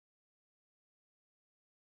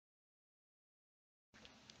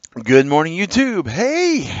Good morning, YouTube.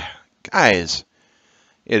 Hey, guys,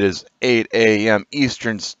 it is 8 a.m.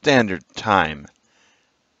 Eastern Standard Time,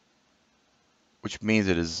 which means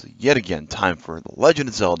it is yet again time for the Legend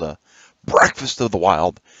of Zelda Breakfast of the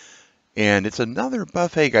Wild. And it's another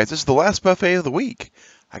buffet, guys. This is the last buffet of the week.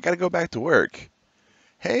 I got to go back to work.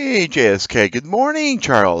 Hey, JSK. Good morning,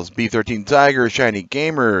 Charles. B13 Tiger, Shiny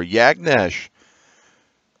Gamer, Yagnesh,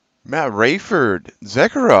 Matt Rayford,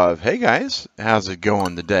 Zekharov. Hey, guys. How's it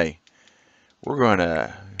going today? We're going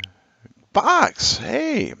to box.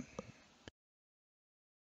 Hey.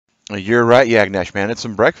 You're right, Yagnesh, man. It's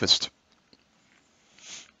some breakfast.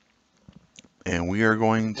 And we are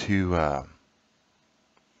going to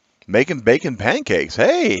making bacon pancakes.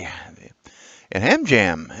 Hey. And ham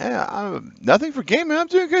jam. Yeah, nothing for gaming. I'm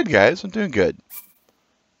doing good, guys. I'm doing good.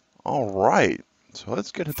 All right. So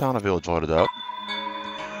let's get Hatana Village loaded up.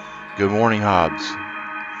 Good morning, Hobbs.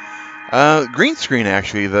 Green screen,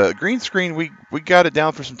 actually. The green screen, we got it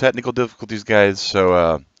down for some technical difficulties, guys.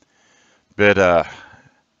 So, but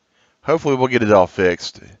hopefully we'll get it all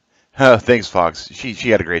fixed. Thanks, Fox. She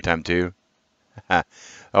had a great time, too.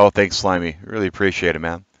 Oh, thanks, Slimy. Really appreciate it,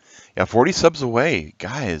 man. Yeah, 40 subs away.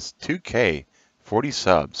 Guys, 2K. 40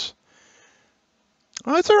 subs.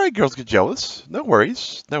 Oh, it's all right, girls get jealous. No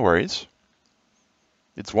worries. No worries.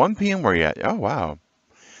 It's 1 p.m. where you at? Oh, wow.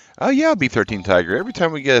 Oh, yeah, B13 Tiger. Every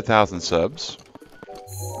time we get 1,000 subs,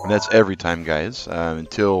 and that's every time, guys,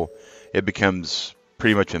 until it becomes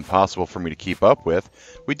pretty much impossible for me to keep up with,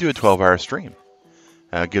 we do a 12-hour stream.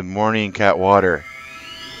 Good morning, Catwater.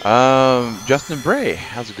 Justin Bray,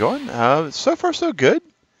 how's it going? So far, so good.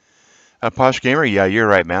 Posh Gamer, yeah, you're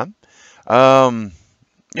right, man.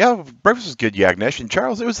 Yeah, breakfast was good, Yagnesh. And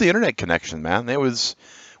Charles, it was the internet connection, man.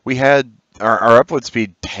 We had our upload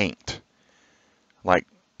speed tanked. Like,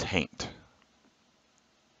 tanked.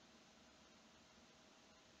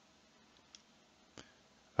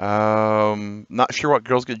 Not sure what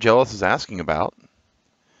Girls Get Jealous is asking about.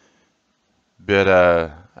 But,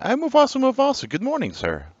 I'm Mufasa. Good morning,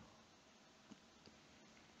 sir.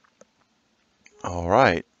 All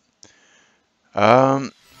right.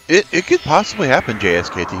 It could possibly happen,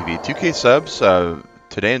 JSK TV. 2K subs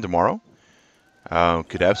today and tomorrow.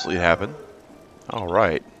 Could absolutely happen. All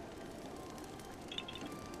right.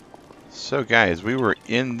 So, guys, we were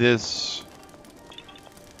in this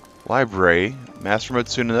library. Master mode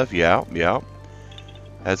soon enough. Yeah.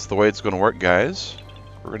 That's the way it's going to work, guys.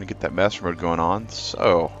 We're going to get that master mode going on.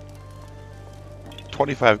 So,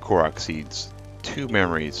 25 Korok seeds, 2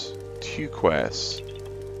 memories, 2 quests,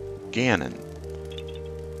 Ganon.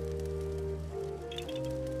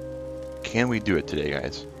 Can we do it today,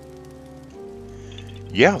 guys?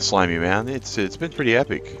 Yeah, Slimy, man. It's been pretty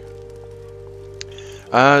epic.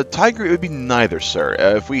 Tiger, it would be neither, sir.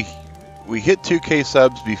 If we hit 2K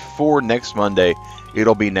subs before next Monday,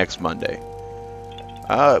 it'll be next Monday.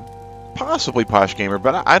 Possibly Posh Gamer,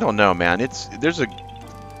 but I don't know, man. With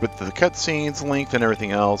the cutscenes, length, and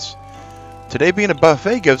everything else. Today being a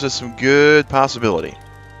buffet gives us some good possibility.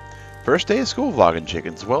 First day of school vlogging,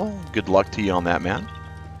 chickens. Well, good luck to you on that, man.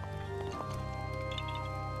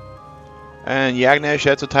 And Yagnesh,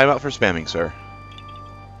 that's a timeout for spamming, sir.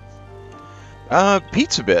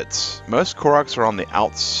 Pizza bits. Most Koroks are on the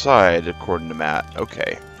outside, according to Matt.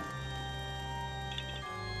 Okay.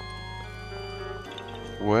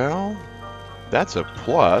 Well, that's a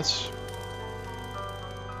plus.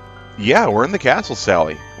 Yeah, we're in the castle,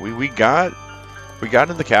 Sally. We got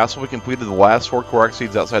in the castle. We completed the last 4 Korok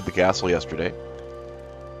seeds outside the castle yesterday.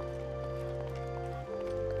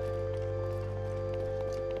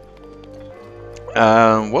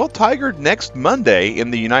 Well, Tiger, next Monday in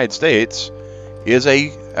the United States is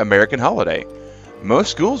a American holiday. Most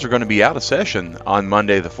schools are going to be out of session on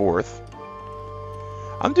Monday the 4th.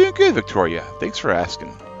 I'm doing good, Victoria. Thanks for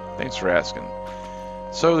asking.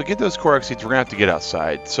 So to get those Korok seeds, we're going to have to get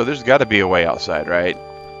outside. So there's got to be a way outside, right?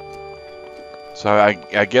 So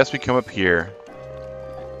I guess we come up here.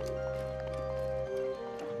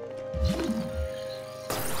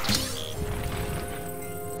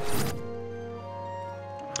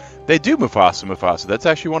 They do Mufasa. That's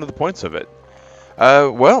actually one of the points of it.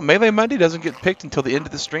 Well, Melee Monday doesn't get picked until the end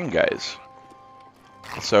of the stream, guys.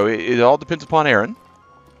 So it all depends upon Erin.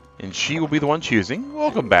 And she will be the one choosing.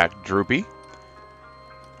 Welcome back, Droopy.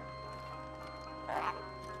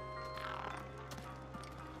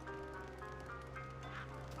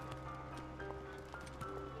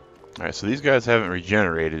 Alright, so these guys haven't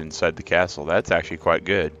regenerated inside the castle. That's actually quite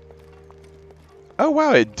good. Oh,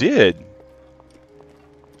 wow, it did.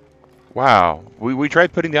 Wow. We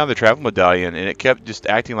tried putting down the travel medallion, and it kept just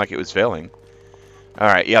acting like it was failing.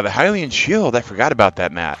 Alright, yeah, the Hylian Shield. I forgot about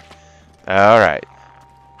that, Matt. Alright.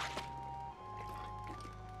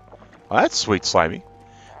 Well, that's sweet, Slimy.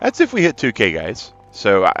 That's if we hit 2K, guys.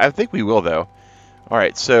 So, I think we will, though.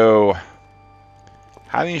 Alright, so...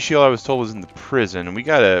 Hylian Shield, I was told, was in the prison. And we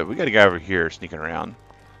got a guy over here sneaking around.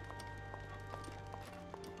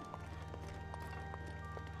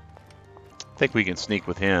 I think we can sneak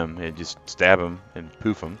with him and just stab him and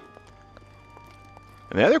poof him.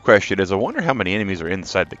 And the other question is, I wonder how many enemies are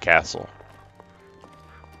inside the castle.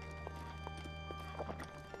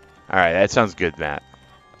 Alright, that sounds good, Matt.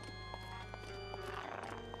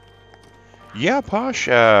 Yeah, Posh,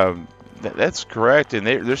 that's correct, and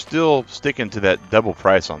they're still sticking to that double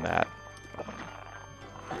price on that.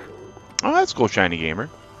 Oh, that's cool, Shiny Gamer.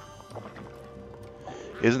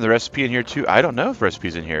 Isn't the recipe in here, too? I don't know if the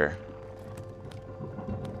recipe's in here.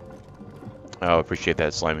 Oh, appreciate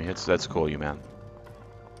that, Slimy. That's cool, you man.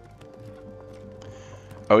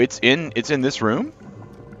 Oh, it's in this room?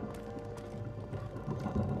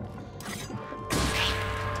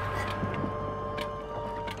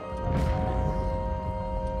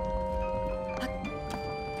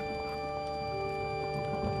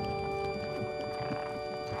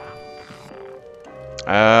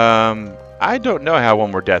 I don't know how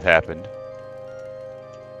one more death happened.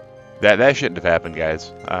 That shouldn't have happened,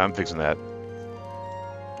 guys. I'm fixing that.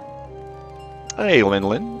 Hey,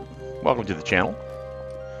 Lin. Welcome to the channel.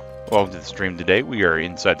 Welcome to the stream today. We are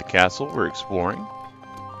inside the castle. We're exploring.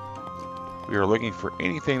 We are looking for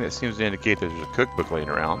anything that seems to indicate that there's a cookbook laying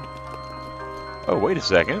around. Oh, wait a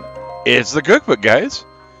second. It's the cookbook, guys.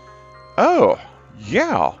 Oh,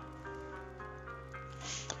 yeah.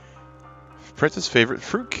 Princess' favorite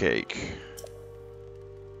fruitcake.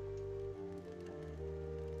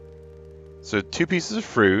 So 2 pieces of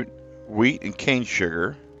fruit, wheat, and cane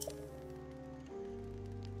sugar.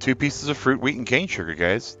 2 pieces of fruit, wheat, and cane sugar,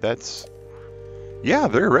 guys. That's... Yeah,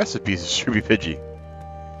 there are recipes, Shooby Pidgey.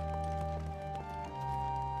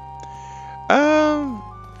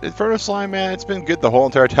 Inferno Slime, man, it's been good the whole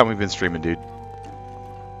entire time we've been streaming, dude.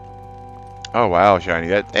 Oh, wow, Shiny.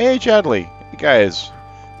 Hey, Chadley. Hey, guys.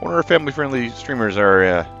 One of our family-friendly streamers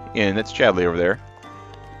are in. That's Chadley over there.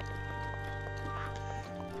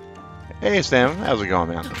 Hey, Sam. How's it going,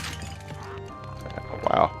 man? Oh,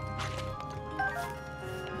 wow.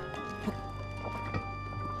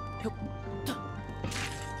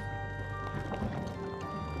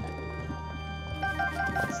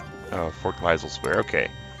 Oh, Forked Lizel Square.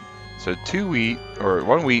 Okay. So 2 wheat, or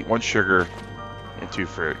 1 wheat, 1 sugar, and 2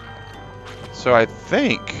 fruit. So I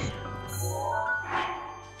think...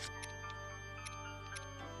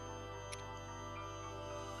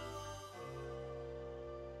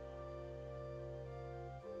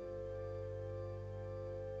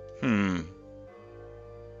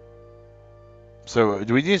 So,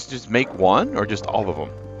 do we just make 1, or just all of them?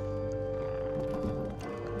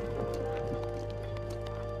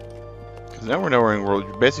 Because now we're nowhere, we're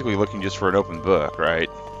basically looking just for an open book, right?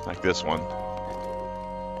 Like this one.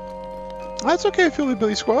 That's okay, Philly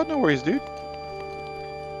Billy Squad, no worries, dude.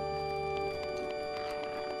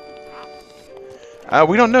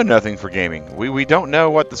 We don't know nothing for gaming. We don't know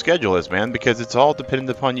what the schedule is, man, because it's all dependent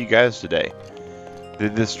upon you guys today.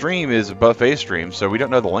 The stream is a buffet stream, so we don't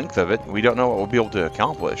know the length of it. We don't know what we'll be able to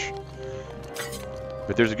accomplish.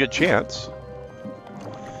 But there's a good chance.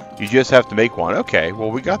 You just have to make 1. Okay, well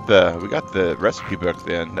we got the recipe book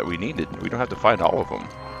then that we needed. We don't have to find all of them.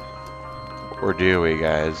 Or do we,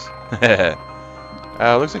 guys?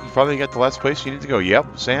 Looks like you finally got the last place you need to go.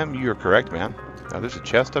 Yep, Sam, you are correct, man. There's a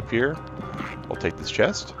chest up here. I'll take this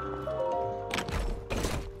chest.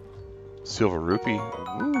 Silver rupee.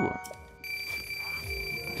 Ooh.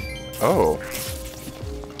 Oh.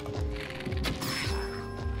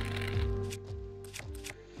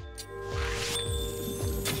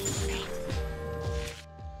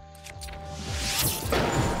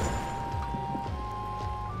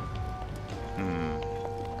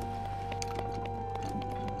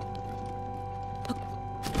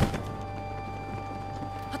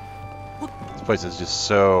 This place is just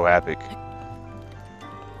so epic.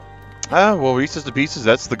 Well, Reese's to Pieces,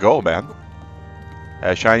 that's the goal, man.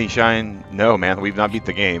 Shiny Shine, no, man, we've not beat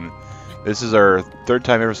the game. This is our 3rd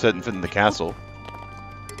time ever setting foot in the castle.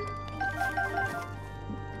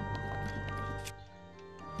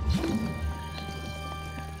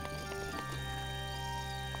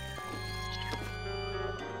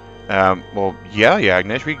 Well, yeah,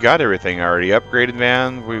 Agnesh, we got everything already upgraded,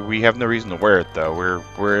 man. We have no reason to wear it, though.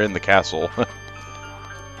 We're in the castle.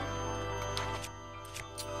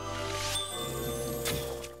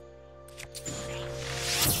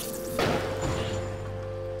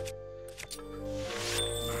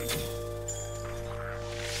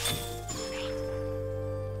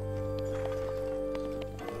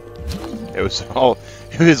 It was all.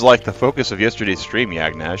 It was like the focus of yesterday's stream,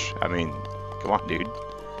 Yagnash. I mean, come on, dude.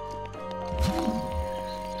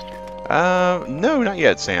 No, not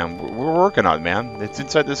yet, Sam. We're working on it, man. It's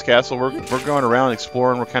inside this castle. We're going around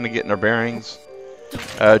exploring. We're kind of getting our bearings.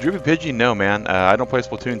 Droopy Pidgey, no, man. I don't play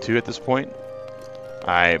Splatoon 2 at this point.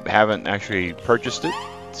 I haven't actually purchased it,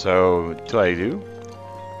 so until I do,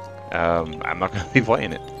 I'm not going to be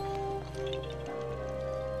playing it.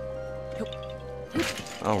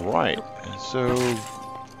 Alright, so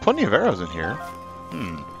plenty of arrows in here.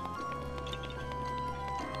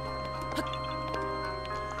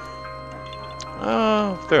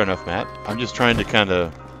 Fair enough, Matt. I'm just trying to kind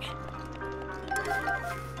of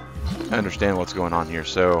understand what's going on here,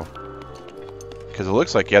 so... Because it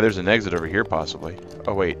looks like, yeah, there's an exit over here, possibly.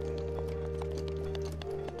 Oh, wait.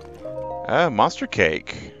 Monster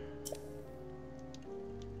cake.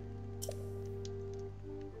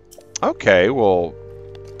 Okay, well,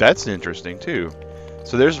 that's interesting, too.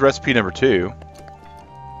 So there's recipe number 2.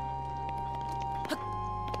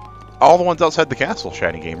 All the ones outside the castle,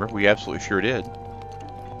 Shiny Gamer. We absolutely sure did.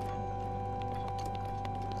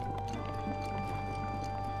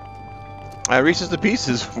 Reese's the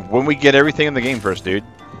Pieces when we get everything in the game first, dude.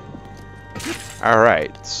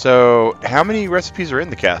 Alright, so how many recipes are in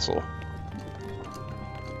the castle?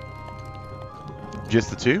 Just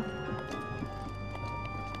the 2?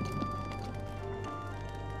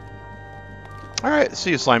 Alright,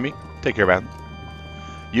 see you, Slimy. Take care, man.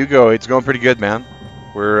 You go. It's going pretty good, man.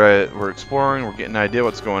 We're exploring. We're getting an idea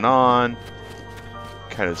what's going on.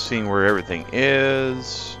 Kind of seeing where everything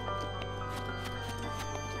is.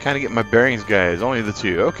 Kind of getting my bearings, guys. Only the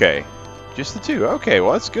 2. Okay. Just the 2. Okay,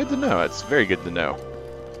 well, that's good to know. That's very good to know.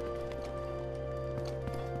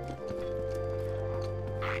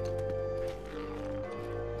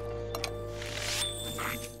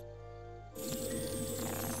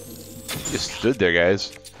 Just stood there,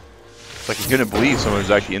 guys. It's like I couldn't believe someone was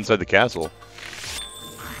actually inside the castle.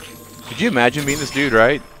 Could you imagine being this dude,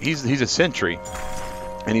 right? He's a sentry.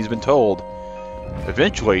 And he's been told,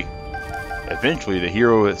 eventually the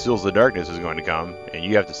hero that seals the darkness is going to come, and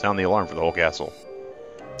you have to sound the alarm for the whole castle.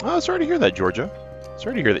 Oh, sorry to hear that, Georgia.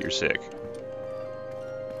 Sorry to hear that you're sick.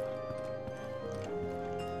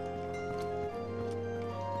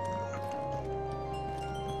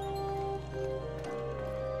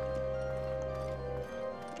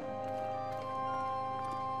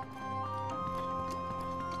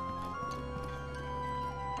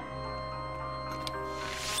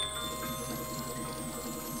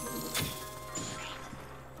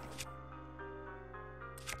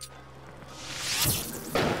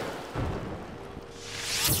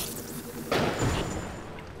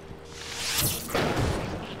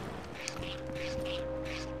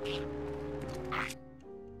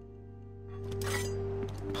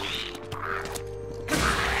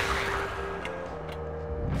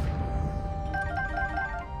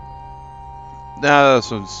 No,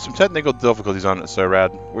 some technical difficulties on it, so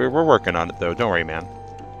Rad. We're working on it, though. Don't worry, man.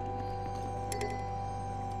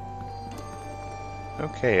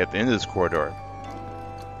 Okay, at the end of this corridor.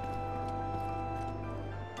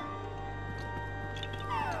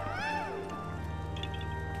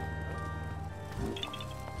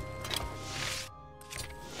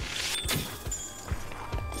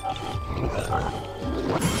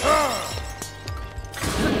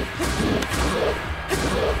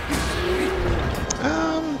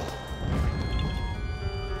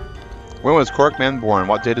 When was Korokman born?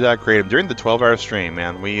 What day did I create him? During the 12-hour stream,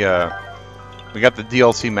 man. We got the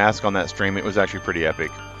DLC mask on that stream. It was actually pretty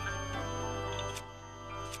epic.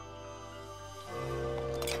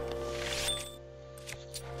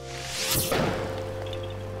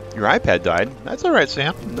 Your iPad died. That's alright,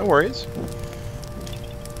 Sam. No worries.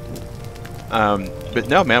 But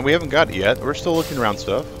no, man, we haven't got it yet. We're still looking around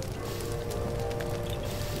stuff.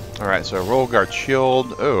 Alright, so roll guard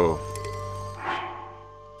shield. Oh.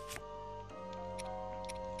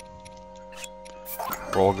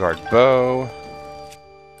 Roll guard bow.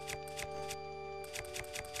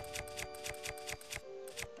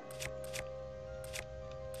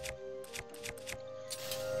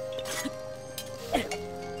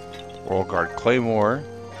 Roll guard claymore.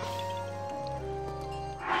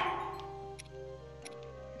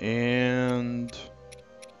 And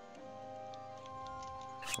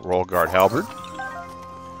roll guard halberd.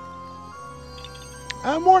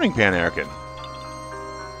 Morning, Pan American.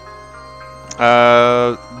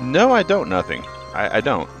 No, I don't. Nothing. I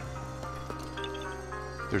don't.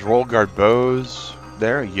 There's roll guard bows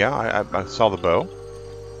there. Yeah, I saw the bow.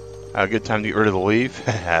 A good time to get rid of the leaf.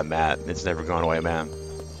 Matt, it's never going away, man.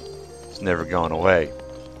 It's never going away.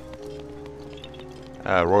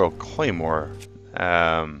 Royal Claymore.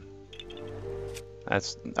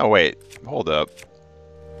 That's... Oh, wait. Hold up.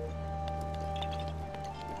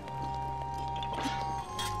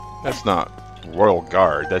 That's not Royal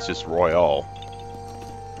Guard. That's just Royal.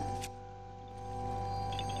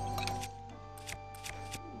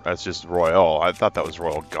 That's just Royal. I thought that was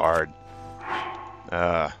Royal Guard.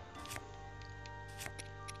 No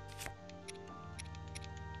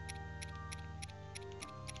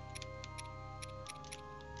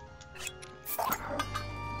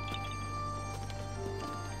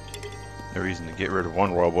reason to get rid of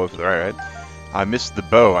one Royal Boy for the right. I missed the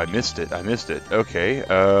bow. I missed it. I missed it. Okay.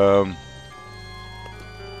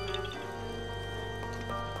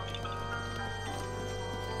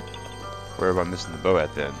 Where am I missing the bow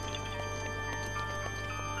at then?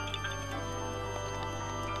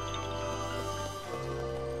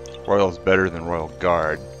 Royal's better than Royal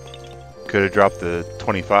Guard. Could have dropped the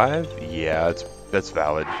 25? Yeah, that's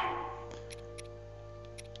valid.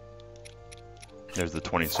 There's the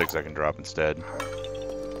 26 I can drop instead.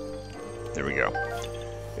 There we go.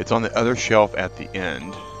 It's on the other shelf at the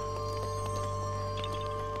end.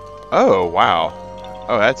 Oh, wow.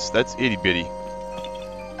 Oh, that's itty bitty.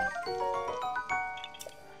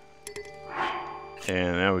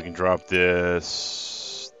 And now we can drop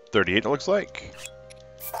this 38, it looks like.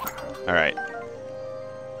 Alright.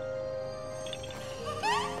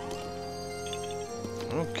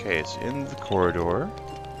 Okay, it's in the corridor.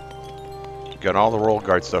 Got all the Royal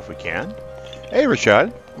Guard stuff we can. Hey,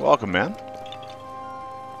 Rashad. Welcome, man.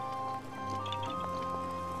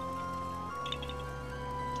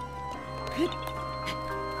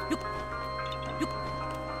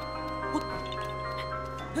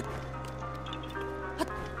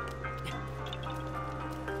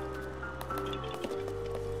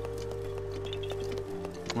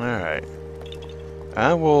 Alright.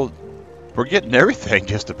 Well, we're getting everything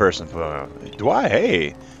just a person. Why?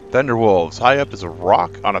 Hey. Thunderwolves, high up as a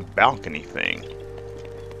rock on a balcony thing.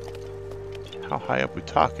 How high up we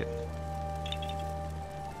talking?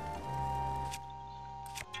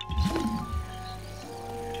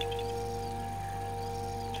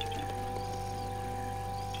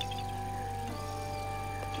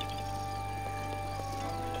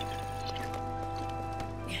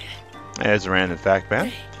 As a random fact,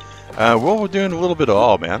 man. Well, we're doing a little bit of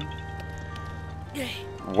all, man.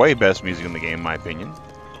 Way best music in the game, in my opinion.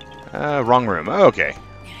 Wrong room. Okay.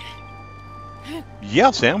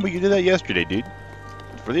 Yeah, Sam, we did that yesterday, dude.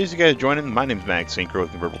 For these of you guys joining, my name's Max Synchro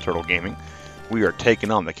with Convertible Turtle Gaming. We are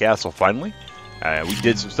taking on the castle finally. We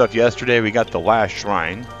did some stuff yesterday. We got the last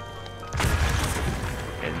shrine.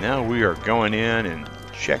 And now we are going in and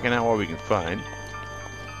checking out what we can find.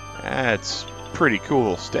 That's pretty cool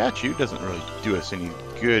little statue. Doesn't really do us any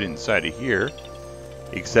good inside of here.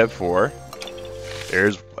 Except for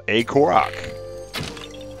there's a Korok.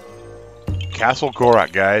 Castle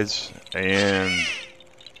Korok, guys. And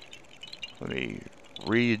let me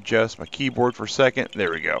readjust my keyboard for a second.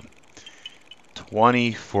 There we go.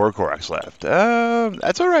 24 Koroks left.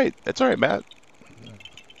 That's alright. That's alright, Matt.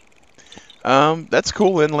 That's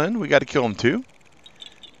cool, Inland. We got to kill him too.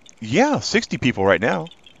 Yeah, 60 people right now.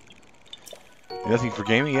 Nothing for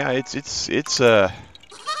gaming. Yeah, it's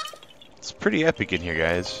pretty epic in here,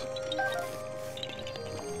 guys.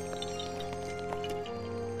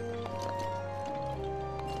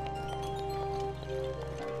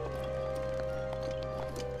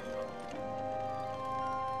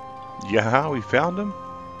 Yeah, we found him.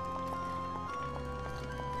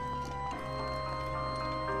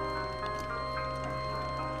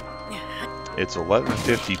 It's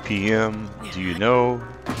 11:50 p.m. Do you know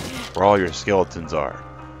where all your skeletons are?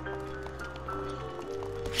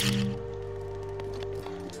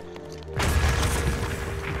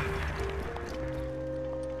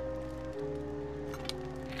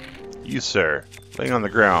 You, sir, laying on the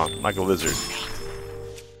ground like a lizard.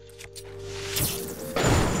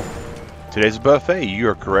 Today's a buffet. You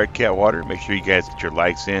are correct, Catwater. Make sure you guys get your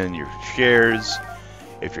likes in, your shares.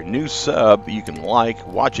 If you're new sub, you can like,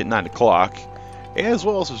 watch at 9 o'clock, as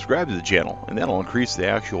well as subscribe to the channel. And that'll increase the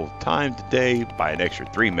actual time today by an extra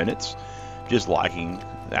 3 minutes. Just liking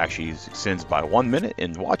actually extends by 1 minute,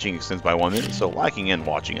 and watching extends by 1 minute. So liking and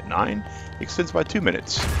watching at 9 extends by 2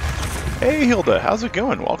 minutes. Hey, Hilda, how's it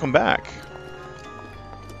going? Welcome back.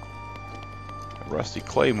 Rusty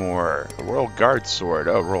Claymore, a Royal Guard Sword.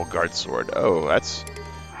 Oh, Royal Guard Sword. Oh, that's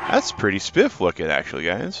pretty spiff looking, actually,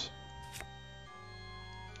 guys.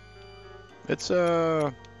 It's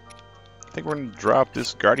I think we're gonna drop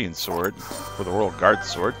this Guardian Sword for the Royal Guard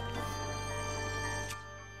Sword.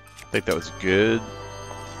 I think that was good.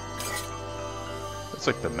 It's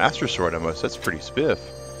like the Master Sword almost. That's pretty spiff.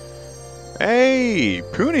 Hey,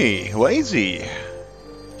 Poonie, lazy.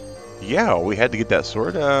 Yeah, we had to get that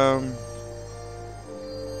sword.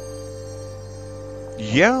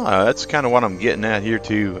 Yeah, that's kind of what I'm getting at here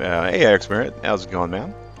too. Hey, X-Merit, how's it going,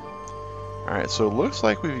 man? Alright, so it looks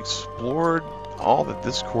like we've explored all that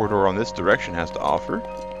this corridor on this direction has to offer.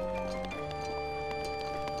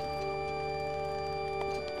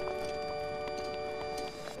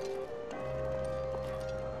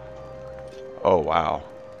 Oh, wow.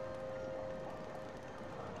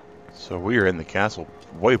 So we are in the castle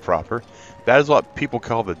way proper. That is what people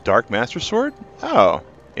call the Dark Master Sword? Oh,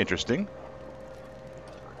 interesting.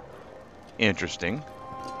 Interesting.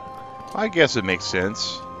 I guess it makes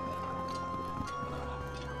sense.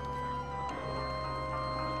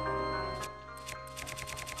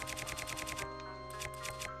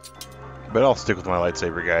 But I'll stick with my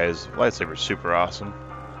lightsaber, guys. Lightsaber's super awesome.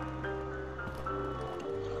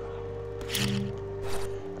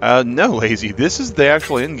 No, lazy. This is the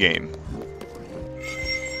actual end game.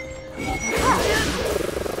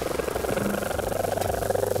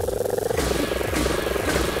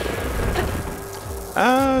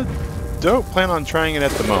 Don't plan on trying it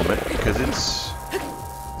at the moment because it's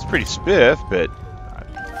pretty spiff, but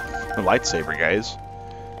a lightsaber, guys.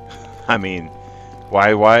 I mean, why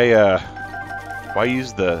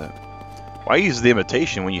use the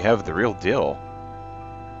imitation when you have the real deal?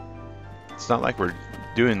 It's not like we're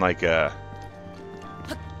doing like we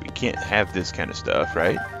can't have this kind of stuff,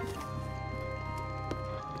 right?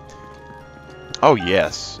 Oh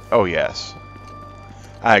yes, oh yes.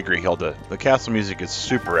 I agree, Hilda. The castle music is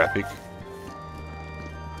super epic.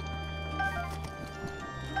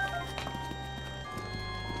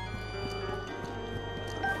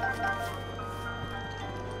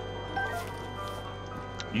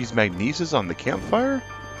 Use magnesis on the campfire?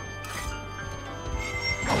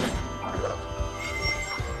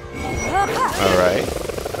 Alright.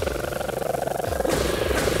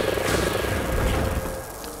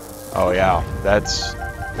 Oh yeah, that's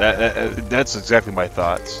exactly my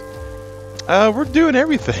thoughts. We're doing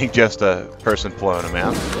everything just a person pulling a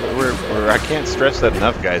man. I can't stress that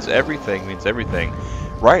enough, guys. Everything means everything.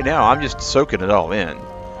 Right now, I'm just soaking it all in.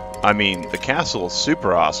 I mean, the castle is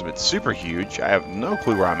super awesome. It's super huge. I have no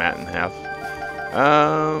clue where I'm at in half.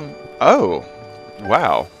 Oh,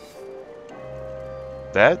 wow.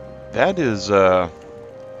 That is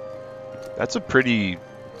that's a pretty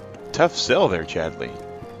tough sell there, Chadley.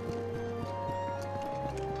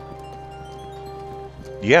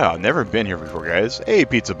 Yeah, I've never been here before, guys. Hey,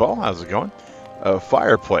 Pizza Ball, how's it going?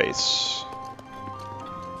 Fireplace.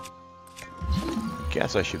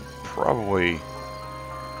 Guess I should probably...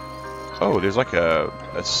 Oh, there's like a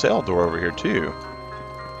cell door over here, too.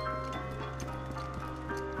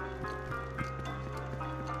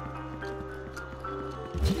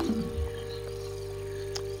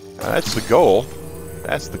 That's the goal.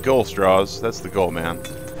 That's the goal, Straws. That's the goal, man.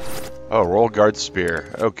 Oh, Royal Guard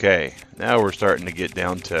Spear. Okay, now we're starting to get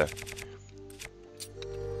down to...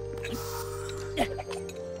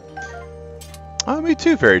 Oh, me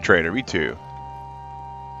too, Fairy Trainer. Me too.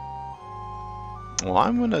 Well,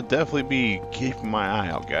 I'm going to definitely be keeping my eye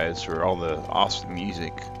out, guys, for all the awesome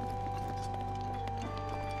music.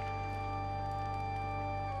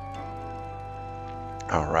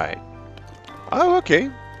 Alright. Oh,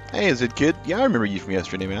 okay. Hey, is it Kid? Yeah, I remember you from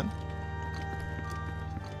yesterday, man.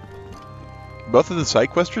 Both of the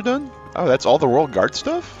side quests are done? Oh, that's all the Royal Guard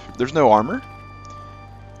stuff? There's no armor?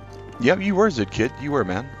 Yep, you were, Zid Kid. You were,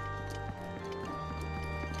 man.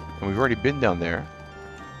 And we've already been down there.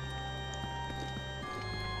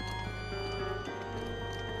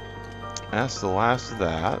 That's the last of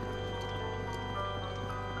that.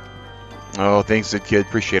 Oh, thanks, Zid Kid.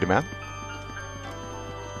 Appreciate it, man.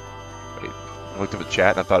 Wait, I looked at the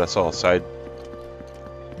chat and I thought I saw a side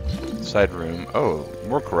room. Oh,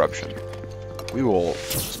 more corruption. We will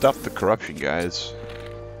stop the corruption, guys.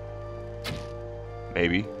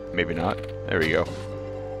 Maybe. Maybe not. There we go.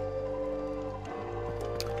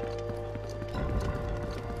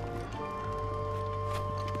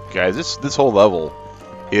 Guys, this whole level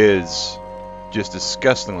is just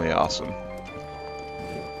disgustingly awesome.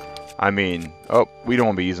 I mean, oh, we don't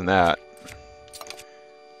want to be using that.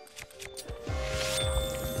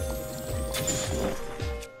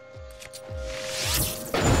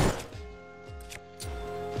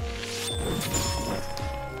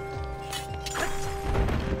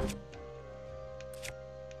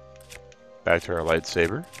 Back to our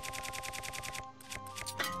lightsaber.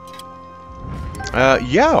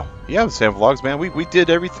 Yeah, Sam Vlogs, man. We did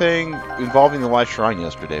everything involving the last shrine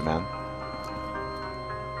yesterday, man.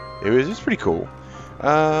 It was pretty cool.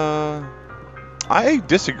 I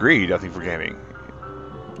disagree. Nothing for gaming.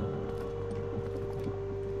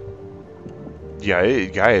 Yeah,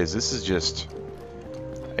 guys, this is just,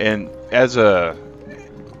 and as a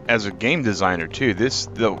game designer too,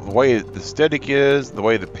 the way the aesthetic is, the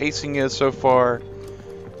way the pacing is so far.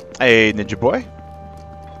 Hey, Ninja Boy.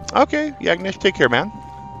 Okay, Yagnesh, take care, man.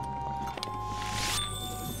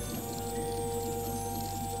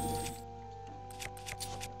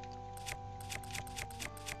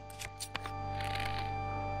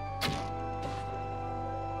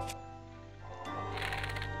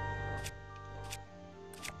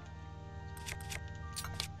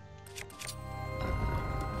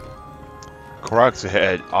 Korok's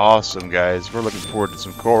ahead. Awesome, guys. We're looking forward to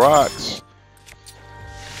some Koroks.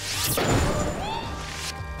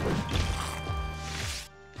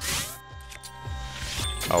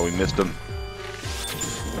 Oh, we missed him.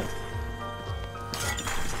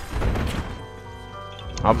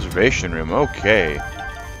 Observation room. Okay.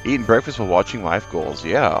 Eating breakfast while watching life goals.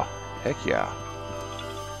 Yeah. Heck yeah.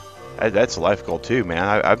 That's a life goal too,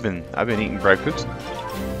 man. I've been eating breakfast.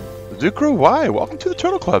 Zucro, why? Welcome to the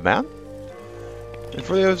Turtle Club, man. And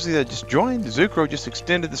for those of you that just joined, Zucro just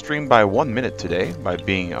extended the stream by 1 minute today by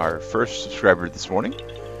being our first subscriber this morning.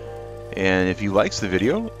 And if he likes the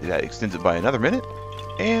video, that extends it by another minute.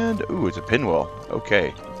 And, ooh, it's a pinwheel.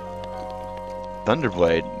 Okay.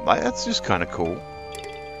 Thunderblade. That's just kind of cool.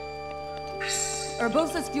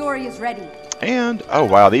 Urbosa's Fury is ready. And, oh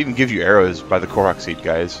wow, they even give you arrows by the Korok seed,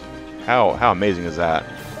 guys. How amazing is that?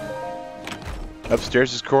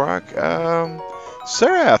 Upstairs is Korok.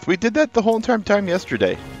 Sarath, we did that the whole entire time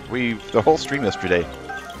yesterday. The whole stream yesterday.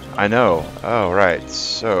 I know. Oh, right.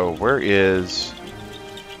 So, where is...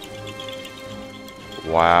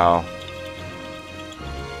 Wow.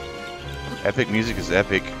 Epic music is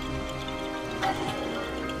epic.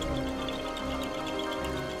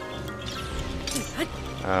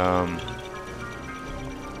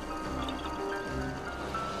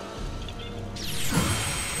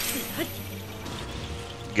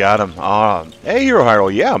 Got him. Hey, Hero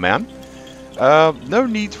Hyrule. Yeah, man. No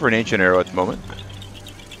needs for an ancient arrow at the moment.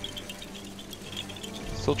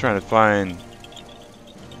 Still trying to find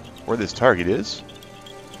where this target is.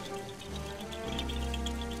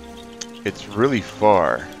 It's really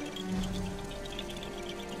far.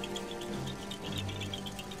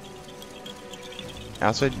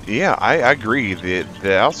 Outside, yeah, I agree.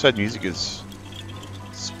 The outside music is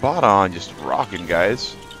spot on, just rocking,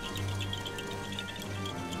 guys.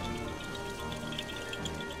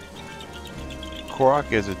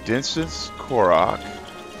 Korok is a distance Korok.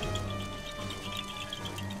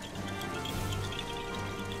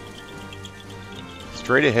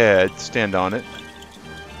 Straight ahead, stand on it.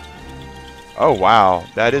 Oh wow,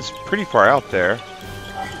 that is pretty far out there.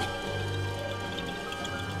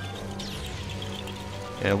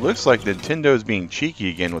 And it looks like Nintendo's being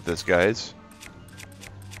cheeky again with this, guys.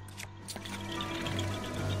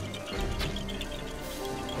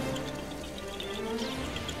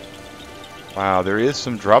 Wow, there is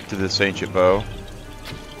some drop to this ancient bow.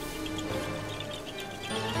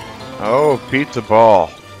 Oh, pizza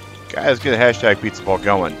ball. Guys, get a hashtag pizza ball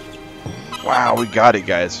going. Wow, we got it,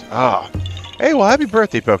 guys. Hey, well, happy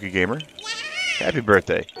birthday, PokeGamer. Happy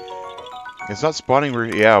birthday. It's not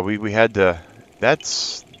spawning. Yeah, we had to...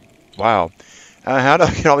 That's... Wow. How did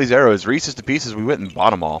I get all these arrows? Reese's to Pieces, we went and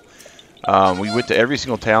bought them all. We went to every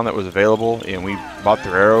single town that was available, and we bought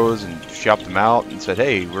their arrows and shopped them out and said,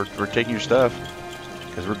 hey, we're taking your stuff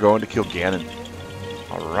because we're going to kill Ganon.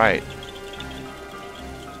 Alright.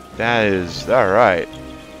 That is... Alright.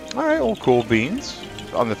 Alright, old cool beans.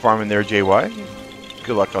 On the farm in there, JY.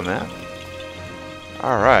 Good luck on that.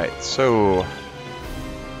 Alright, so...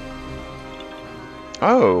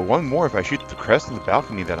 Oh, one more if I shoot the crest of the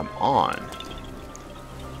balcony that I'm on.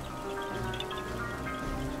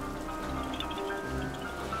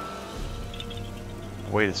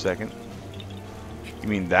 Wait a second. You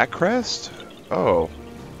mean that crest? Oh.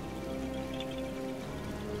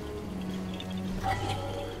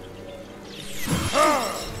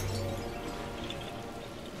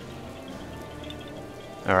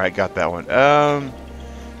 Alright, got that one.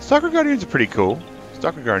 Stalker Guardians are pretty cool.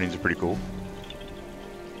 Stalker Guardians are pretty cool.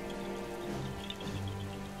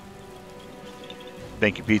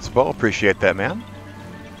 Thank you, Pizza Ball. Appreciate that, man.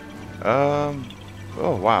 Oh,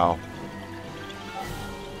 wow.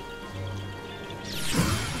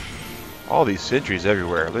 All these sentries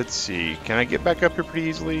everywhere. Let's see. Can I get back up here pretty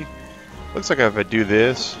easily? Looks like if I do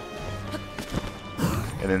this,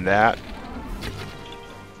 and then that.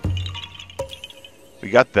 We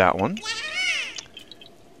got that one.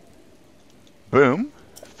 Boom.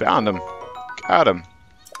 Found him. Got him.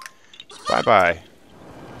 Bye-bye.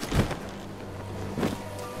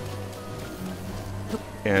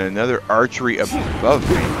 And another archery above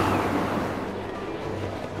me.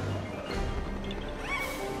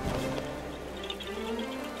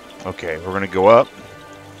 Okay, we're gonna go up.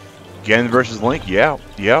 Ganon versus Link. Yeah,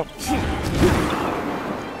 yep.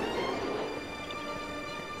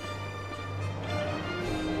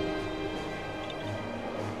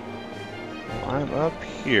 I'm up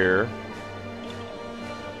here,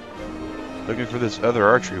 looking for this other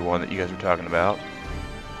archery one that you guys were talking about.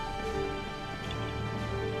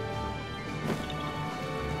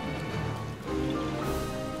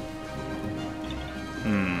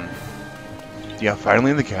 Yeah, finally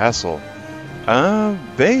in the castle.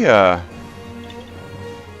 They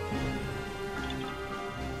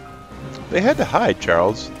had to hide,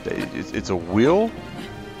 Charles. It's a wheel?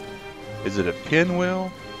 Is it a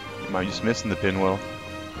pinwheel? Am I just missing the pinwheel?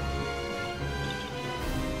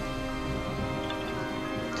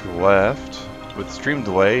 To the left. With stream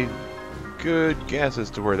delay, good guess as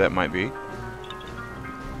to where that might be.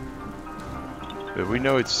 But we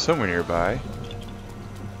know it's somewhere nearby.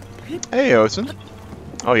 Hey, Osen.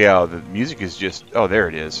 Oh yeah, the music is just... Oh, there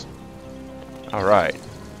it is. Alright.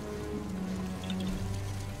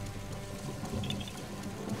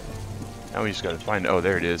 Now we just gotta find... Oh,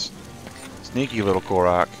 there it is. Sneaky little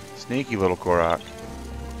Korok. Sneaky little Korok.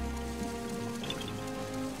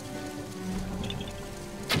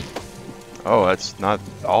 Oh, that's not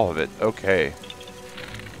all of it. Okay.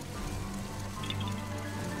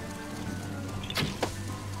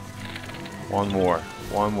 One more.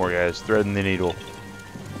 One more, guys. Threading the needle.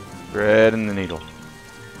 Threading the needle.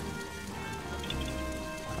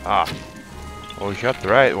 Ah. Well, we shot the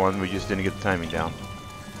right one. We just didn't get the timing down.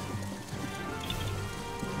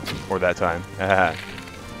 Or that time. Haha.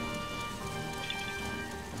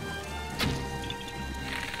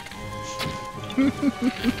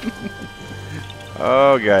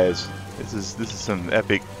 Oh, guys. This is some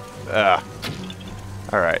epic...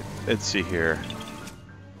 Alright. Let's see here.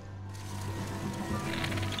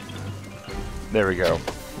 There we go.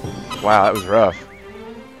 Wow, that was rough.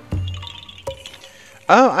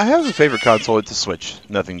 I have a favorite console. It's a Switch.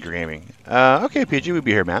 Nothing gaming. Okay, PG, we'll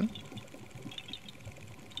be here, man.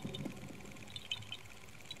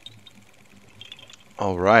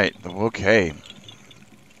 Alright, okay.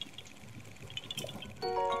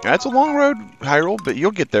 That's a long road, Hyrule, but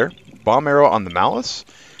you'll get there. Bomb arrow on the Malice?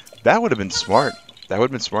 That would have been smart. That would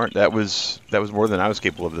have been smart. That was more than I was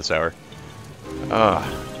capable of this hour.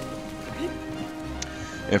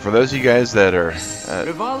 And for those of you guys that are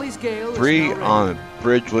three on the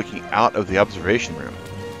bridge looking out of the observation room.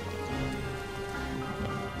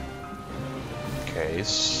 Okay,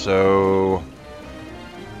 so...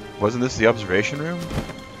 Wasn't this the observation room?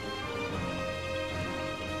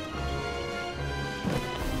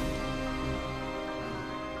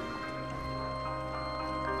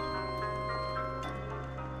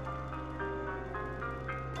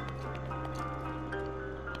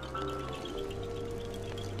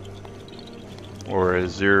 Or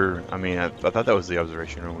is there... I mean, I thought that was the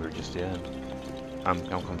observation room we were just in. I'm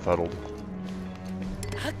confuddled.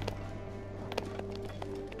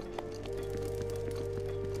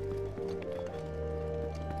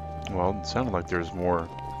 Well, it sounded like there's more.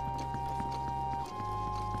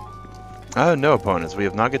 No opponents. We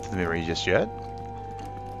have not get to the memory just yet.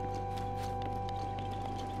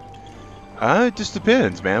 It just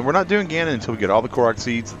depends, man. We're not doing Ganon until we get all the Korok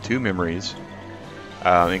seeds, the 2 memories,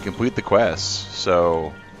 and complete the quests.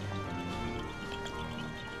 So,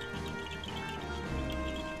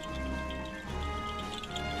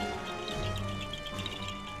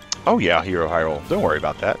 oh yeah, Hero Hyrule. Don't worry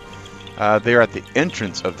about that. They're at the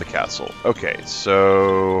entrance of the castle. Okay,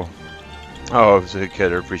 so... Oh, so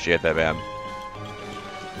could appreciate that, man.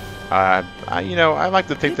 You know, I like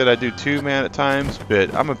to think that I do too, man, at times, but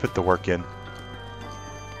I'm gonna put the work in.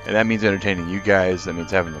 And that means entertaining you guys. That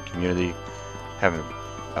means having a community, having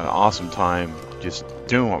an awesome time, just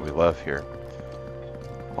doing what we love here.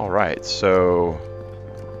 Alright, so...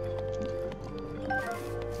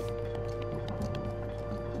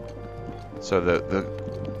 So the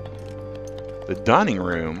dining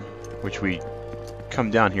room, which we come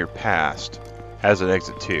down here past, has an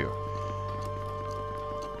exit too.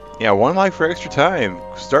 Yeah, 1 like for extra time.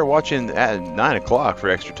 Start watching at 9 o'clock for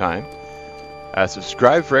extra time.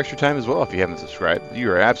 Subscribe for extra time as well if you haven't subscribed. You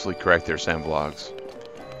are absolutely correct there, Sam Vlogs.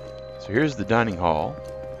 So here's the dining hall.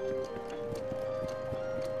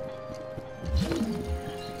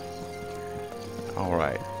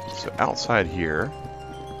 Alright, so outside here...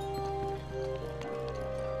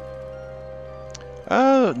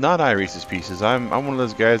 not I Reese's Pieces. I'm one of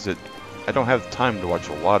those guys that I don't have time to watch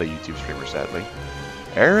a lot of YouTube streamers, sadly.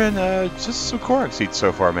 Aaron, just some Korok seeds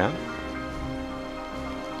so far, man.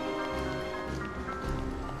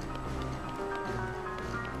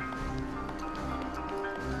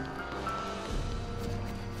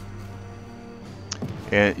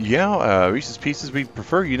 And yeah, Reese's Pieces, we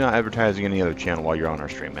prefer you not advertising any other channel while you're on our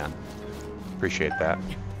stream, man. Appreciate that.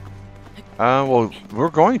 Well, we're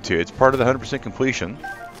going to. It's part of the 100% completion.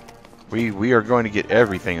 We are going to get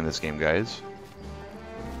everything in this game, guys.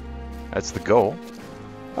 That's the goal.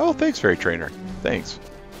 Oh, thanks, Fairy Trainer. Thanks.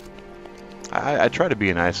 I try to be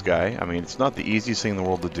a nice guy. I mean, it's not the easiest thing in the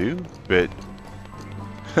world to do, but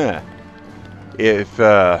if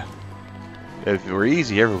it were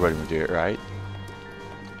easy, everybody would do it, right?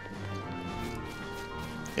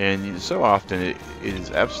 And so often it is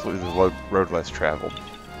absolutely the road less traveled.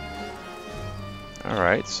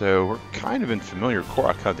 Alright, so we're kind of in familiar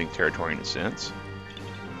Korok hunting territory in a sense.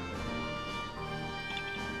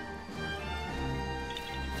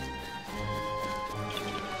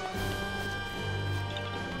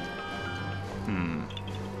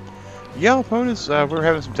 Yeah, opponents, we're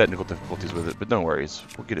having some technical difficulties with it, but no worries.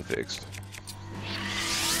 We'll get it fixed.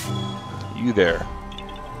 You there.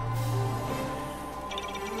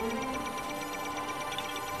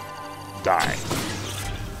 Die.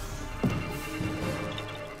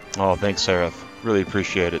 Oh, thanks, Seraph. Really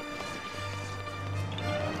appreciate it.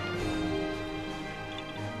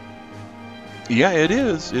 Yeah, it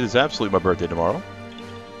is. It is absolutely my birthday tomorrow.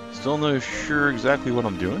 Still not sure exactly what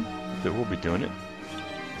I'm doing, but we'll be doing it.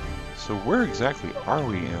 So where exactly are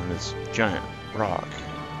we on this giant rock?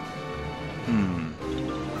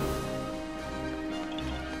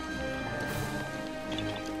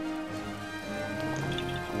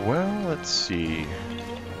 Well, let's see.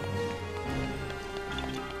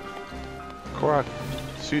 Korok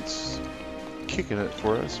suit's kicking it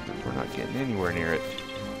for us, but we're not getting anywhere near it.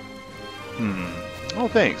 Oh,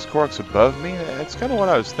 thanks. Korok's above me? That's kind of what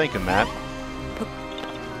I was thinking, Matt.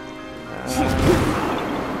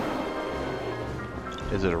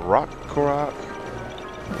 Is it a rock Korok?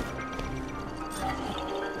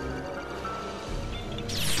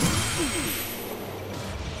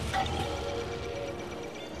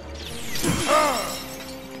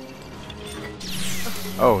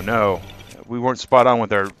 Oh no, we weren't spot on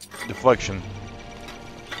with our deflection.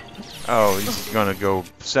 Oh, he's gonna go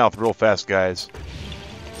south real fast, guys.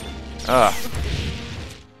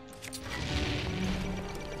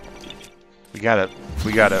 We got it.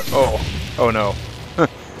 Oh no.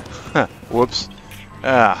 Whoops.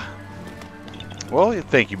 Well,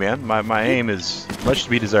 thank you, man. My aim is much to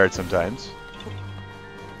be desired sometimes.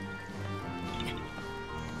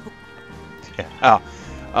 Yeah.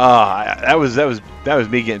 That was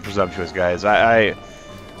me getting presumptuous, guys. I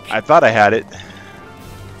thought I had it.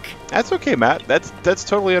 That's okay, Matt. That's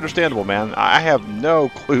totally understandable, man. I have no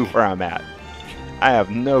clue where I'm at. I have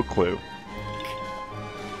no clue.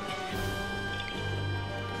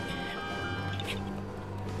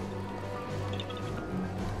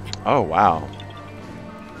 Oh, wow.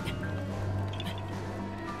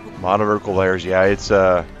 Monovertical layers, yeah, it's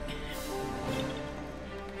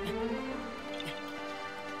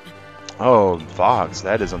Oh, Fox,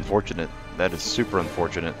 that is unfortunate. That is super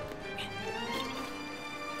unfortunate.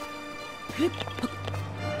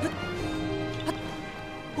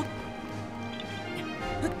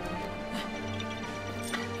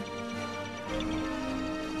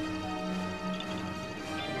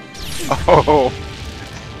 Oh!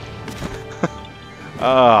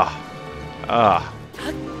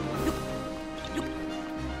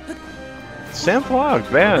 Sam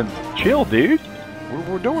Vlog, man, chill, dude.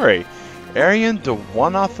 Don't worry. Arian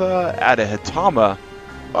Dewanatha Adahitama,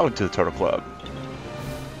 welcome to the Turtle Club.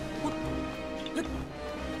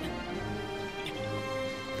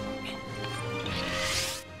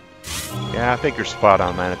 Yeah, I think you're spot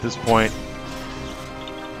on, man, at this point.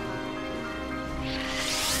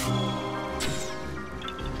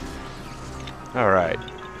 Alright.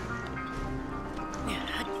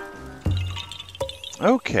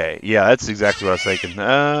 Okay, yeah, that's exactly what I was thinking.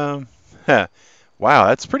 Wow,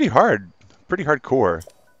 that's pretty hard. Pretty hardcore.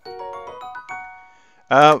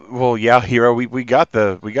 Well, yeah, Hero, we got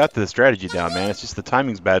the strategy down, man. It's just the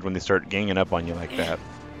timing's bad when they start ganging up on you like that.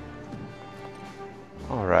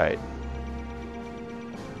 All right.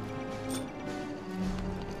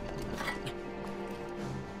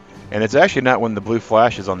 And it's actually not when the blue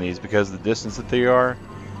flashes on these, because of the distance that they are.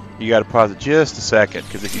 You got to pause it just a second,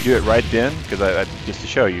 because if you do it right then, because I just to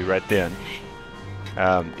show you right then,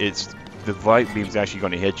 it's the light beam's actually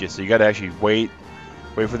going to hit you. So you got to actually wait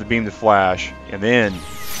wait for the beam to flash, and then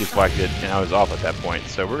deflect it, and I was off at that point.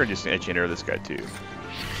 So we're going to just ancient arrow this guy too.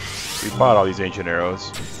 We bought all these ancient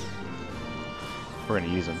arrows. We're going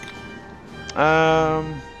to use them.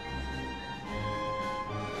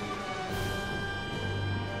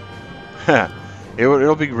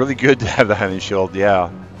 It'll be really good to have the Highland Shield,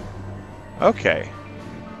 yeah. Okay.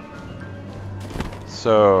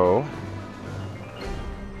 So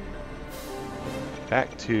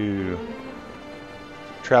back to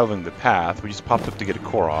traveling the path. We just popped up to get a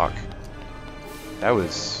Korok. That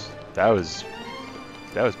was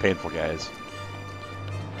painful, guys.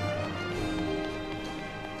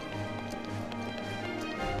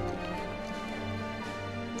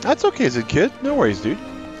 That's okay, as a kid. No worries, dude.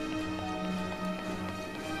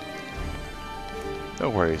 No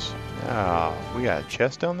worries. Ah, we got a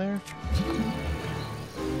chest down there.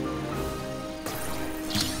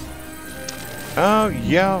 Oh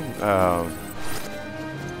yeah.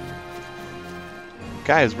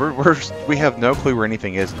 Guys, we have no clue where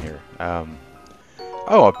anything is in here.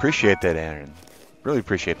 Oh, appreciate that, Aaron. Really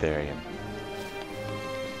appreciate that, Aaron.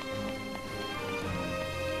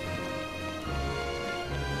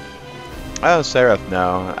 Oh, Seraph,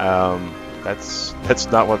 no. That's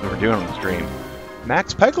not what we're doing on the stream.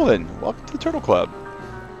 Max Peglin, welcome to the Turtle Club.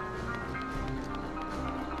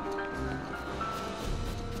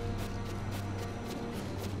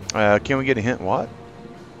 Can we get a hint? What?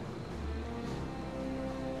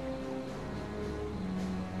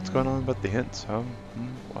 What's going on about the hints? Huh?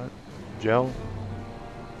 What? Gel?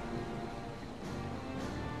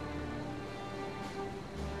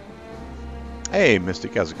 Hey,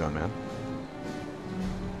 Mystic, how's it going, man?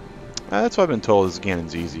 That's what I've been told is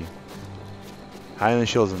Ganon's easy. Highland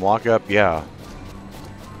Shields and lockup, yeah.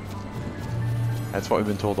 That's what we've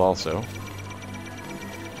been told also.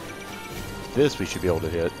 This we should be able to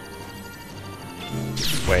hit.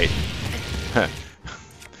 Wait.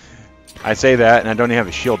 I say that and I don't even have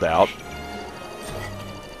a shield out.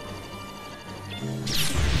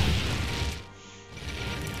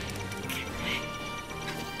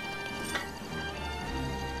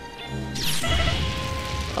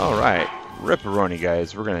 Alright, ripperoni,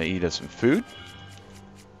 guys. We're gonna eat us some food.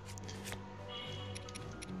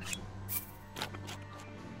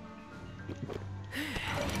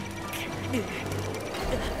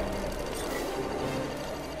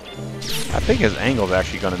 I think his angle is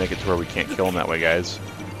actually going to make it to where we can't kill him that way, guys.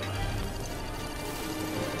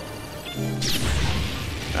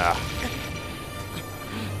 Ah.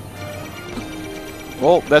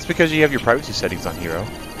 Well, that's because you have your privacy settings on Hero.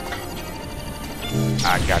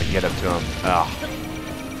 I gotta get up to him. Ah.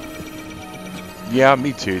 Yeah,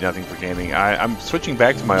 me too. Nothing for gaming. I'm switching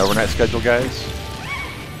back to my overnight schedule, guys.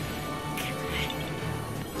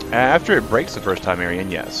 After it breaks the first time,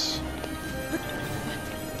 Arian, yes.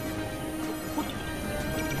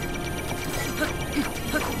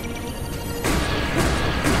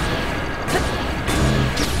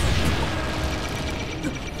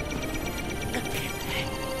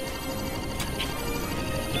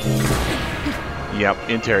 Yep,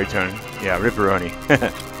 in Terry turn. Yeah, ripperoni.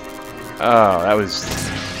 Oh, that was...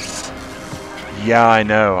 Yeah, I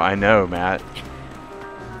know, Matt.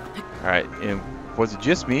 Alright, and was it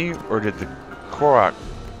just me, or did the Korok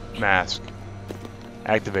mask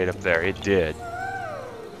activate up there? It did.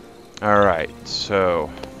 Alright,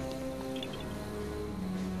 so...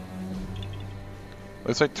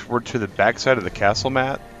 Looks like we're to the backside of the castle,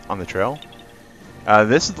 Matt, on the trail.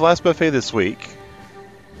 This is the last buffet this week.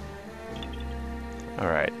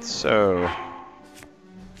 Alright, so...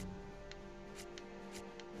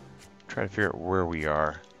 Try to figure out where we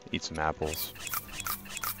are. Eat some apples.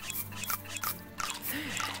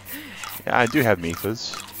 Yeah, I do have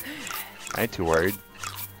Mifas. I ain't too worried.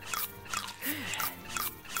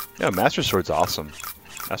 No, Master Sword's awesome.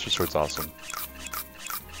 Master Sword's awesome.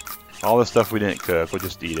 All the stuff we didn't cook, we'll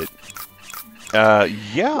just eat it.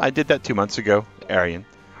 Yeah, I did that 2 months ago, Arian.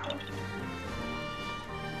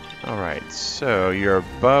 Alright, so you're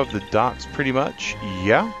above the docks pretty much.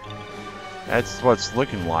 Yeah, that's what it's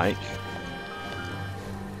looking like.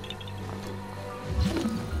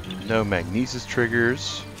 No magnesis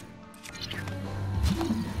triggers.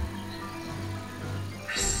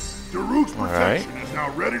 Daruk's protection is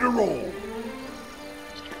now ready to roll.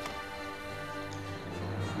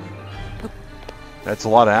 That's a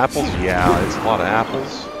lot of apples? Yeah, it's a lot of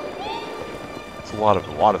apples. It's a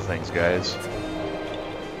lot of things, guys.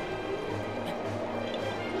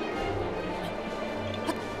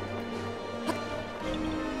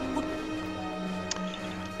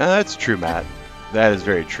 That's true, Matt. That is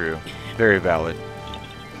very true. Very valid.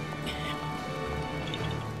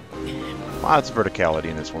 Lots of verticality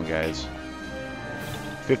in this one, guys.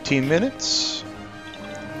 15 minutes?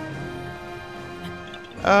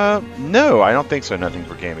 No, I don't think so. Nothing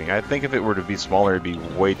for gaming. I think if it were to be smaller, it'd be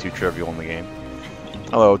way too trivial in the game.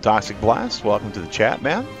 Hello, Toxic Blast. Welcome to the chat,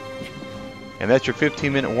 man. And that's your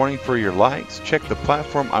 15-minute warning for your likes. Check the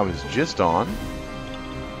platform I was just on.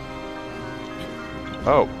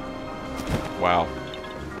 Oh. Wow.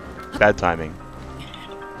 Bad timing.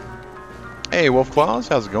 Hey, Wolf Claws.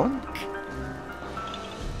 How's it going?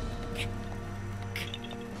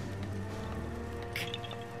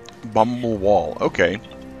 Bumble Wall. Okay.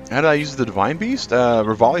 How did I use the Divine Beast?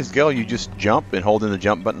 Rivali's Gale, you just jump and hold in the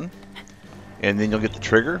jump button. And then you'll get the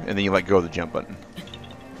trigger, and then you let go of the jump button.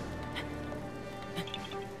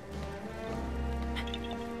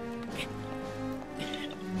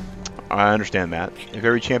 I understand that. If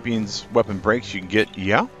every champion's weapon breaks, you can get...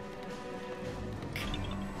 Yeah?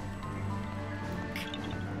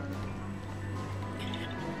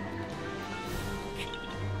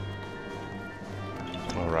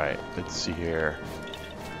 Alright, let's see here.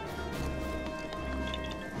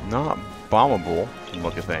 Not bombable from the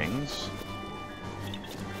look of things.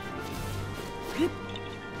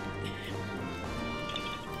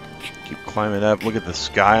 Keep climbing up. Look at the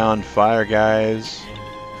sky on fire, guys.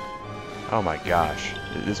 Oh my gosh.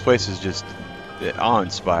 This place is just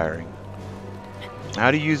awe-inspiring.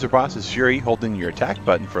 How do you use the process Fury? Holding your attack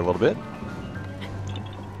button for a little bit.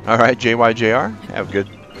 Alright, JYJR. Have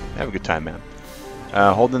a good time, man.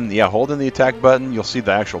 Holding the attack button, you'll see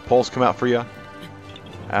the actual pulse come out for you.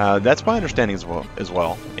 That's my understanding as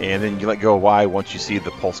well. And then you let go of Y once you see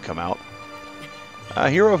the pulse come out.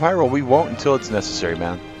 Hero of Hyrule, we won't until it's necessary,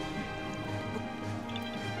 man.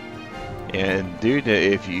 And dude,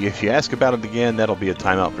 if you ask about it again, that'll be a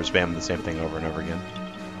timeout for spamming the same thing over and over again.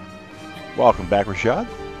 Welcome back, Rashad.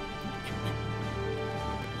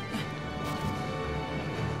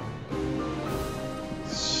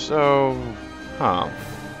 So,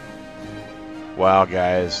 wow,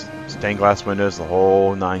 guys, stained glass windows, the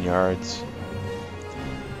whole 9 yards.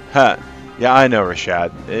 Huh? Yeah, I know,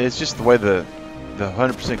 Rashad. It's just the way the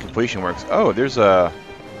 100% completion works. Oh, there's a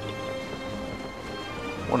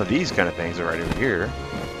one of these kind of things right over here.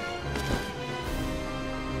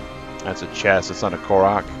 That's a chest. It's not a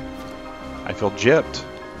Korok. I feel gypped.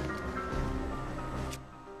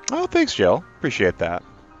 Oh, thanks, Jill. Appreciate that.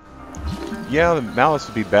 Yeah, the Malice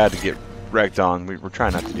would be bad to get wrecked on. We're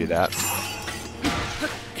trying not to do that.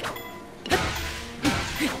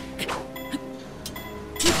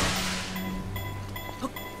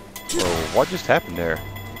 Whoa, what just happened there?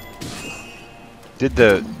 Did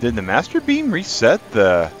the Master Beam reset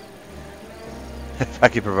the... If I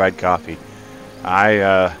could provide coffee.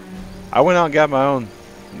 I went out and got my own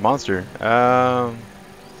monster. I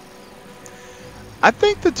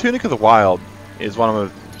think the Tunic of the Wild is what I'm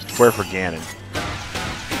going to wear for Ganon.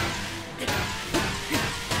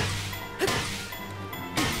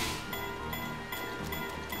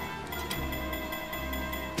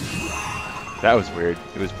 That was weird.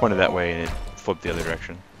 It was pointed that way and it flipped the other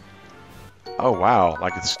direction. Oh wow,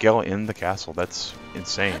 I could scale in the castle. That's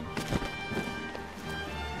insane.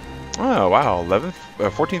 Oh wow,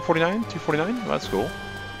 1449, 249. Oh, that's cool.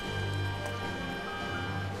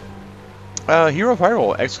 Hero of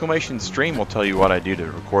Hyrule! Exclamation stream will tell you what I do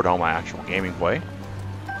to record all my actual gaming play.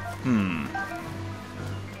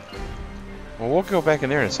 Well, we'll go back in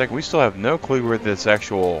there in a second. We still have no clue where this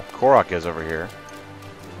actual Korok is over here.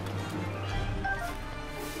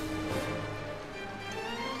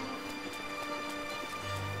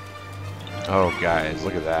 Oh, guys,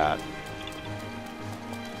 look at that.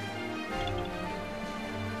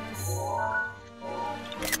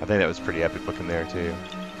 I think that was pretty epic looking there, too.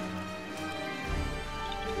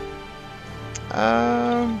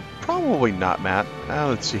 Probably not, Matt.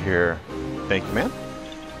 Let's see here. Thank you, man.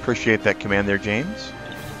 Appreciate that command there, James.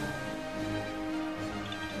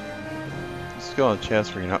 Let's go on the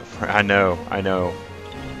chest where you're not... I know, I know.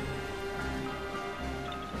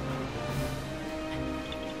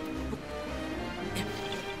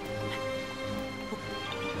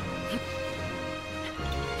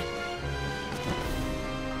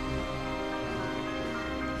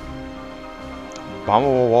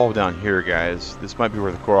 Bombable wall down here, guys. This might be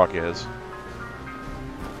where the Korok is.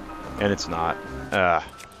 And it's not.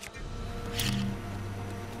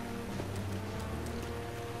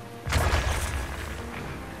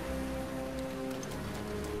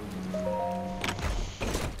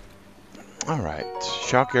 Alright.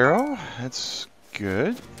 Shock arrow. That's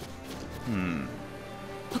good.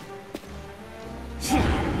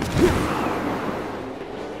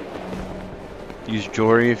 Use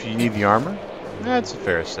jewelry if you need the armor. That's a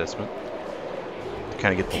fair assessment.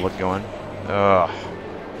 kind of get the look going. Ugh.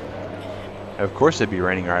 Of course it'd be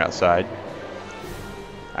raining right outside.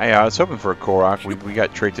 I was hoping for a Korok. We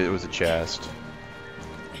got tricked. It was a chest.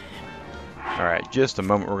 Alright, just a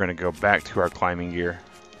moment. We're going to go back to our climbing gear.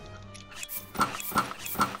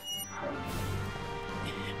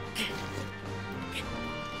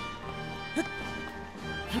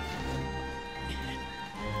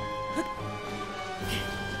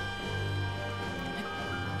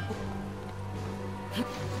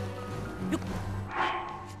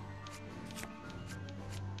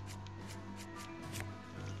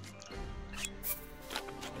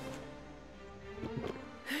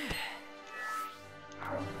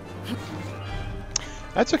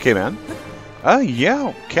 That's okay, man.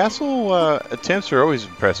 Yeah, castle attempts are always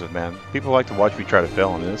impressive, man. People like to watch me try to fail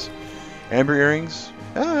on this. Amber earrings,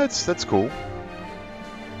 that's cool.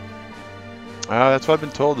 That's what I've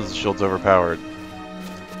been told is the shield's overpowered.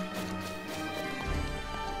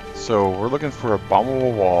 So we're looking for a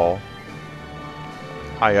bombable wall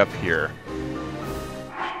high up here.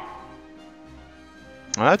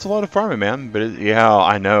 That's a lot of farming, man. But yeah,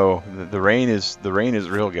 I know the rain is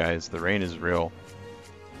real, guys. The rain is real.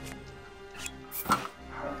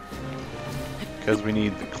 Because we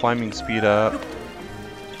need the climbing speed up.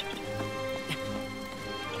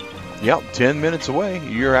 Yep, 10 minutes away.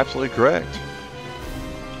 You're absolutely correct.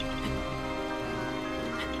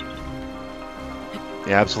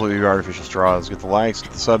 Yeah, absolutely, your artificial straws. Get the likes,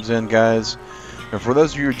 get the subs in, guys. And for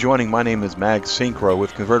those of you who are joining, my name is Mag Synchro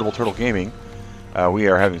with Convertible Turtle Gaming. We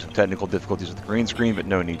are having some technical difficulties with the green screen, but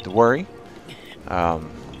no need to worry.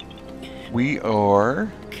 We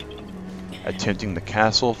are attempting the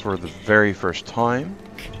castle for the very first time.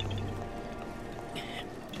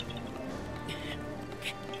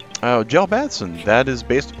 Oh, Gel Batson, that is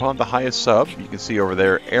based upon the highest sub. You can see over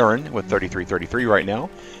there, Aaron with 3333 right now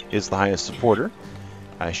is the highest supporter.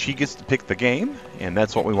 She gets to pick the game, and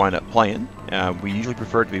that's what we wind up playing. We usually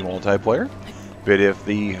prefer it to be multiplayer, but if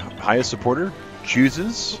the highest supporter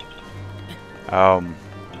chooses to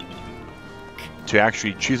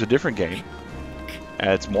actually choose a different game,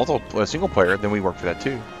 it's single player, then we work for that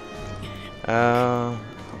too.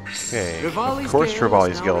 Okay, of course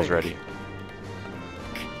Trevali's Gale is ready.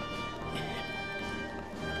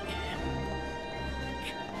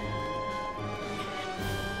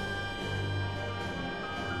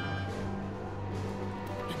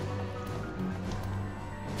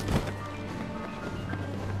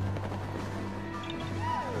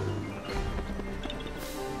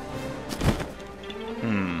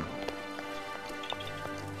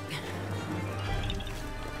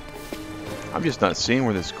 I'm just not seeing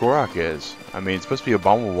where this Korok is. I mean, it's supposed to be a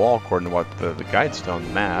bombable wall according to what the guide's telling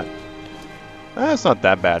the map. That's not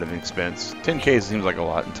that bad of an expense. 10k seems like a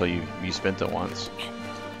lot until you spent it once.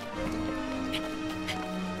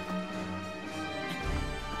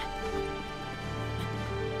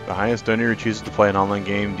 The highest donor who chooses to play an online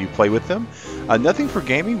game, do you play with them? Nothing for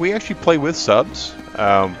gaming. We actually play with subs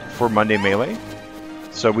for Monday Melee.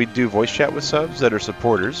 So we do voice chat with subs that are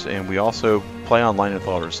supporters, and we also play online with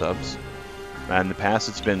all of our subs. In the past,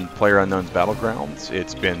 it's been PlayerUnknown's Battlegrounds,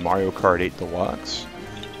 it's been Mario Kart 8 Deluxe,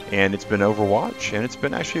 and it's been Overwatch, and it's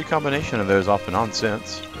been actually a combination of those off and on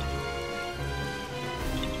since.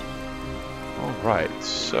 Alright,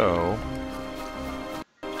 so...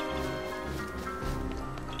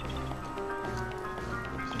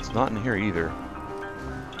 it's not in here either.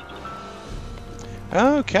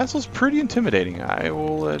 Oh, castle's pretty intimidating, I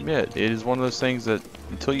will admit. It is one of those things that,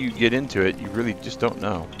 until you get into it, you really just don't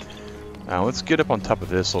know. Now, let's get up on top of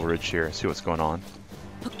this little ridge here and see what's going on.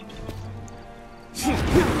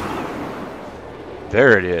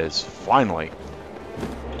 There it is, finally.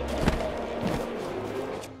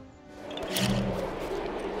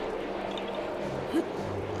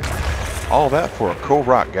 All that for a cool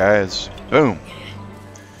rock, guys. Boom.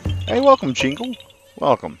 Hey, welcome, Chinkle.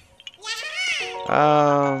 Welcome.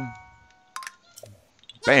 Bam.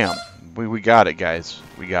 We got it, guys.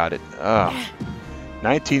 We got it.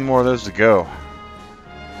 19 more of those to go.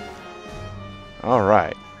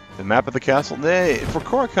 Alright. The map of the castle. For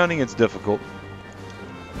Korok hunting, it's difficult.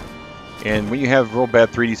 And when you have real bad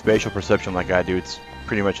 3D spatial perception like I do, it's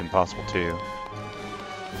pretty much impossible too.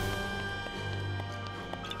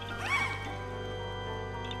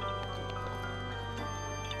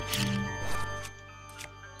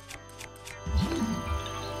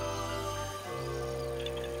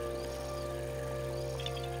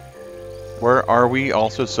 Where are we?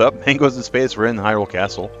 Also sub? Mangoes in space. We're in Hyrule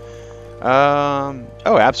Castle.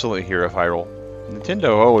 Oh, absolutely Hero of Hyrule.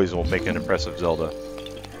 Nintendo always will make an impressive Zelda.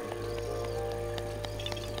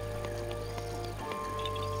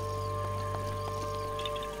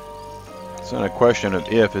 It's not a question of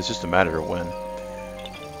if, it's just a matter of when.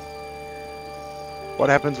 What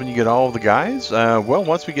happens when you get all of the guys? Well,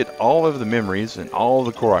 once we get all of the memories and all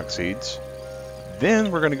of the Korok seeds,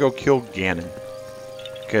 then we're going to go kill Ganon.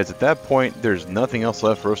 Because at that point, there's nothing else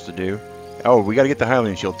left for us to do. Oh, we got to get the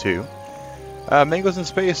Hylian Shield too. Mangoes in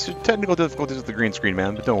space, technical difficulties with the green screen,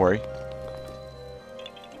 man, but don't worry.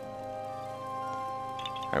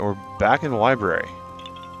 Alright, we're back in the library.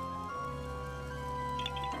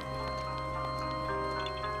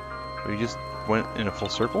 We just went in a full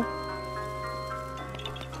circle.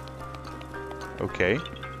 Okay.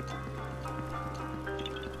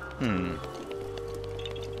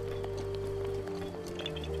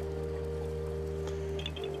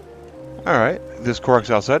 Alright, this Korok's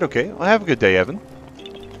outside. Okay, well, have a good day, Evan.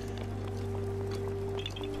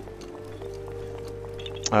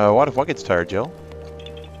 What if one gets tired, Jill?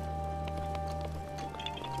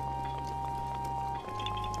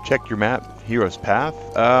 Check your map. Hero's Path.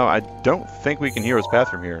 I don't think we can Hero's Path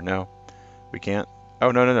from here. No, we can't.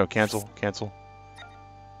 Oh, no. Cancel. Cancel.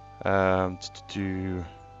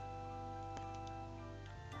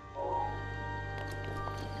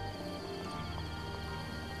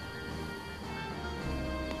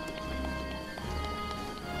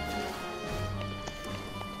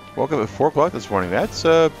 Woke up at 4 o'clock this morning. That's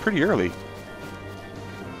pretty early.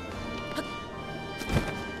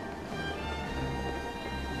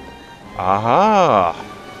 Aha!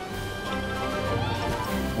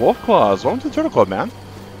 Wolf Claws, welcome to the Turtle Club, man.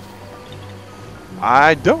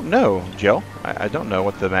 I don't know, Jill. I don't know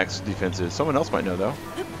what the max defense is. Someone else might know, though.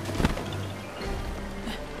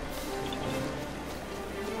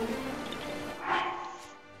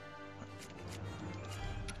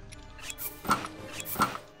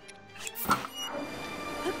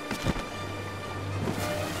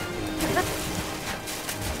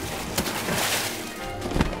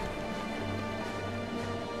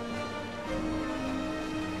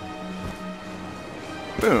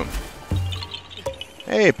 Boom.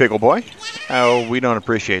 Hey, Pickle Boy. Oh, we don't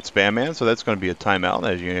appreciate spam, man, so that's going to be a timeout,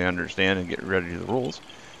 as you understand and get ready to the rules.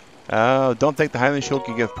 Don't think the Hylian Shield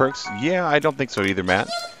can give perks. Yeah, I don't think so either, Matt.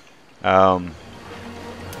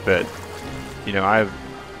 But, you know, I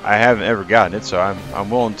haven't ever gotten it, so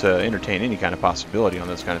I'm willing to entertain any kind of possibility on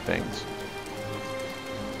those kind of things.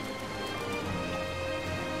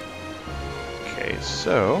 Okay,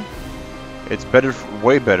 so it's better,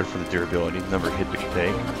 way better for the durability, the number of hits we can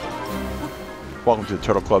take. Welcome to the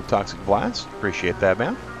Turtle Club Toxic Blast. Appreciate that,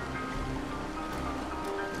 man.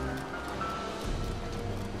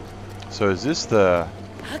 So is this the...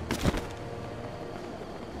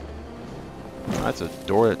 That's a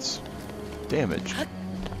door that's damaged.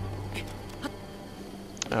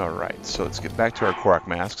 Alright, so let's get back to our Korok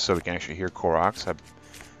mask so we can actually hear Koroks. I'm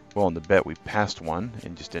willing to bet we passed one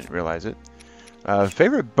and just didn't realize it.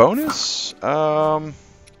 Favorite bonus? Barbarian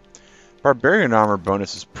armor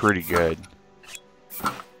bonus is pretty good.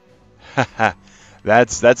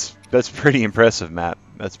 that's pretty impressive, Matt.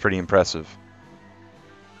 That's pretty impressive.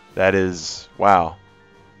 That is, wow.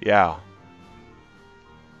 Yeah.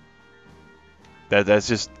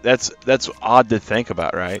 That's odd to think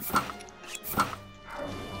about, right?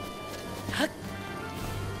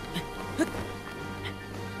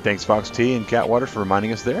 Thanks, Fox T and Catwater, for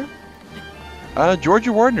reminding us there.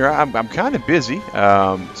 Georgia Wardner, I'm kind of busy.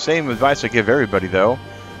 Same advice I give everybody, though,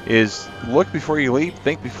 is look before you leap,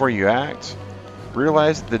 think before you act.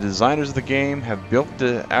 Realize that the designers of the game have built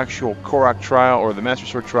the actual Korok trial or the Master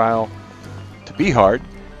Sword trial to be hard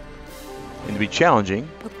and to be challenging.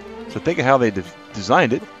 So think of how they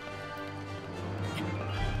designed it.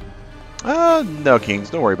 No, Kings,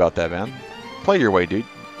 don't worry about that, man. Play your way, dude.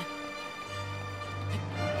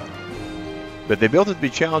 But they built it to be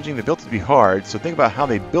challenging, they built it to be hard, so think about how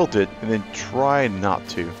they built it, and then try not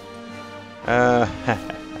to.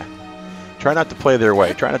 Try not to play their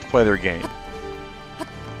way, try not to play their game.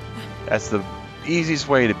 That's the easiest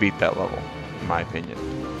way to beat that level, in my opinion.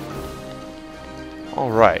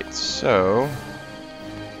 Alright, so...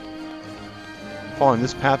 following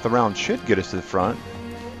this path around should get us to the front.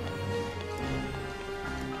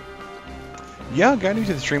 Yeah, guy new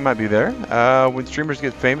to the stream might be there. When streamers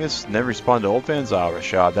get famous, never respond to old fans. Ah,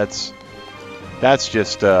 Rashad, that's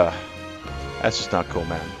just not cool,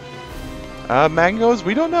 man. Mangoes,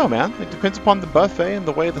 we don't know, man. It depends upon the buffet and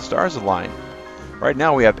the way the stars align. Right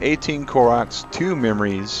now we have 18 Koroks, 2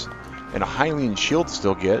 memories, and a Hylian Shield to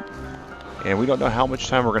still get. And we don't know how much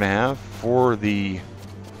time we're going to have for the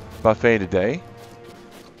buffet today.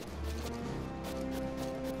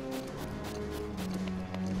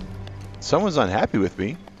 Someone's unhappy with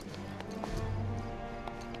me.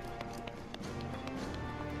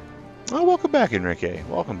 Oh, welcome back, Enrique.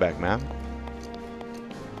 Welcome back, man.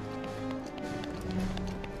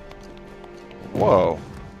 Whoa.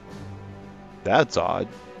 That's odd.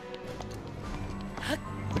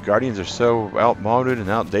 The Guardians are so outmoded and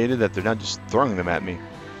outdated that they're not just throwing them at me.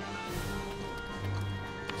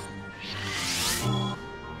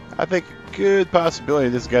 I think a good possibility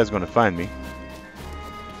this guy's going to find me.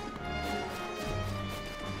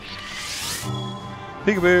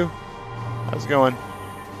 Peekaboo. How's it going?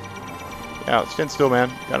 Yeah, stand still, man.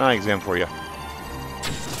 Got an eye exam for you.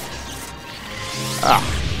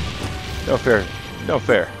 Ah. No fair. No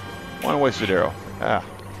fair. One wasted arrow. Ah.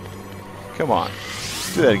 Come on.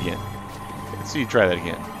 Do that again. Let's see you try that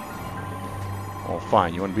again. Oh,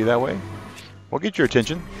 fine. You want to be that way? We'll get your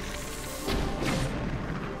attention.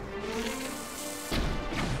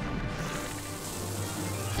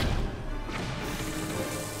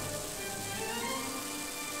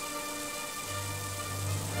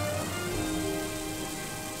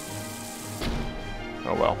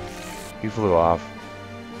 Oh well. He flew off.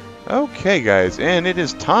 Okay, guys, and it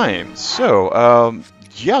is time. So,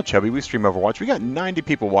 yeah, Chubby, we stream Overwatch. We got 90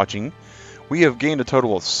 people watching. We have gained a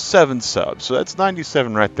total of 7 subs, so that's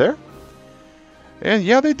 97 right there. And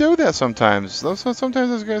yeah, they do that sometimes. Sometimes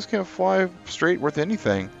those guys can't fly straight with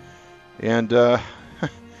anything. And,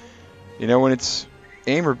 you know, when it's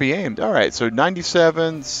aim or be aimed. All right, so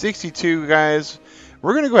 97, 62, guys.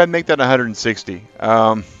 We're going to go ahead and make that 160.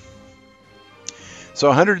 So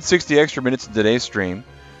 160 extra minutes in today's stream.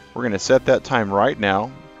 We're going to set that time right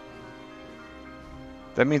now.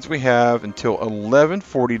 That means we have until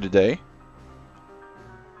 11:40 today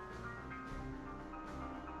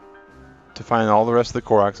to find all the rest of the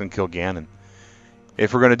Koroks and kill Ganon.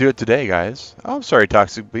 If we're going to do it today, guys. Oh, I'm sorry,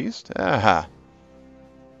 Toxic Beast. Aha.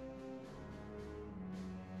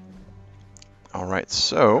 Alright,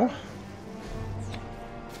 so...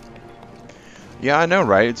 yeah, I know,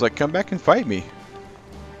 right? It's like, come back and fight me.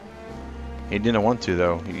 He didn't want to,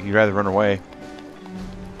 though. He'd rather run away.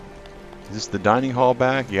 Is this the dining hall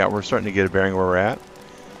back? Yeah, we're starting to get a bearing where we're at.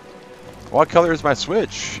 What color is my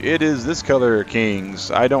Switch? It is this color,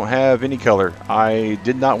 Kings. I don't have any color. I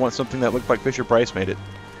did not want something that looked like Fisher-Price made it.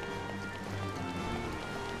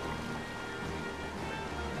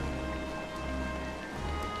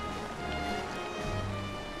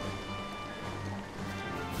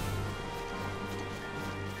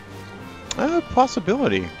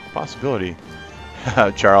 Possibility. Possibility.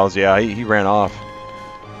 Charles, yeah, he ran off.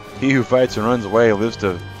 He who fights and runs away lives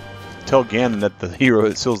to tell Ganon that the hero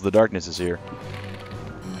that seals the darkness is here.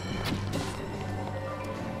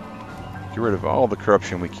 Get rid of all the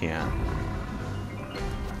corruption we can.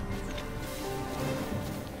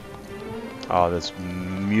 Oh, this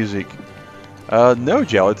music. No,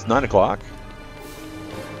 Gel, it's 9 o'clock.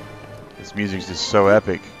 This music's just so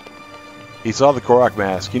epic. He saw the Korok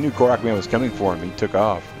mask. He knew Korokman was coming for him. He took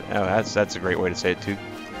off. Oh, that's a great way to say it, too.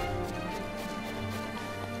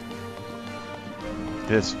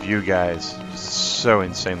 This view, guys, so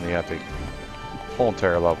insanely epic. Whole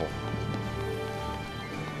entire level.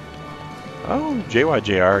 Oh,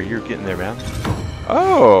 JYJR, you're getting there, man.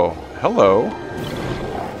 Oh, hello.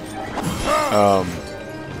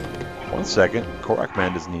 1 second.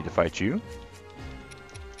 Korokman doesn't need to fight you.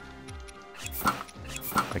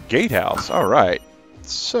 A gatehouse. All right.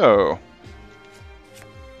 So.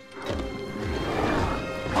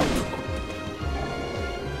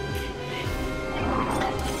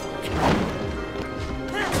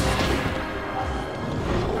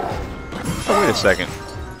 Oh, wait a second.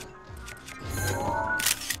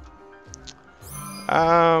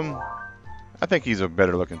 I think he's a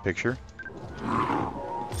better looking picture.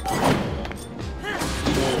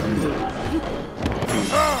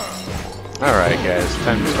 Alright, guys,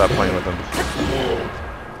 time to stop playing with them.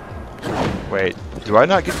 Wait, do I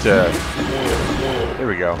not get to... There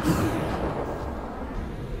we go.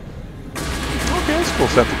 Okay, that's cool,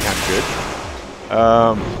 something kind of good.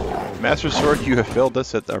 Master Sword, you have failed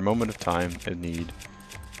us at our moment of time and need.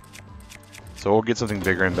 So we'll get something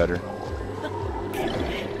bigger and better.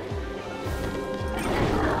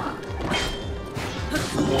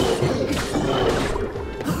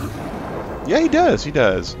 Yeah, he does, he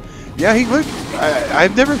does. Yeah, he looked...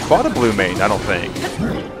 I've never fought a blue main, I don't think.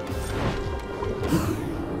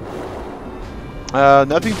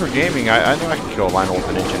 Nothing for gaming. I know I can kill a Lionel with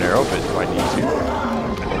an ancient arrow, but do I need to?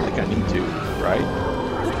 I don't think I need to, right?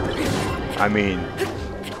 I mean...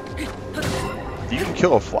 You can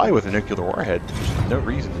kill a fly with a nuclear warhead. There's no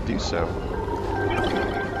reason to do so.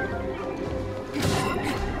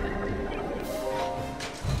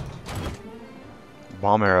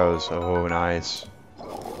 Bomb arrows. Oh, nice.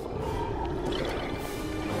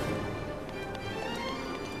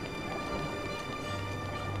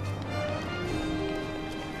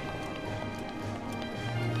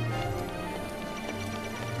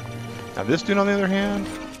 Now this dude, on the other hand,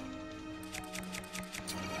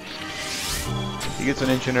 he gets an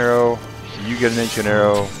ancient arrow, you get an ancient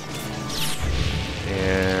arrow,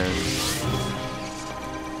 and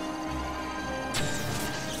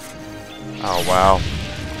oh wow.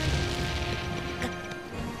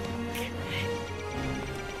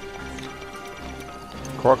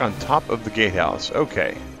 Korok on top of the gatehouse.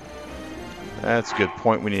 Okay. That's a good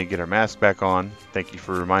point. We need to get our mask back on. Thank you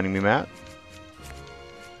for reminding me, Matt.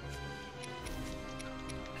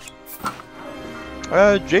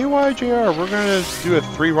 JYJR, we're going to do a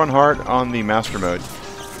 3-run heart on the master mode.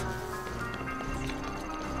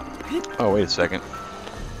 Oh, wait a second.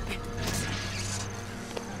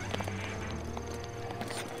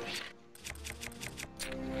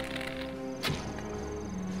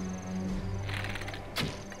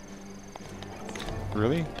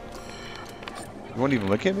 Really? You won't even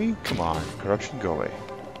look at me? Come on, corruption, go away.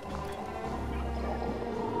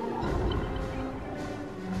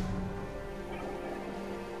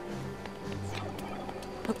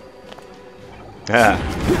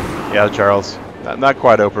 Yeah, Charles. Not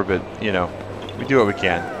quite over, but, you know, we do what we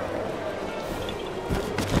can.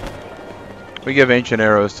 We give ancient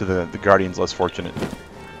arrows to the guardians less fortunate.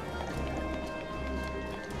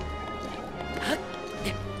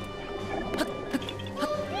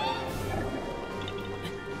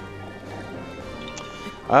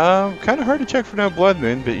 Kind of hard to check for no blood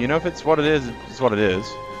moon, but you know, if it's what it is, it's what it is.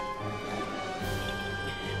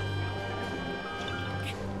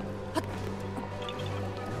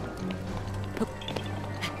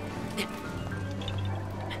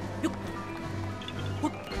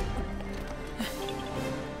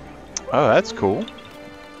 Oh, that's cool.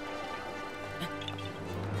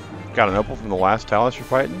 Got an opal from the last Talus you're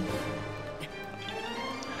fighting?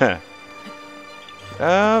 Huh.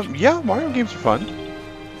 Yeah, Mario games are fun.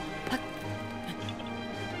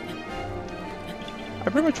 I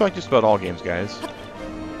pretty much like just about all games, guys.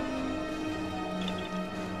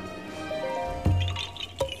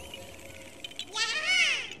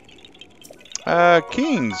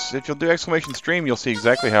 Kings, if you'll do exclamation stream, you'll see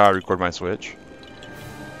exactly how I record my Switch.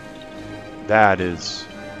 That is...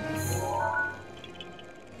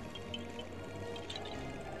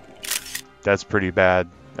 That's pretty bad.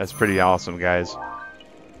 That's pretty awesome, guys.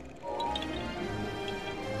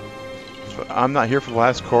 I'm not here for the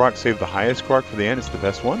last Korok. Save the highest Korok for the end. It's the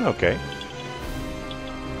best one? Okay.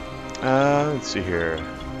 Let's see here.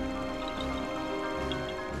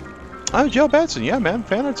 Oh, Jill Batson. Yeah, man.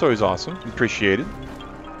 Fan art's always awesome. Appreciated.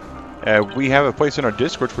 We have a place in our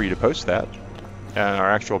Discord for you to post that.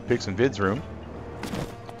 Our actual pics and vids room.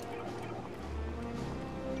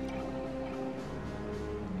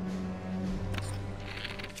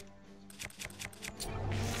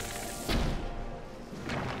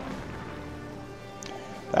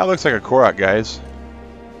 That looks like a Korok, guys.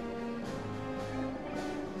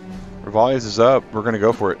 Revalius is up. We're going to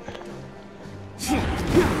go for it.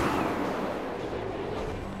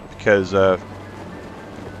 Because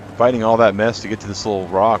fighting all that mess to get to this little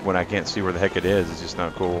rock when I can't see where the heck it is just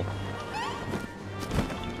not cool.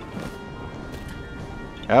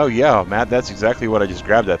 Oh yeah, Matt, that's exactly what I just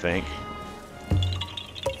grabbed, I think.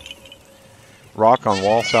 Rock on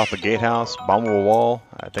wall south of gatehouse, bombable wall.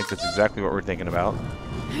 I think that's exactly what we're thinking about.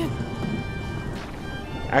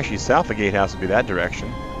 Actually, south of gatehouse would be that direction.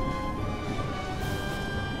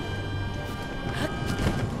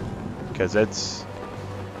 Because it's...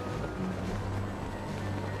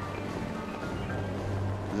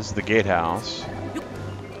 This is the gatehouse.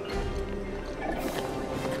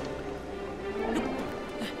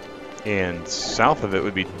 And south of it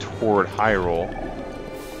would be toward Hyrule.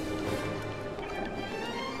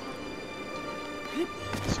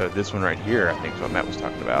 So this one right here, I think is what Matt was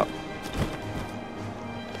talking about.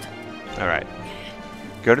 Alright.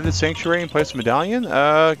 Go to the sanctuary and place a medallion?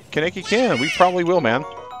 Kaneki can. We probably will, man.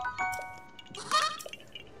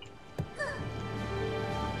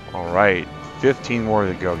 Alright. 15 more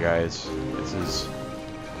to go, guys. This is...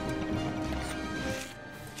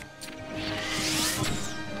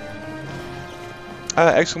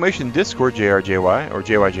 exclamation Discord JRJY, or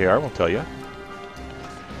JYJR will tell you.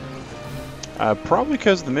 Probably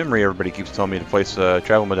because of the memory everybody keeps telling me to place a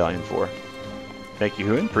travel medallion for. Thank you,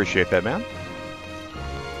 Hoon. Appreciate that, man.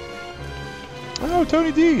 Oh,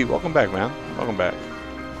 Tony D. Welcome back, man. Welcome back.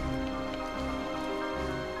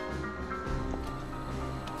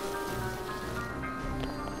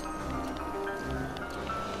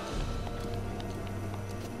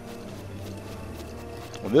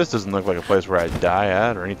 Well, this doesn't look like a place where I'd die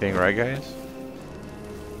at or anything, right, guys?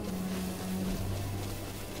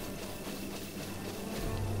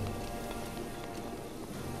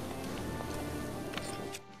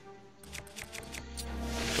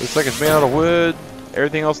 Looks like it's made out of wood.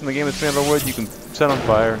 Everything else in the game is made out of wood you can set on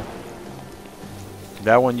fire.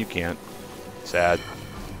 That one you can't. Sad.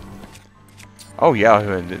 Oh yeah,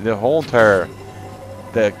 the whole entire...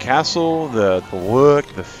 The castle, the look,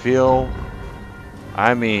 the feel.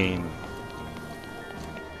 I mean...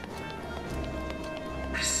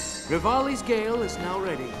 Rivali's Gale is now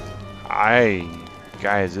ready.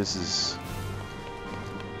 Guys, this is...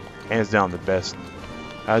 hands down the best.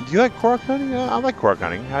 Do you like Korok hunting? I like Korok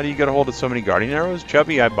hunting. How do you get a hold of so many guardian arrows?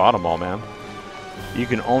 Chubby, I bought them all, man. You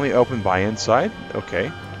can only open by inside? Okay.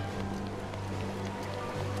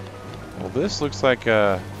 Well, this looks like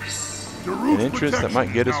an entrance that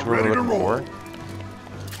might get us to where we're looking for.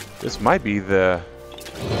 This might be the...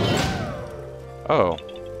 Oh.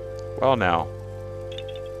 Well, now.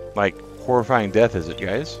 Like, horrifying death, is it,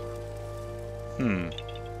 guys?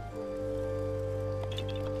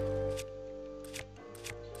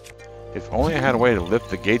 If only I had a way to lift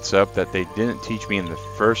the gates up that they didn't teach me in the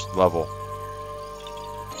first level.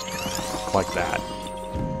 Like that.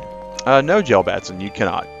 No, Gel Batson, you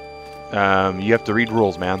cannot. You have to read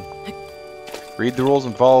rules, man. Read the rules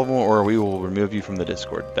and follow them, or we will remove you from the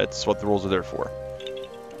Discord. That's what the rules are there for.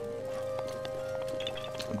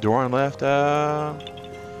 Door on left,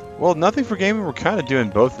 well, nothing for gaming. We're kind of doing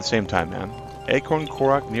both at the same time, man. Acorn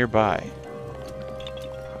Korok nearby.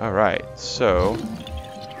 Alright, so...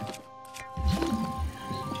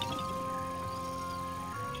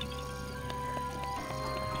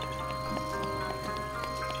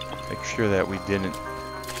 make sure that we didn't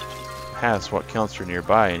pass what counts for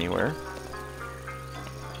nearby anywhere.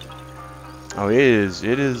 Oh, it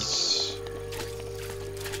is...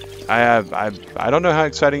 I don't know how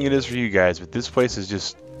exciting it is for you guys, but this place is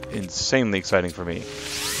just insanely exciting for me.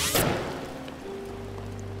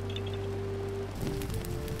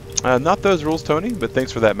 Not those rules, Tony, but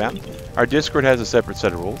thanks for that, man. Our Discord has a separate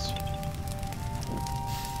set of rules.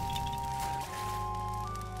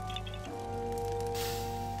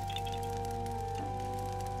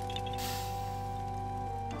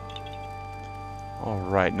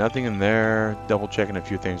 Alright, nothing in there. Double checking a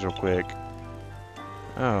few things real quick.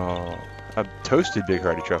 Oh, a toasted big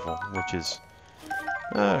hearty truffle, which is...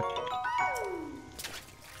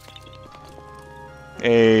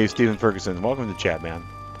 Hey, Stephen Ferguson, welcome to the chat, man.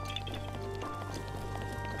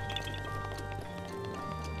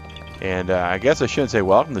 And I guess I shouldn't say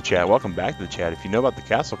welcome to the chat, welcome back to the chat. If you know about the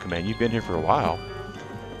castle command, you've been here for a while.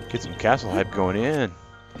 Get some castle hype going in.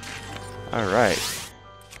 Alright.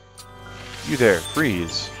 You there,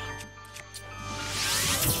 freeze.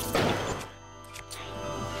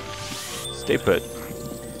 Stay put.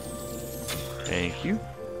 Thank you.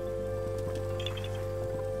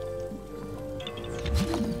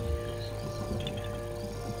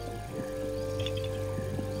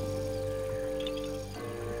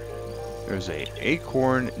 There's an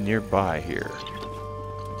acorn nearby here.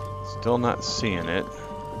 Still not seeing it.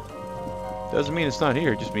 Doesn't mean it's not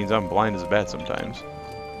here, it just means I'm blind as a bat sometimes.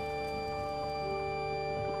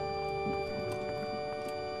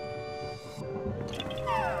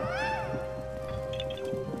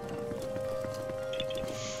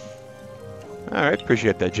 Alright,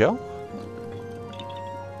 appreciate that, Joe.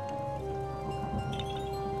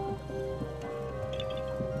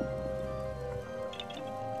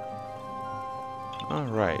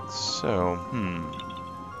 Alright, so,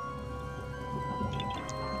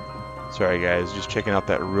 sorry guys, just checking out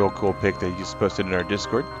that real cool pic that you just posted in our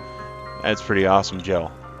Discord. That's pretty awesome, Joe.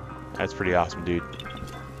 That's pretty awesome, dude.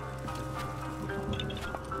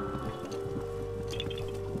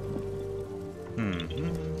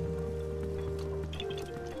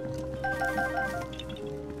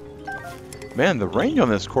 Man, the range on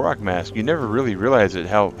this Korok mask, you never really realize it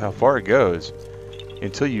how far it goes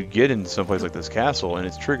until you get into someplace like this castle and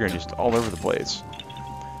it's triggering just all over the place.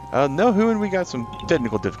 No, Huan, we got some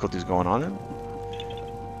technical difficulties going on.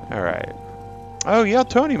 Alright. Oh yeah,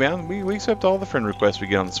 Tony, man, we accept all the friend requests we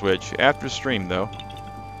get on the Switch. After stream, though.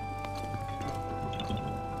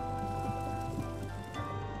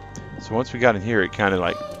 So once we got in here, it kind of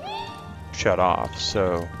like shut off,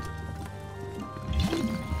 so...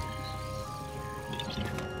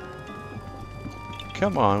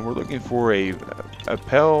 Come on, we're looking for a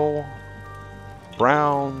pale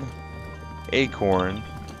brown acorn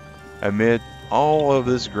amid all of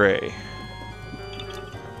this gray.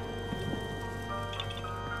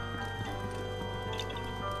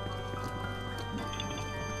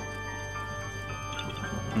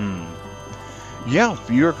 Yeah,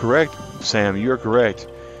 you're correct, Sam, you're correct.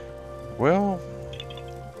 Well,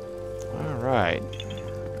 alright.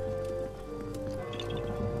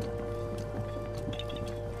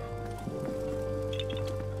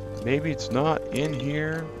 Maybe it's not in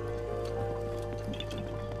here.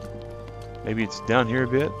 Maybe it's down here a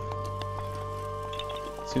bit.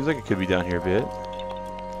 Seems like it could be down here a bit.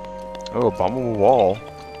 Oh, abominable wall.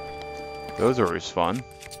 Those are always fun.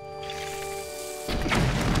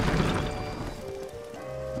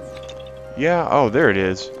 Yeah, oh, there it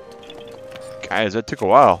is. Guys, that took a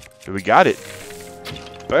while, but we got it.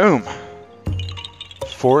 Boom.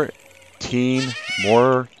 14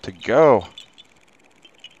 more to go.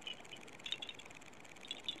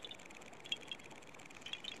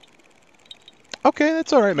 Okay,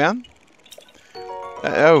 that's all right, man.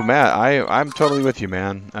 Oh, Matt, I'm totally with you,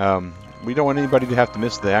 man. We don't want anybody to have to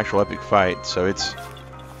miss the actual epic fight, so it's...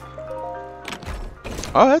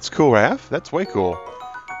 Oh, that's cool, Raph. That's way cool.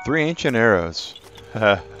 3 ancient arrows.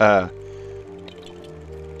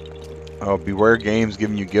 Oh, beware games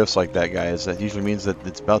giving you gifts like that, guys. That usually means that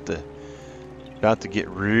it's about to get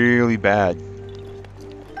really bad.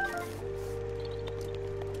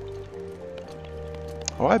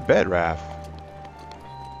 Oh, I bet, Raph.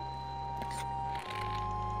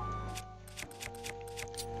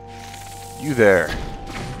 You there.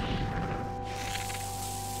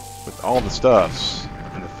 With all the stuffs,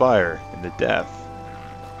 and the fire, and the death.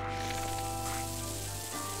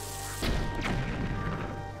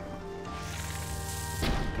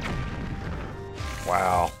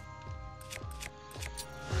 Wow.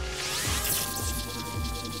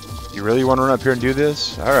 You really want to run up here and do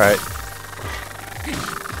this? Alright.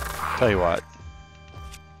 Tell you what.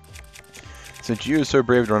 Since you are so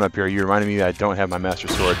brave to run up here, you reminded me that I don't have my Master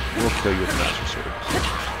Sword. We'll kill you with the Master Sword.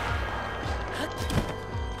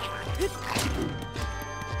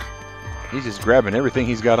 He's just grabbing everything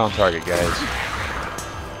he's got on target, guys.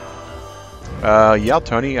 Yeah,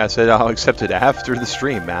 Tony, I said I'll accept it after the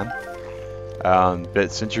stream, man.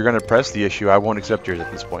 But since you're going to press the issue, I won't accept yours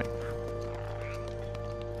at this point.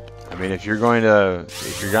 I mean, if you're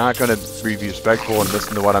not going to be respectful and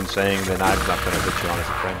listen to what I'm saying, then I'm not going to put you on as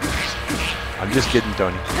a friend. I'm just kidding,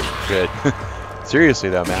 Tony. Good. Seriously,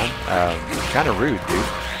 though, man. Kind of rude, dude.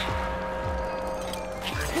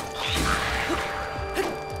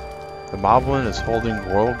 The Moblin is holding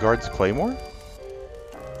Royal Guard's Claymore?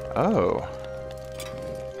 Oh.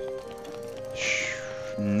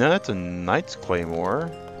 No, that's a Knight's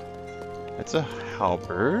Claymore. That's a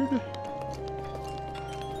halberd.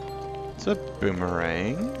 It's a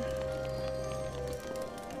boomerang.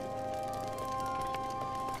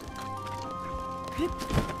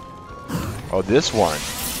 Oh, this one.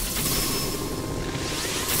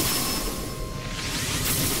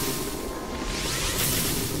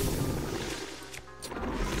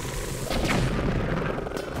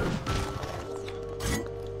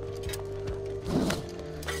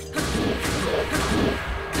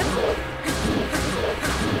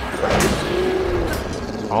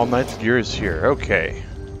 All Knight's gear is here. Okay.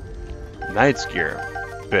 Knight's gear,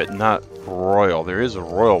 but not royal. There is a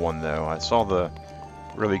royal one, though. I saw the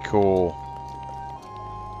really cool...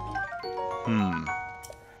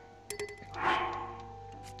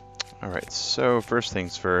 Alright, so first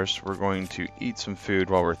things first, we're going to eat some food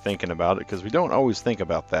while we're thinking about it, because we don't always think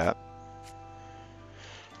about that.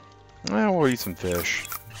 Well, we'll eat some fish.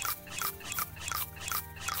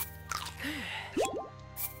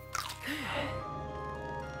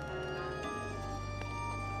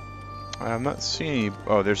 I'm not seeing any...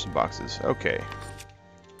 Oh, there's some boxes. Okay.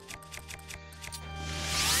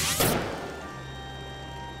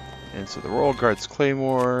 And so the Royal Guard's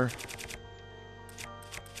Claymore.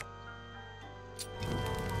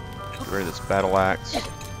 Get rid of this battle axe.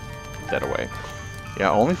 Put that away.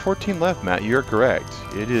 Yeah, only 14 left, Matt. You're correct.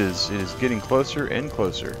 It is getting closer and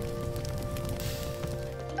closer.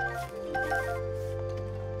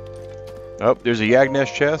 Oh, there's a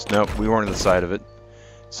Yagnesh chest. Nope, we weren't on the side of it.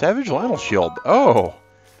 Savage Lionel Shield. Oh!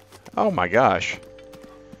 Oh my gosh.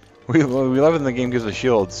 We love it when the game gives us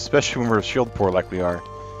shields, especially when we're shield poor like we are.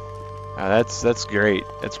 That's great.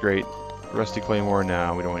 That's great. Rusty Claymore.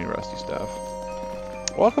 Now we don't want any rusty stuff.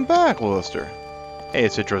 Welcome back, Lilister. Hey,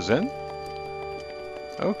 it's Citrozen.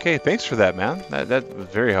 Okay, thanks for that, man. That was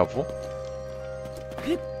very helpful.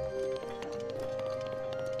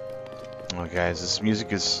 Oh, guys,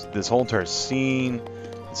 this whole entire scene,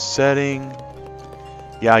 setting.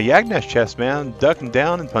 Yeah, Yagnesh chest, man. Ducking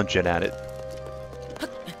down and punching at it.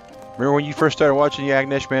 Remember when you first started watching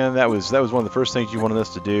Yagnesh, man? That was one of the first things you wanted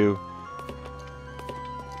us to do.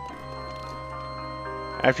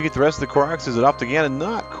 After you get the rest of the Koroks, is it off to Ganon?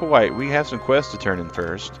 Not quite. We have some quests to turn in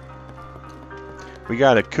first. We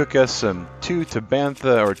gotta cook us some 2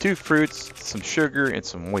 Tabantha, or 2 fruits, some sugar, and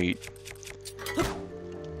some wheat.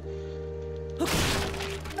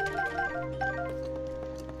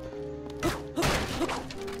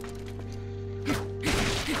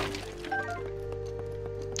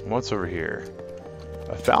 What's over here?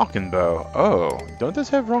 A falcon bow. Oh, don't this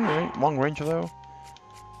have long range though?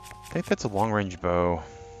 I think that's a long range bow.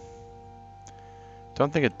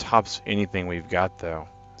 Don't think it tops anything we've got though,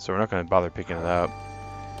 so we're not going to bother picking it up.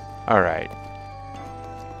 Alright.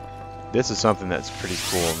 This is something that's pretty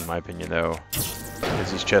cool in my opinion though.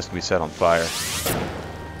 Is these chests can be set on fire.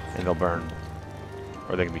 And they'll burn.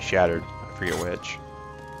 Or they can be shattered. I forget which.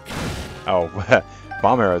 Oh,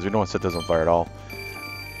 bomb arrows. We don't want to set those on fire at all.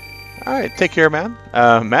 Alright, take care, man.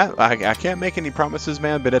 Matt, I can't make any promises,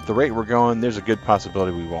 man, but at the rate we're going, there's a good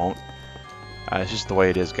possibility we won't. It's just the way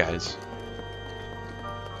it is, guys.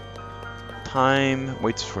 Time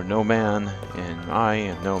waits for no man, and I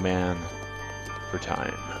am no man for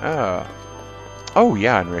time. Oh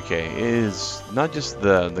yeah, Enrique, it is not just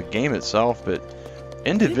the game itself, but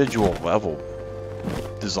individual level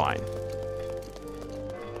design.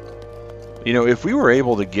 You know, if we were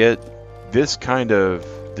able to get this kind of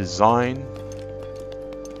design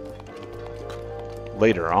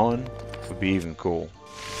later on, it would be even cool.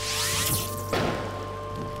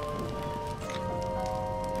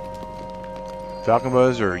 Falcon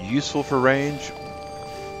bows are useful for range.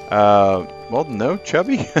 Well, no,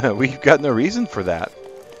 Chubby. We've got no reason for that.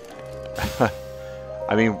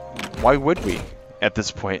 I mean, why would we at this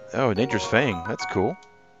point? Oh, Nature's Fang. That's cool.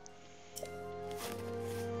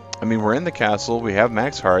 I mean, we're in the castle. We have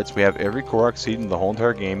max hearts. We have every Korok seed in the whole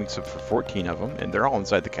entire game except for 14 of them, and they're all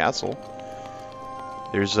inside the castle.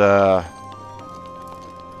 There's I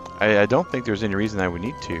don't think there's any reason I would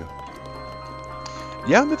need to.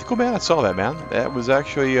 Yeah, Mythical Man, I saw that, man. That was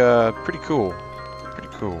actually pretty cool. Pretty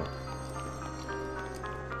cool.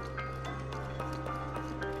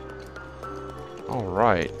 All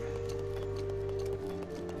right.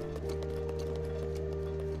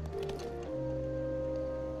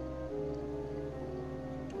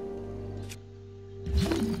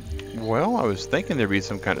 Well, I was thinking there'd be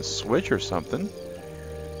some kind of switch or something.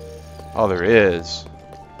 Oh, there is.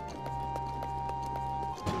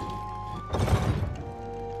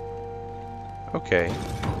 Okay,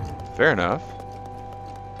 fair enough.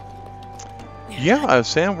 Yeah,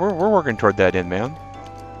 Sam, we're working toward that end, man.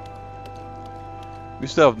 We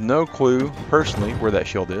still have no clue, personally, where that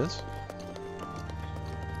shield is.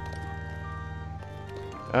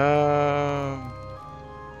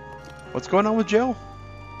 What's going on with Jill?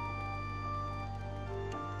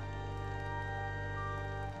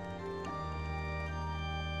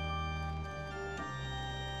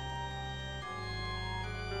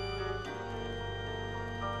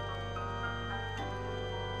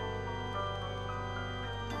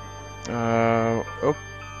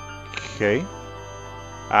 Okay.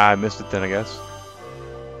 I missed it then, I guess.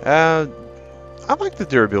 I like the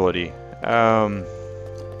durability. No,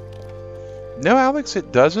 Alex,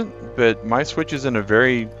 it doesn't, but my Switch is in a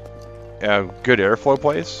very good airflow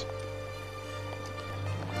place.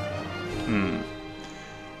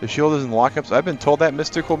 The shield is in lockups. I've been told that,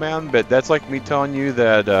 Mystical Man, but that's like me telling you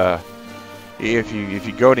that if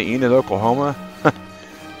you go to Enid, Oklahoma,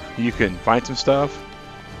 you can find some stuff.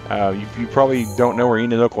 You probably don't know where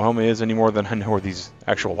Enid, Oklahoma is any more than I know where these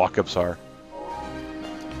actual lockups are.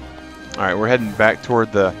 Alright, we're heading back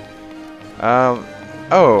toward the...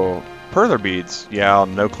 oh, Perler Beads. Yeah,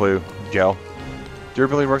 no clue. Gel.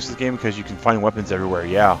 Durability works in this game because you can find weapons everywhere.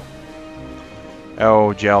 Yeah.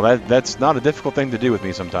 Oh, Gel, that's not a difficult thing to do with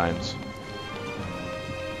me sometimes.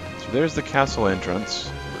 So there's the castle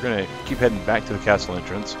entrance. We're going to keep heading back to the castle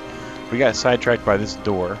entrance. We got sidetracked by this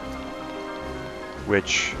door,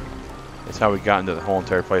 which is how we got into the whole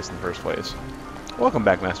entire place in the first place. Welcome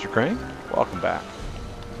back, Master Crane. Welcome back.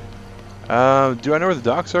 Do I know where the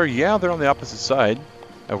docks are? Yeah, they're on the opposite side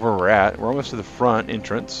of where we're at. We're almost to the front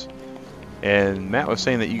entrance. And Matt was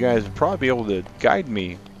saying that you guys would probably be able to guide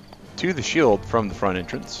me to the shield from the front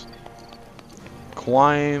entrance.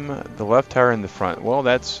 Climb the left tower in the front. Well,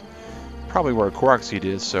 that's probably where a Korok seed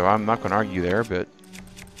is, so I'm not going to argue there, but...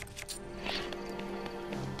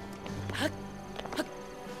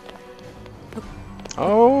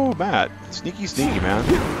 Oh, Matt. Sneaky, sneaky, man.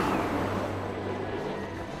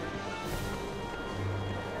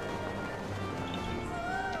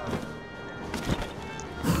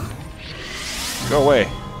 Go away.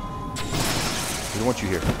 We don't want you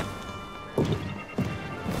here.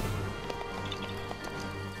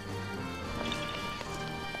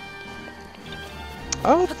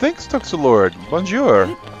 Oh, thanks, Toxilord.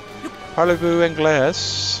 Bonjour. Parlez-vous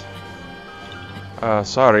anglais?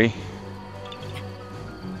 Sorry.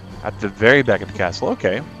 At the very back of the castle,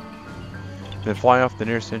 okay. Then fly off the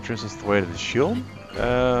nearest entrance is the way to the shield.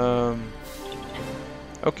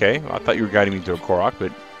 Okay, I thought you were guiding me to a Korok,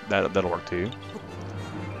 but that'll work too.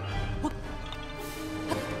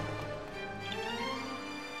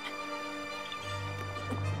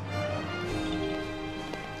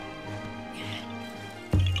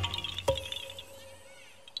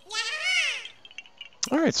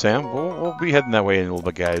 Alright, Sam, we'll be heading that way in a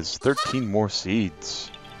little bit, guys. 13 more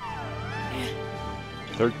seeds.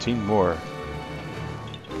 13 more.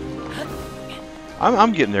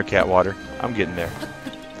 I'm getting there, Catwater. I'm getting there.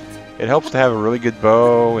 It helps to have a really good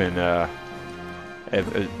bow and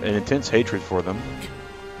an intense hatred for them.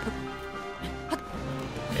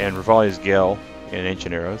 And Rivali's Gale and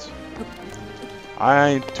Ancient Arrows. I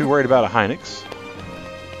ain't too worried about a Hynix.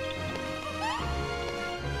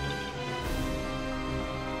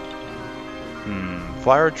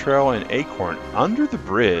 Flower Trail and Acorn under the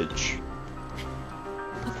bridge.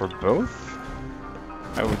 For both?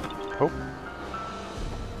 I would hope.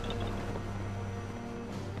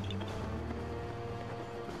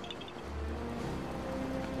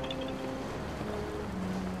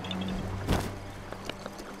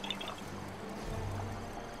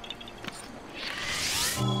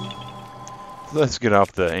 Let's get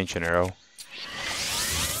off the Ancient Arrow.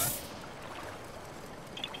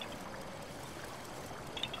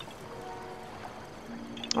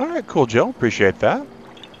 Alright, cool, Jill. Appreciate that.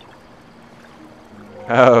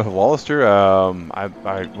 Wallister,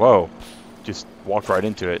 whoa. Just walked right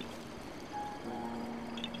into it.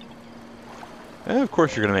 And of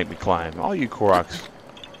course you're going to make me climb. All you Koroks.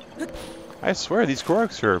 I swear, these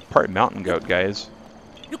Koroks are part mountain goat, guys.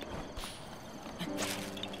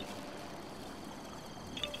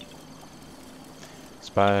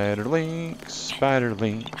 Spiderlink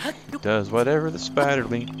does whatever the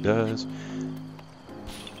Spiderlink does.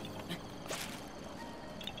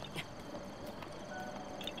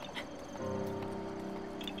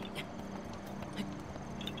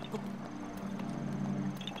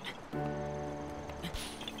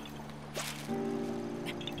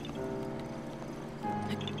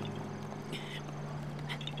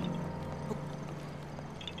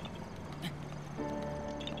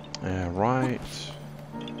 Right.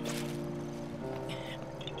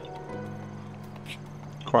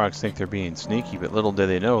 Koroks think they're being sneaky, but little do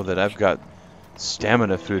they know that I've got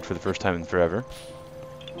stamina food for the first time in forever.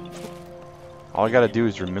 All I gotta do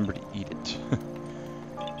is remember to eat it.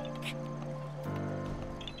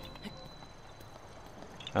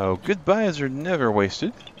 Oh, goodbyes are never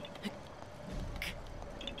wasted.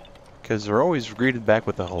 Because they're always greeted back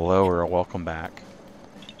with a hello or a welcome back.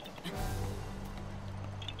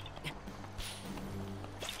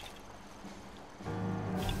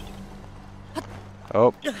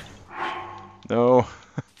 Oh, no,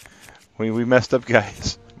 we messed up,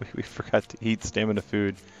 guys. We forgot to eat stamina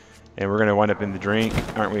food, and we're gonna wind up in the drink,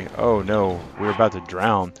 aren't we? Oh no, we're about to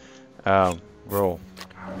drown. We'll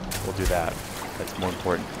do that. That's more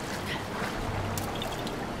important.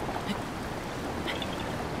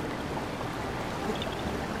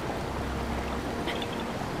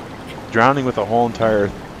 Drowning with a whole entire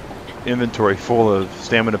inventory full of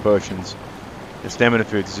stamina potions and stamina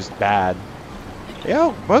food is just bad.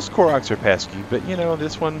 Yeah, most Koroks are pesky, but you know,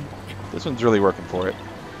 this one's really working for it.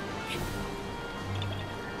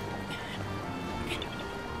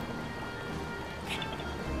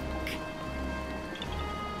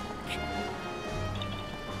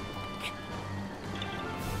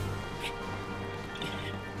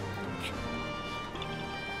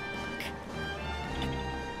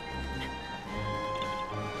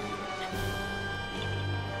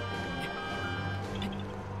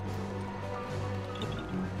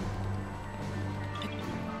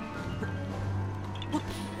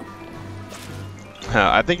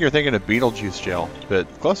 I think you're thinking of Beetlejuice gel, but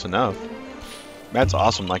close enough. That's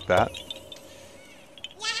awesome like that.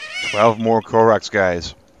 12 more Koroks,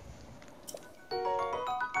 guys.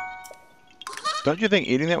 Don't you think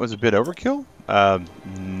eating that was a bit overkill?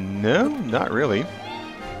 No, not really.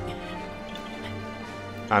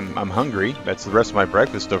 I'm hungry. That's the rest of my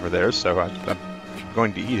breakfast over there, so I'm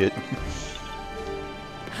going to eat it.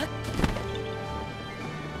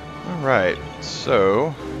 Alright,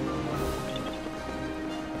 so...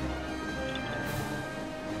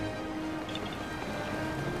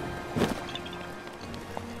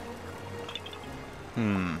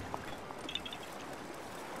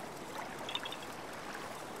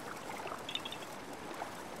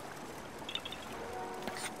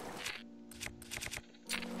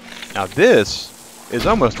 Now this is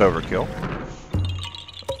almost overkill.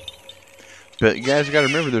 But you guys gotta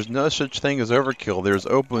remember, there's no such thing as overkill. There's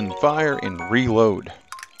open fire and reload.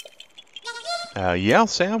 Yeah,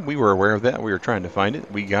 Sam, we were aware of that. We were trying to find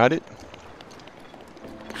it. We got it.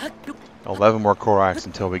 11 more Koroks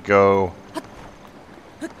until we go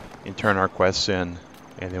and turn our quests in.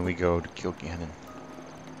 And then we go to kill Ganon.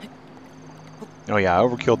 Oh yeah,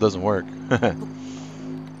 overkill doesn't work.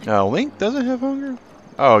 Link doesn't have hunger?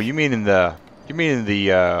 Oh, you mean in the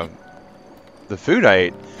The food I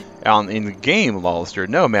ate in the game, Lollister.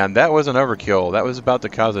 No, man, that wasn't overkill. That was about to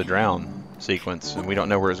cause a drown sequence, and we don't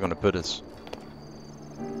know where it's going to put us.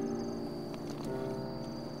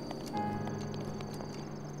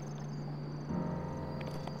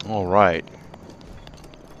 All right.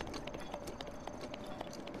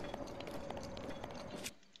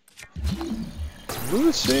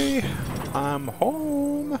 Lucy, I'm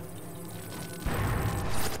home.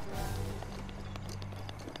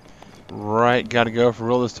 Right, gotta go for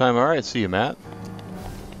real this time. All right, see you, Matt.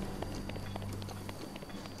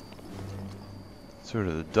 Sort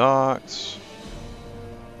of the docks.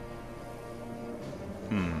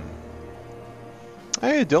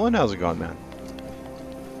 Hey, Dylan, how's it going, man?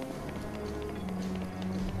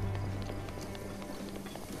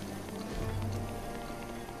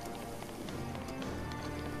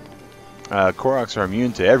 Koroks are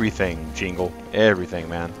immune to everything, Jingle. Everything,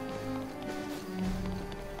 man.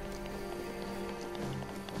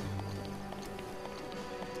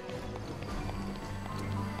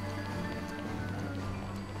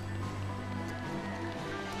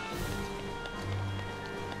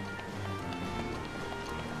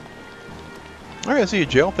 Alright, see you,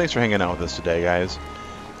 Jill. Thanks for hanging out with us today, guys.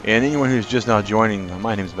 And anyone who's just now joining,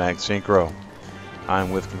 my name's Max Synchro.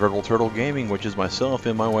 I'm with Convertible Turtle Gaming, which is myself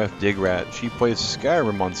and my wife Digrat. She plays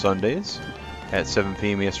Skyrim on Sundays at 7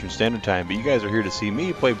 p.m. Eastern Standard Time, but you guys are here to see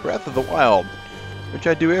me play Breath of the Wild, which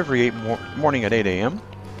I do every morning at 8 a.m.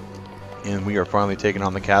 And we are finally taking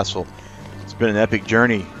on the castle. It's been an epic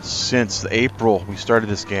journey since April we started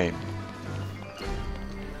this game.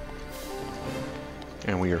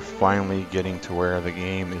 And we are finally getting to where the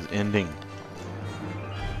game is ending.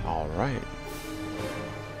 Alright.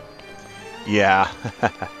 Yeah.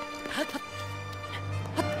 Alright.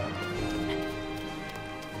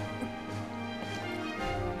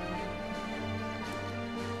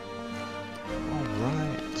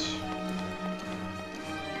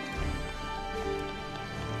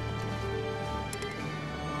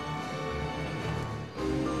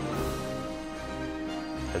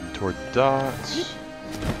 Heading toward docks.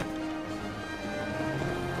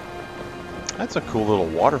 That's a cool little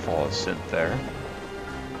waterfall ascent there.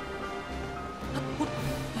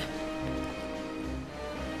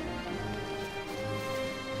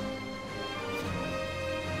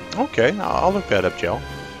 Okay, I'll look that up, Jill.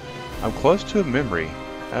 I'm close to a memory.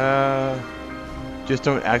 Just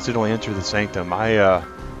don't accidentally enter the sanctum.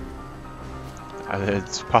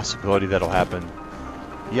 It's a possibility that'll happen.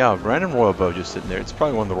 Yeah, random royal bow just sitting there. It's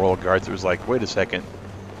probably one of the royal guards that was like, wait a second.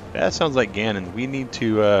 That sounds like Ganon. We need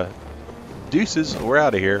to, deuces, we're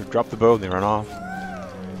out of here. Drop the bow and they run off.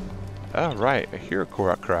 Alright, I hear a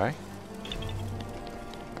Korok cry.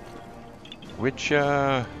 Which,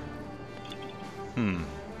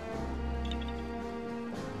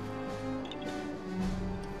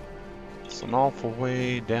 It's an awful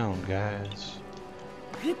way down, guys.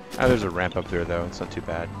 There's a ramp up there, though. It's not too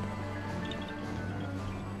bad.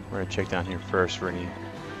 We're going to check down here first for any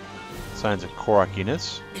signs of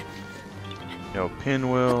Korokiness. No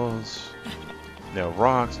pinwheels. No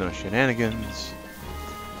rocks. No shenanigans.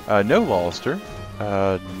 No Lollister.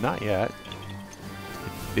 Not yet.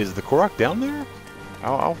 Is the Korok down there?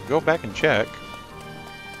 I'll go back and check.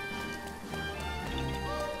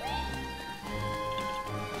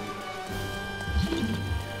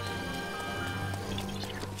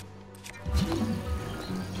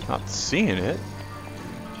 Not seeing it.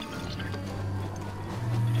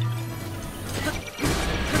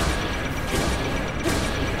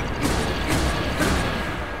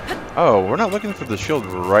 Oh, we're not looking for the shield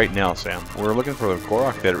right now, Sam. We're looking for the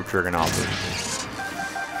Korok that we're triggering off of.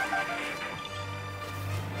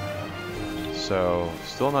 So,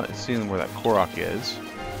 still not seeing where that Korok is.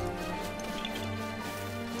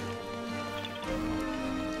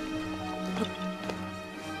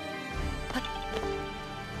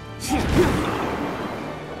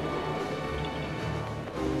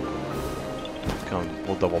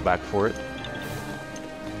 We'll double back for it.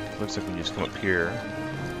 Looks like we can just come up here.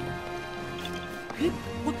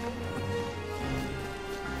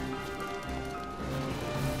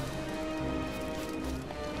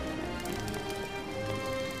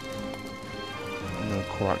 No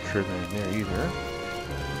Korok triggering there either.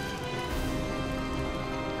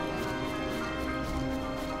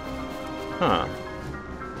 Huh.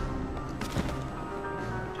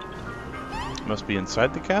 Must be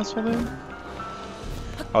inside the castle then?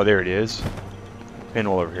 Oh, there it is.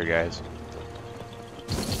 Pinwheel over here, guys.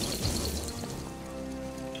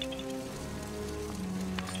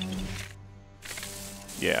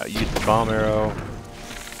 Yeah, use the bomb arrow.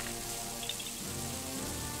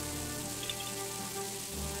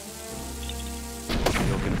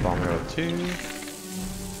 2.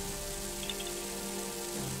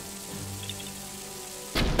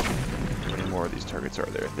 How many more of these targets are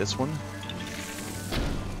there? This one.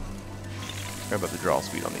 How about the draw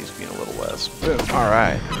speed on these being a little less? Boom.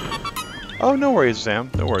 Alright. Oh, no worries, Sam.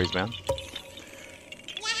 No worries, man.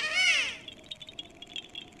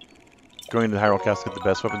 Going to the Hyrule Castle to get the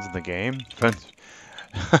best weapons in the game?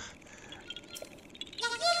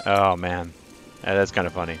 Oh, man. Yeah, that's kind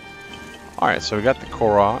of funny. Alright, so we got the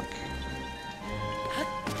Korok.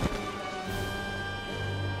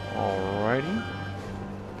 Alrighty.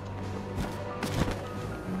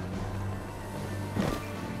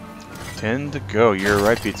 10 to go. You're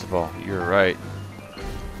right, Pizza Ball. You're right.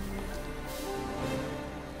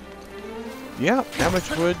 Yeah, how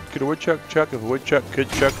much wood could a woodchuck chuck if a woodchuck could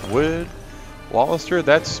chuck wood? Wallister,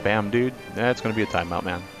 that's spam, dude. That's going to be a timeout,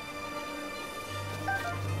 man.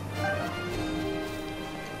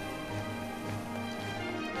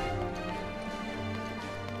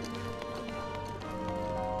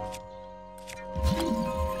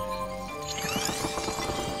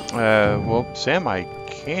 Well, Sam, I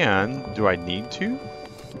can. Do I need to?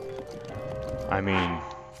 I mean...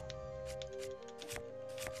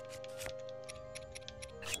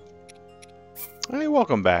 Hey,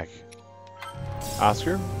 welcome back.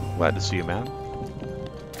 Oscar, glad to see you, man.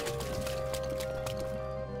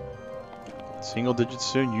 Single digits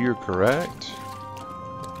soon, you're correct.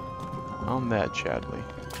 On that, Chadley.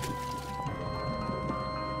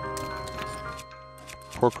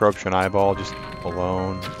 Poor Corruption Eyeball, just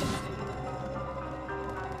alone.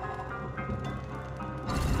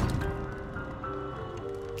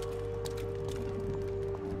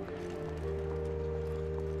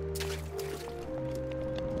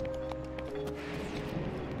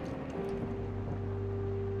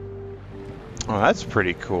 Oh, that's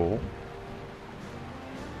pretty cool.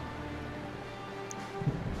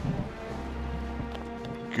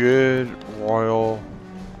 Good Royal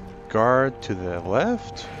Guard to the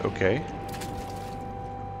left. Okay.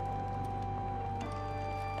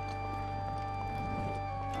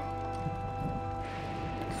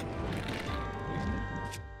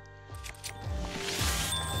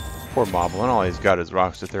 Poor Moblin, all he's got is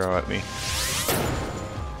rocks to throw at me.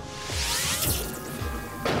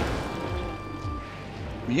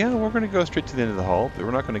 Yeah, we're gonna go straight to the end of the hall, but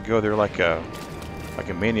we're not gonna go there like a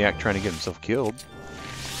maniac trying to get himself killed.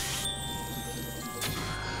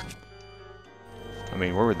 I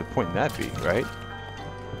mean, where would the point in that be, right?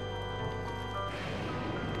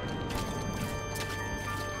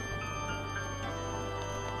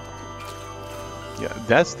 Yeah,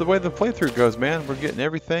 that's the way the playthrough goes, man. We're getting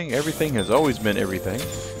everything. Everything has always been everything.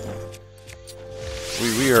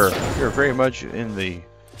 We are very much in the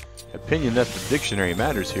opinion that the dictionary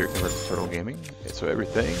matters here at Turtle Gaming. So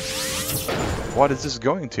everything. What is this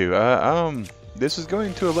going to? This is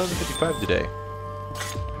going to 11:55 today.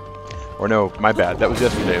 Or no, my bad. That was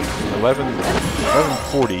yesterday.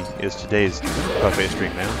 11:40 is today's buffet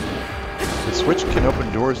stream, man. The switch can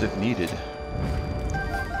open doors if needed.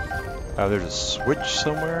 There's a switch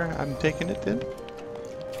somewhere. I'm taking it then.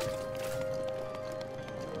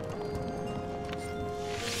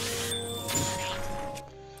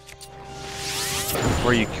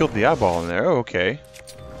 Where you killed the eyeball in there. Oh, okay.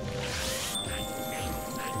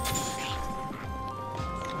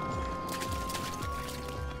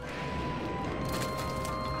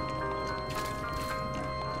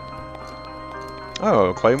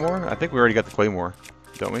 Oh, Claymore? I think we already got the Claymore,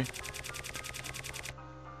 don't we?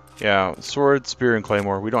 Yeah, sword, spear, and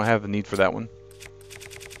Claymore. We don't have the need for that one.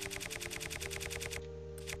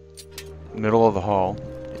 Middle of the hall.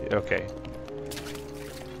 Okay.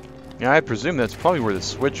 Yeah, I presume that's probably where the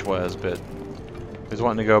switch was, but I was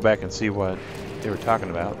wanting to go back and see what they were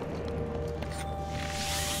talking about.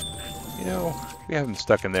 You know, we have them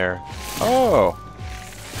stuck in there. Oh!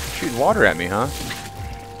 Shooting water at me, huh?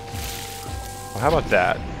 Well, how about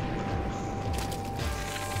that?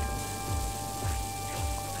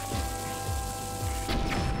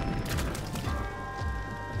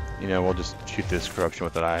 You know, we'll just shoot this corruption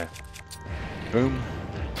with an eye. Boom.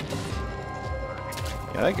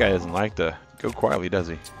 Yeah, that guy doesn't like to go quietly, does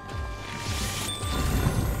he?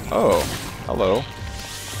 Oh, hello.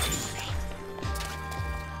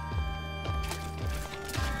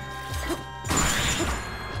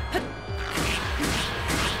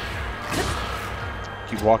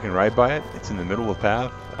 Keep walking right by it. It's in the middle of the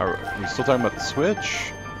path. Are we still talking about the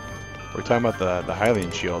switch? Or are we talking about the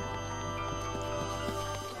Hylian shield?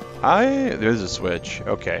 There's a switch.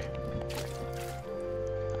 Okay.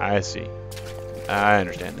 I see. I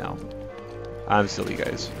understand now. I'm silly,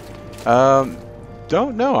 guys.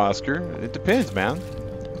 Don't know, Oscar. It depends, man.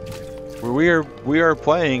 We are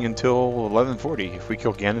playing until 11:40. If we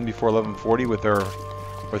kill Ganon before 11:40 with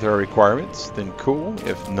our requirements, then cool.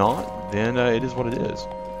 If not, then it is what it is.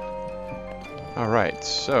 All right,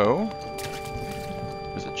 so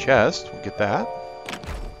there's a chest. We'll get that.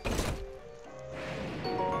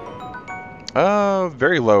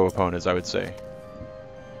 Very low opponents, I would say.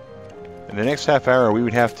 In the next half hour,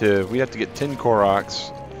 we'd have to get 10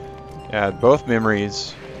 Koroks, add both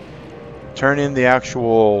memories, turn in the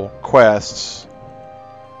actual quests,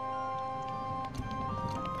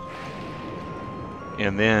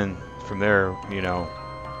 and then from there, you know.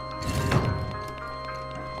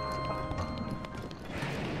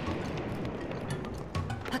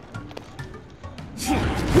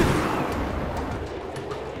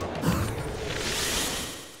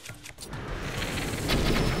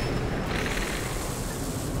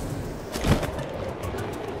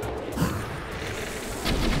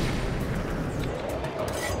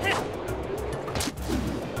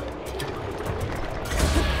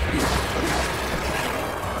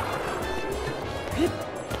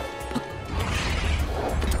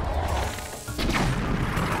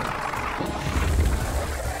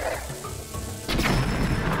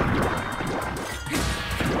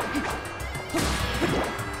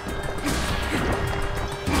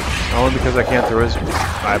 Only because I can't throw his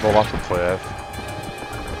eyeball off the cliff.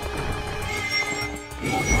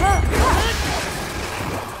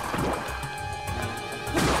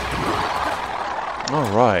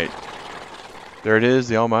 Alright. There it is,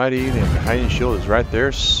 the Almighty. The hiding shield is right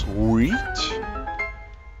there. Sweet.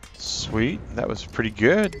 Sweet. That was pretty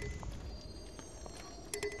good.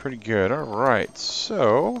 Pretty good. Alright,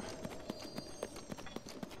 so...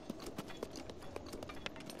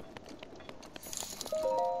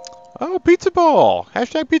 Oh, pizza ball!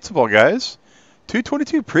 Hashtag pizza ball, guys.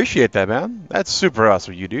 222, appreciate that, man. That's super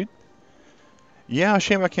awesome, you dude. Yeah,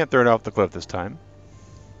 shame I can't throw it off the cliff this time.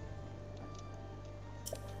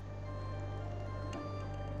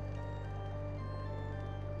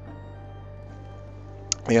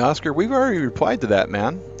 Hey, Oscar, we've already replied to that,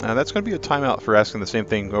 man. That's going to be a timeout for asking the same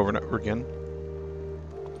thing over and over again.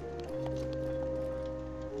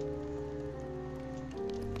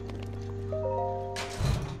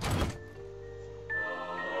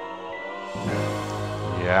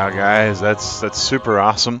 Yeah, guys, that's super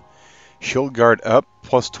awesome. Shield guard up,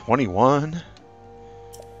 plus 21.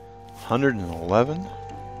 111.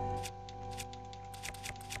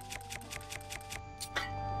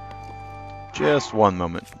 Just one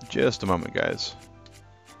moment. Just a moment, guys.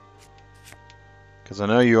 Because I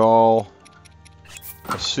know you all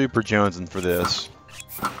are super jonesing for this.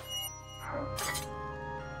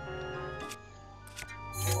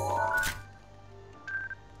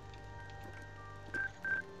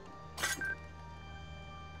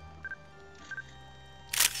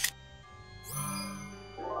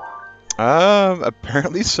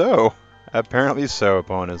 Apparently so. Apparently so,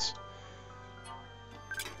 opponents.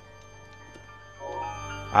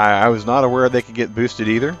 I was not aware they could get boosted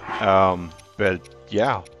either. But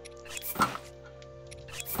yeah.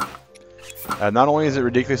 Not only is it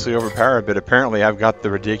ridiculously overpowered, but apparently I've got the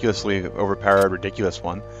ridiculously overpowered ridiculous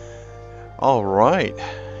one. Alright.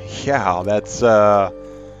 Yeah, that's well,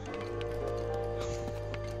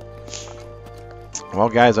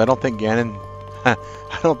 guys, I don't think Ganon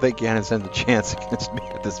stands a chance against me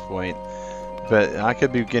at this point. But I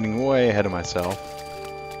could be getting way ahead of myself,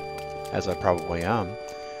 as I probably am.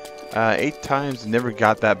 8 times, never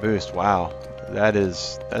got that boost. Wow,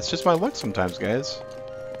 that's just my luck sometimes, guys.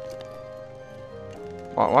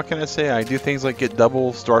 What can I say? I do things like get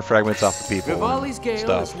double star fragments off the people. Rivali's Gale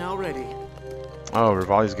stuff. is now ready. Oh,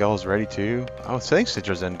 Rivali's Gale is ready too. Oh, thanks,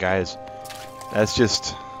 Citrozen, guys. That's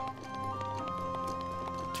just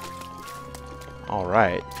all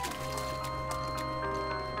right.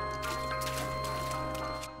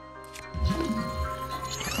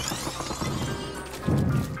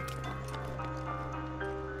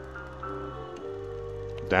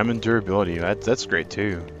 Diamond durability, that's great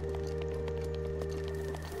too.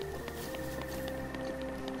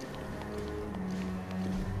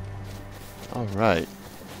 Alright.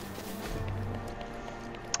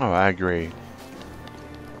 Oh, I agree.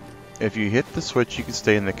 If you hit the switch, you can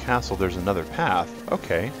stay in the castle. There's another path.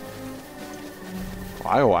 Okay.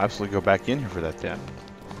 Well, I will absolutely go back in here for that then.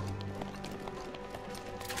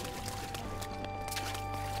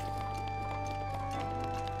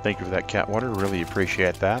 Thank you for that, Catwater. Really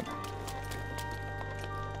appreciate that.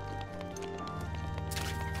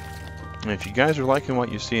 And if you guys are liking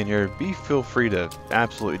what you see in here, feel free to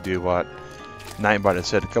absolutely do what Nightbot has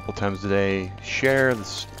said a couple times today. Share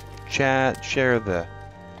this chat, share the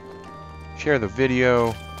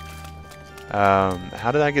video,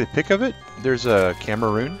 How did I get a pic of it? There's a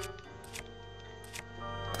Cameroon.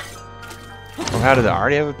 Oh, how did I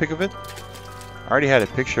already have a pic of it? I already had a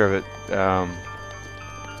picture of it. Well,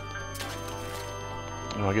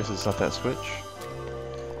 I guess it's not that switch.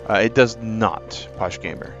 It does not, Posh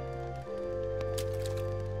Gamer.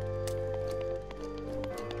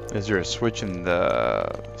 Is there a switch in the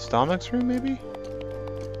Stomach's room, maybe?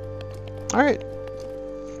 Alright.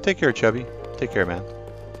 Take care, Chubby. Take care, man.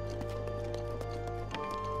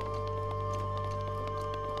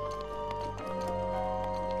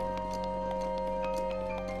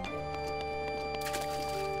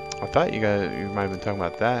 I thought you might have been talking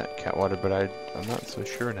about that, Catwater, but I'm not so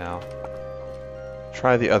sure now.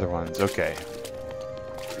 Try the other ones. Okay.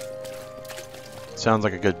 Sounds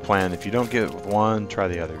like a good plan. If you don't get one, try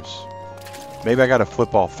the others. Maybe I gotta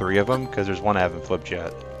flip all 3 of them, because there's one I haven't flipped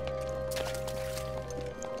yet.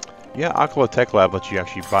 Yeah, Akkala Tech Lab lets you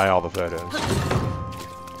actually buy all the photos.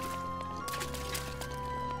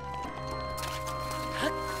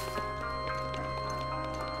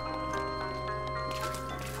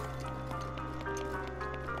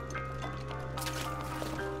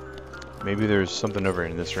 Maybe there's something over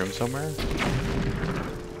in this room somewhere?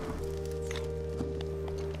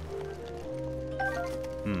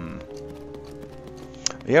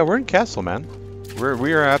 Yeah, we're in castle, man.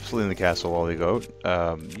 We are absolutely in the castle while we go.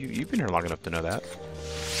 You've been here long enough to know that.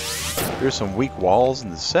 There's some weak walls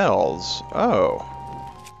in the cells. Oh.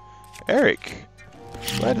 Eric.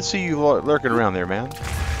 Glad to see you lurking around there, man.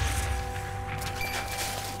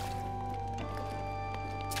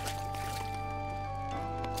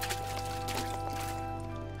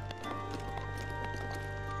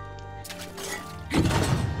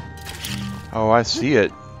 Oh, I see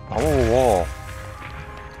it. Oh, wall.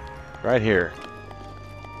 Right here.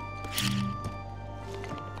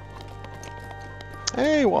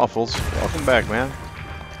 Hey, Waffles. Welcome back, man.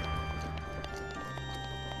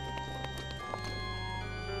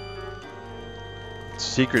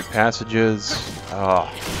 Secret passages.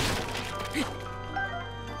 Ah.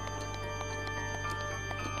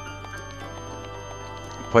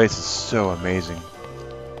 The place is so amazing.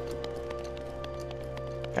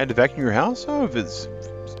 Had to vacuum your house? Oh,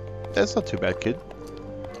 that's not too bad, kid.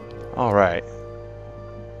 All right.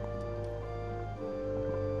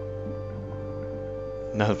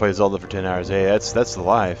 Now to play Zelda for 10 hours. Hey, that's the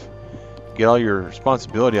life. Get all your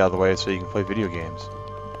responsibility out of the way so you can play video games.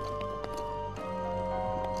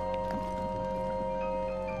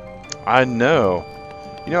 I know.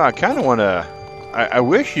 You know, I kind of want to... I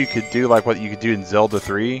wish you could do like what you could do in Zelda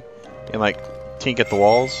 3 and like tink at the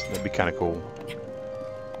walls. That'd be kind of cool.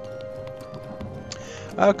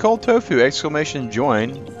 Cold Tofu! Exclamation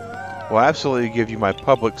join. Will absolutely give you my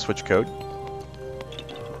public switch code.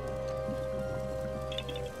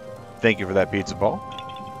 Thank you for that pizza ball.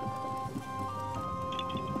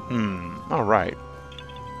 Alright.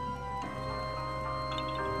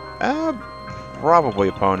 Probably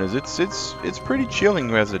opponents. It's pretty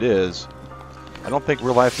chilling as it is. I don't think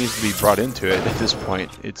real life needs to be brought into it at this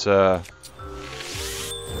point. It's alright.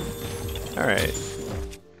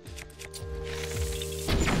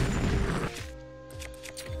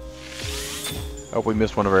 Hope we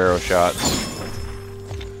missed one of our arrow shots.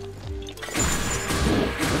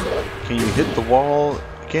 Can you hit the wall?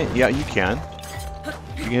 Yeah, you can.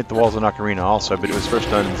 You can hit the walls in Ocarina also, but it was first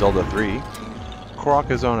done in Zelda 3.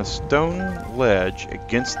 Korok is on a stone ledge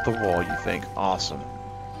against the wall, you think. Awesome.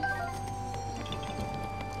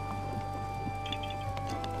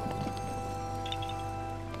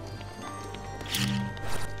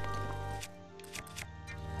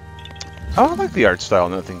 Oh, I like the art style,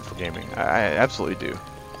 nothing for gaming. I absolutely do.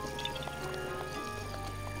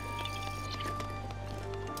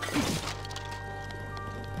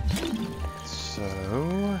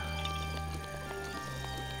 So...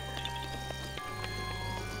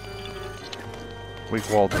 weak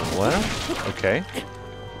wall to the left. Okay.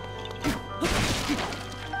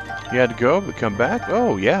 You had to go, but come back?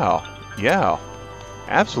 Oh, yeah. Yeah.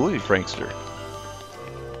 Absolutely, Frankster.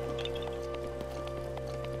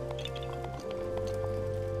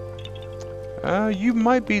 You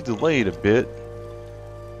might be delayed a bit,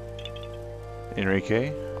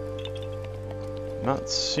 Enrique. Not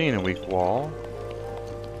seeing a weak wall.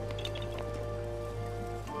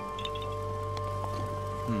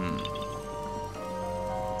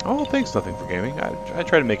 Oh, thanks, Nothing for Gaming. I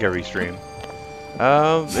try to make every stream.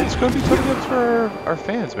 It's going to be totally up for our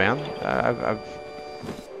fans, man.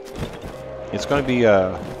 It's going to be,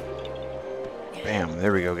 bam,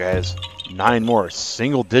 there we go, guys. 9 more,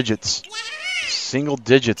 single digits. Single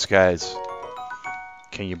digits, guys.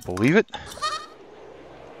 Can you believe it?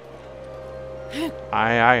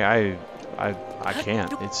 I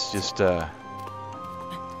can't. It's just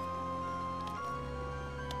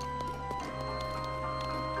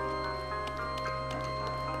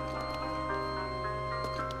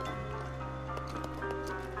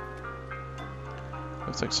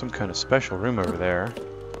looks like some kind of special room over there.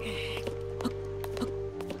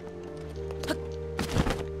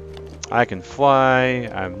 I can fly.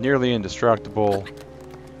 I'm nearly indestructible.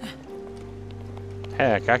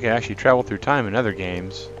 Heck, I can actually travel through time in other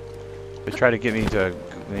games. But try to get me to,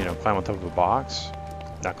 you know, climb on top of a box.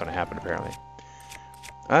 Not going to happen, apparently.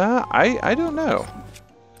 I don't know.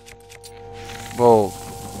 Well,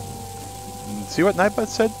 see what Nightbot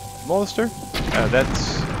said, Mollister?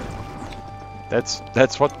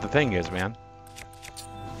 That's what the thing is, man.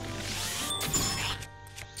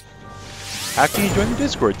 How can you join the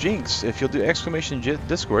Discord? Jinx, if you'll do exclamation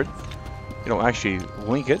Discord, you don't actually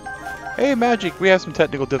link it. Hey, Magic, we have some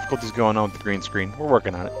technical difficulties going on with the green screen. We're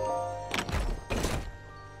working on it.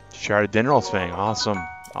 Sharded Dinner Rolls Fang. Awesome.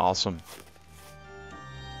 Awesome.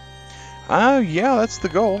 Yeah, that's the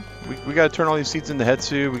goal. We got to turn all these seats into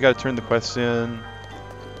Hetsu. We got to turn the quests in.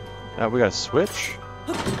 We got to switch.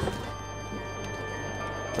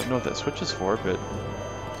 Don't know what that switch is for, but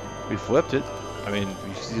we flipped it. I mean,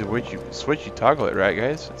 you see the way you switch, you toggle it, right,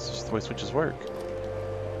 guys? It's just the way switches work.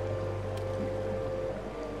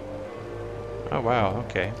 Oh, wow,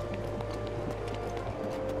 okay.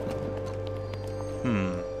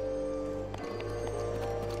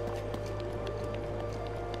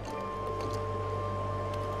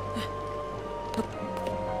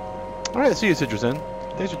 Alright, see you, Citrusine.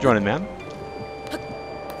 Thanks for joining, man.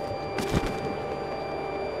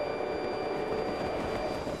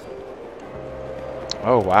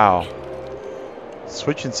 Oh, wow.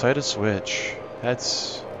 Switch inside a switch.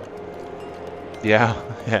 That's... yeah.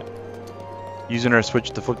 Using our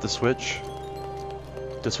switch to flip the switch.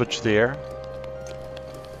 To switch the air.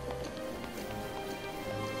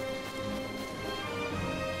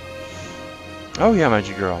 Oh yeah,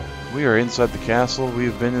 Magic Girl. We are inside the castle.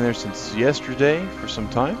 We've been in there since yesterday for some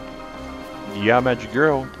time. Yeah, Magic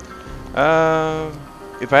Girl.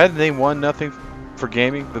 If I had to name one nothing for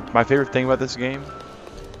gaming, my favorite thing about this game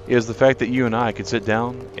is the fact that you and I could sit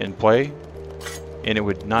down and play, and it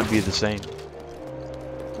would not be the same.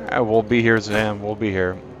 We'll be here, Sam. We'll be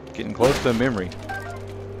here. Getting close to memory.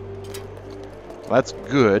 Well, that's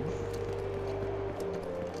good.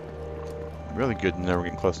 Really good to know we're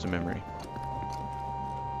getting close to memory.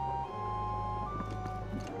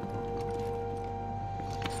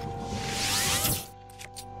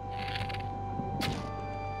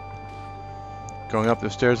 Going up the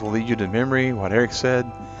stairs will lead you to memory, what Eric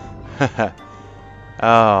said.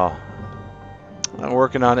 Oh. I'm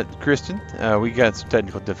working on it, Kristen. We got some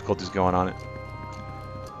technical difficulties going on it.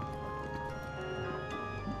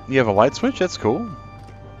 You have a light switch? That's cool.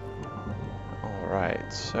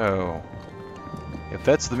 Alright, so... if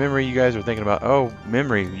that's the memory you guys are thinking about... oh,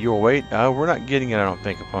 memory, you'll wait. We're not getting it, I don't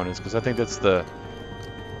think, opponents, because I think that's the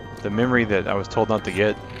memory that I was told not to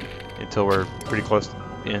get until we're pretty close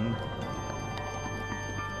in.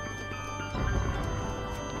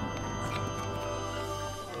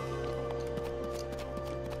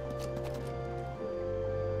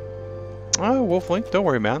 Oh, Wolflink, don't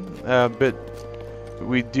worry, man. But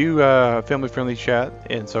we do family-friendly chat,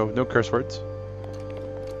 and so no curse words.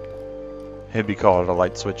 It'd be called a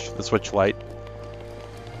light switch, the switch light.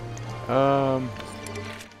 Hello,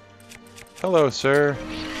 sir.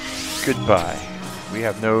 Goodbye. We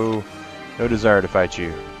have no desire to fight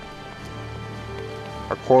you.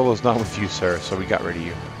 Our quarrel is not with you, sir, so we got rid of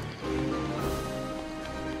you.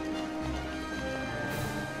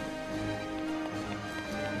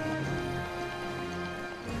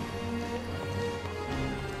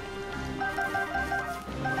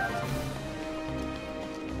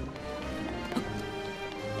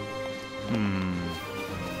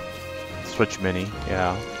 Switch Mini,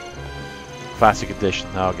 yeah. Classic Edition,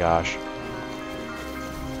 oh gosh.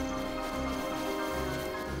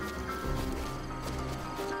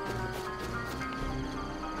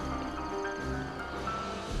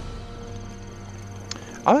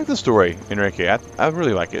 I like the story, Enrique. I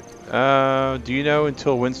really like it. Do you know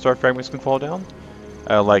until when star fragments can fall down?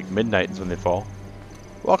 Like midnight is when they fall.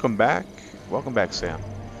 Welcome back. Welcome back, Sam.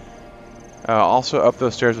 Also, up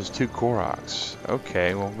those stairs was 2 Koroks.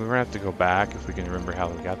 Okay, well, we're gonna have to go back if we can remember how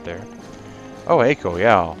we got there. Oh, Eiko,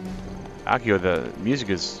 yeah. Akio, the music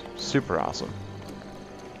is super awesome.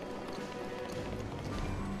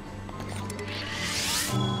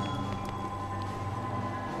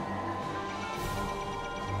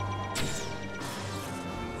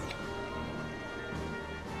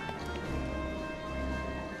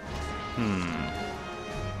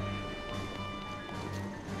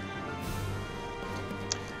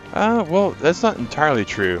 Well, that's not entirely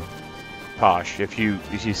true, Posh. If you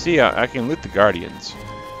see, I can loot the Guardians.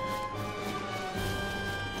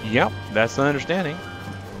 Yep, that's the understanding.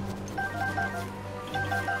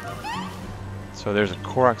 So there's a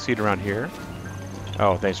Korok seed around here.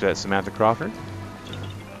 Oh, thanks for that, Samantha Crawford.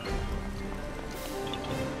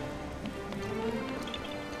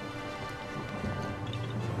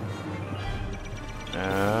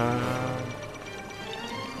 Uh,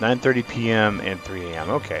 9:30 p.m. and 3 a.m.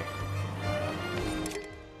 Okay.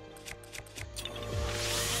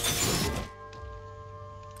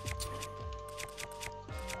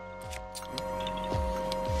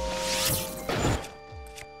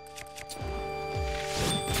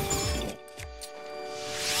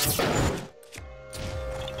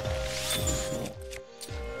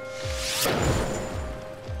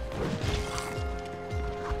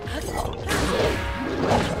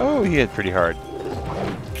 Oh, he hit pretty hard.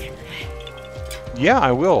 Yeah,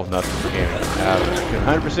 I will. Nothing for gaming.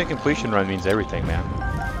 100% completion run means everything, man.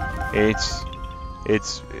 It's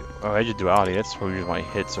Edge of Duality. That's the reason why I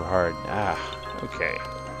hit so hard. Ah, okay.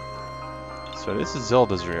 So this is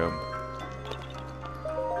Zelda's room.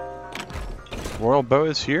 Royal Bow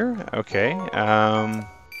is here. Okay.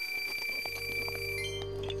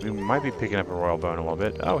 We might be picking up a Royal Bow in a little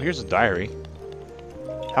bit. Oh, here's a diary.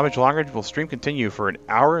 How much longer will stream continue? For an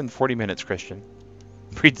hour and 40 minutes, Christian.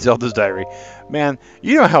 Read Zelda's diary. Man,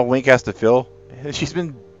 you know how Link has to feel? She's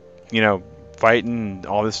been, you know, fighting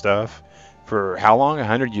all this stuff for how long?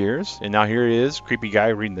 100 years? And now here it is, creepy guy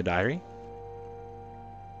reading the diary?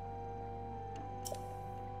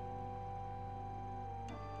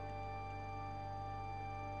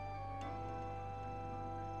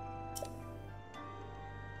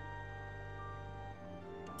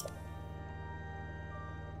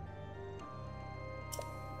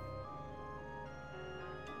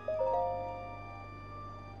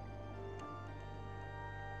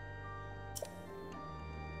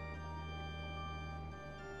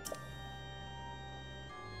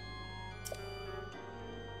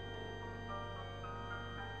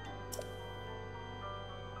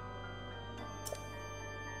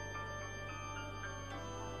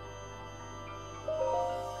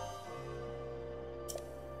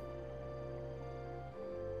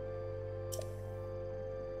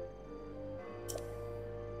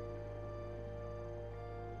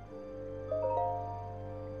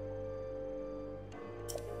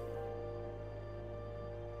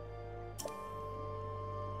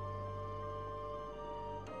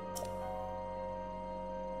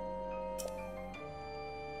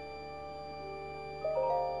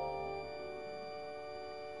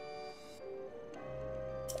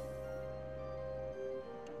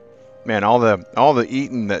 Man, all the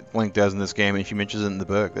eating that Link does in this game, and she mentions it in the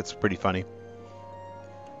book. That's pretty funny.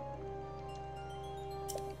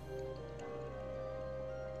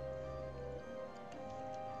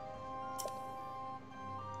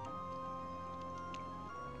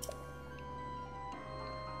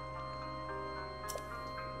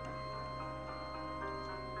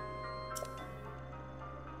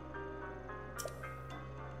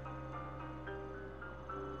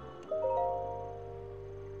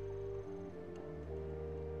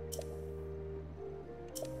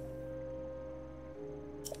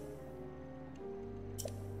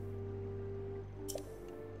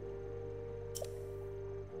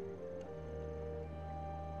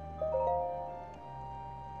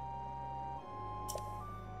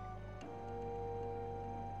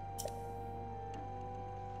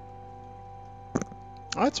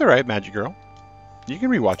 Oh, that's alright, Magic Girl. You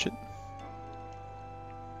can rewatch it.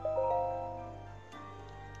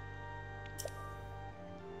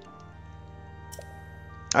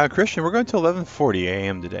 Christian, we're going to 11:40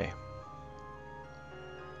 a.m. today.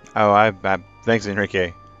 Oh, thanks,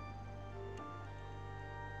 Enrique.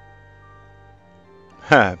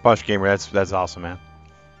 Posh Gamer, that's awesome, man.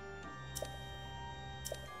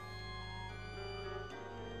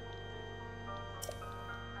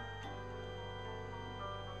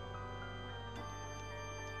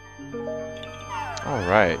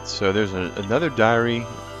 Alright, so there's another diary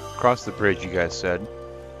across the bridge, you guys said.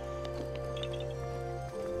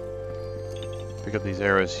 Pick up these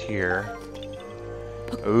arrows here.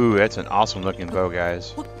 Ooh, that's an awesome looking bow,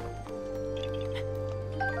 guys.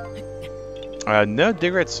 No,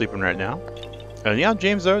 Digrat's sleeping right now. Yeah,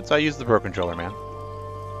 James Oates, I use the Pro Controller, man.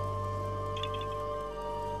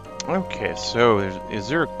 Okay, so is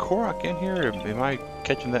there a Korok in here? Am I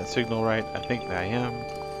catching that signal right? I think I am.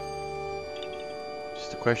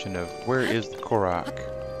 Just a question of where is the Korok?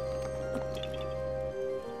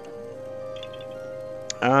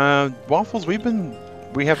 Waffles, we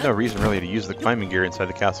have no reason really to use the climbing gear inside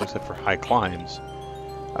the castle except for high climbs.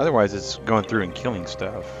 Otherwise, it's going through and killing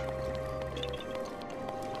stuff.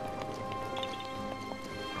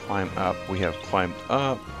 Climb up. We have climbed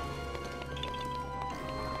up.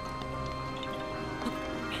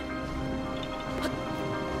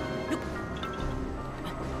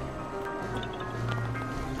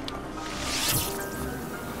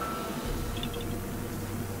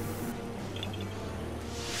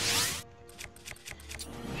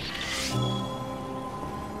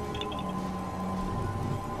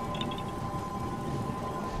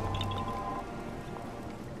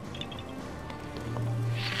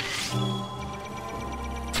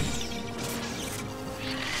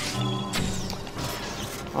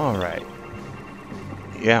 Alright.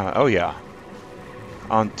 Yeah, oh yeah.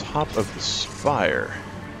 On top of the spire.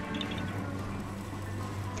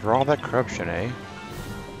 Through all that corruption, eh?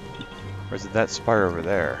 Or is it that spire over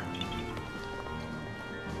there?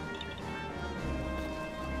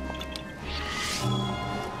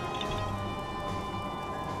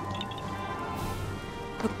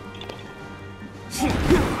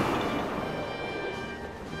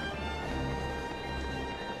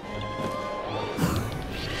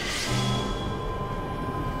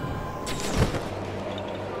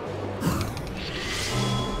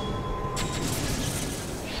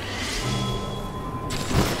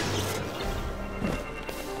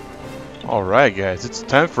 Alright guys, it's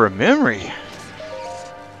time for a memory.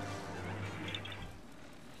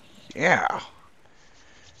 Yeah.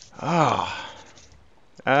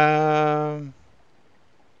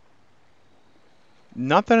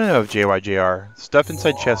 Not that I know of, JYJR. Stuff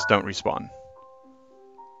inside chests don't respawn.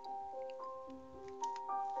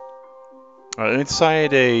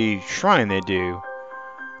 Inside a shrine they do,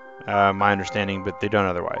 my understanding, but they don't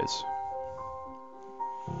otherwise.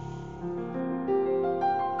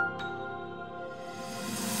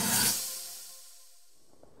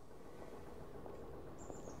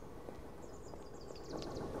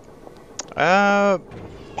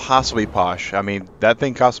 Possibly Posh. I mean, that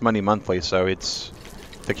thing costs money monthly, so it's...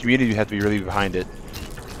 the community has to be really behind it.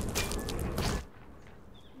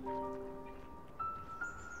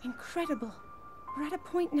 Incredible. We're at a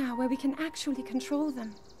point now where we can actually control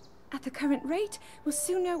them. At the current rate, we'll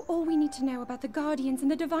soon know all we need to know about the Guardians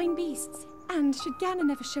and the Divine Beasts. And should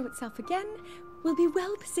Ganon ever show itself again, we'll be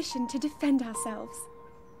well positioned to defend ourselves.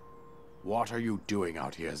 What are you doing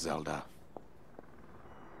out here, Zelda?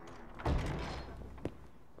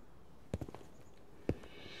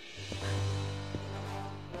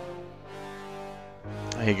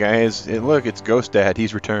 Hey guys, look, it's Ghost Dad.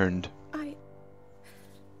 He's returned.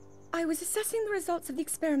 I was assessing the results of the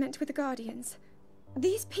experiment with the Guardians.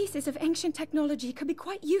 These pieces of ancient technology could be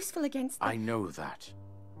quite useful against them. I know that.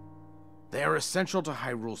 They are essential to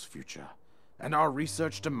Hyrule's future, and our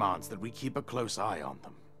research demands that we keep a close eye on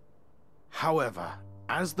them. However,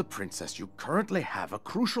 as the princess, you currently have a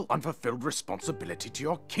crucial unfulfilled responsibility to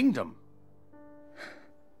your kingdom.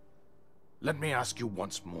 Let me ask you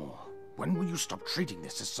once more. When will you stop treating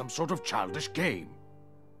this as some sort of childish game?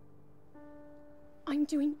 I'm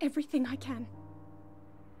doing everything I can.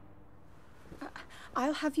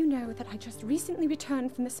 I'll have you know that I just recently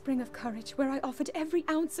returned from the Spring of Courage, where I offered every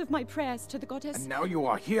ounce of my prayers to the goddess. And now you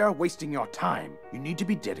are here wasting your time. You need to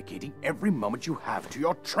be dedicating every moment you have to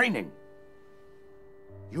your training.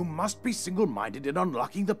 You must be single-minded in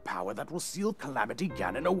unlocking the power that will seal Calamity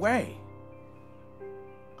Ganon away.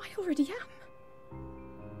 I already am.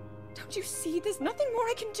 Don't you see? There's nothing more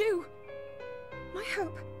I can do. My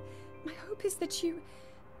hope is that you'll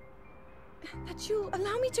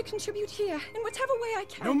allow me to contribute here in whatever way I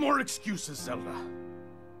can. No more excuses, Zelda.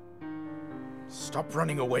 Stop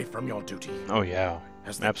running away from your duty. Oh yeah,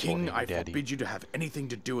 As the absolutely, king, I Daddy. forbid you to have anything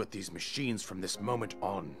to do with these machines from this moment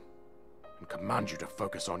on, and command you to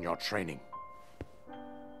focus on your training.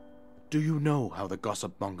 Do you know how the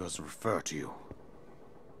gossip mongers refer to you?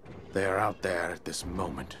 They are out there at this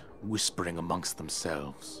moment, whispering amongst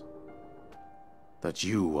themselves that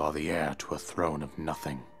you are the heir to a throne of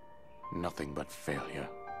nothing but failure.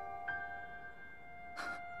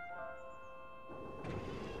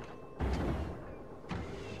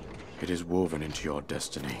 It is woven into your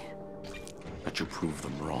destiny that you prove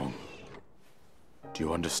them wrong. Do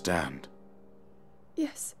you understand?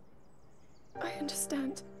 Yes, I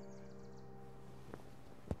understand.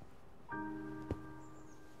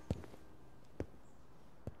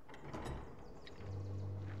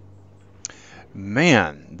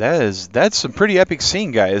 Man, that's some pretty epic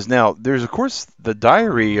scene, guys. Now, there's of course the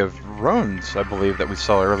diary of Rones, I believe, that we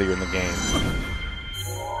saw earlier in the game.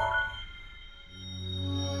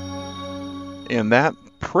 And that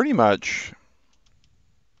pretty much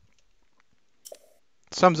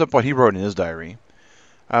sums up what he wrote in his diary.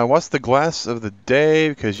 What's the glass of the day?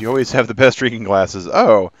 Because you always have the best drinking glasses.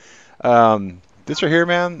 Oh, this right here,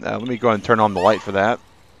 man. Let me go ahead and turn on the light for that.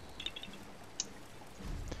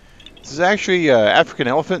 This is actually African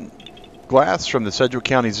elephant glass from the Sedgwick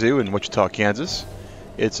County Zoo in Wichita, Kansas.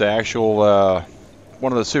 It's an actual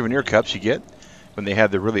one of the souvenir cups you get when they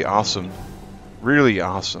have the really awesome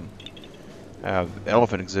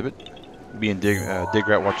elephant exhibit. Me and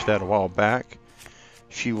Digrat watched that a while back.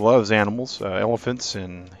 She loves animals. Elephants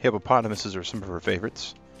and hippopotamuses are some of her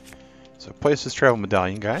favorites. So place this travel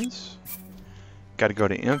medallion, guys. Got to go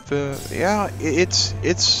to info. Yeah, it's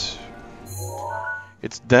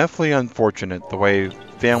definitely unfortunate the way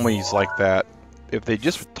families like that, if they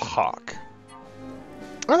just would talk.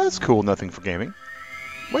 Oh, that's cool. Nothing for gaming.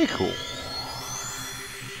 Way cool.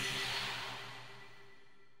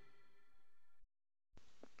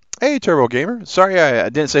 Hey, Turbo Gamer. Sorry I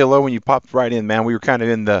didn't say hello when you popped right in, man. We were kind of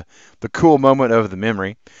in the cool moment of the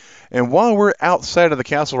memory. And while we're outside of the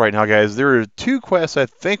castle right now, guys, there are 2 quests I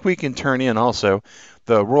think we can turn in also.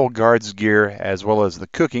 The Royal Guard's gear as well as the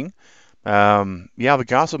cooking. Yeah, the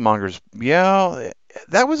Gossip Mongers. Yeah,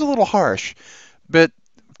 that was a little harsh. But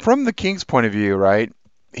from the king's point of view, right,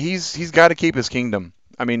 he's got to keep his kingdom.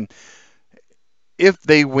 I mean, if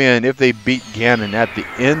they win, if they beat Ganon at the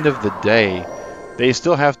end of the day, they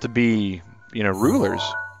still have to be, rulers.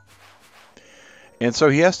 And so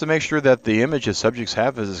he has to make sure that the image his subjects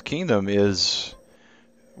have as his kingdom is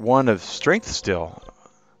one of strength still.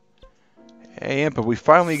 Hey, Impa, we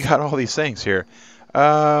finally got all these things here.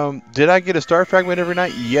 Did I get a star fragment every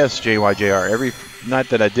night? Yes, JYJR. Every night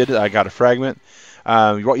that I did it, I got a fragment.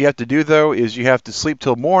 What you have to do, though, is you have to sleep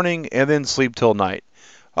till morning and then sleep till night.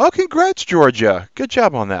 Oh, congrats, Georgia. Good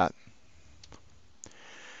job on that.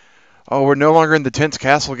 Oh, we're no longer in the tense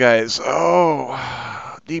castle, guys.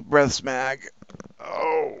 Oh, deep breaths, Mag.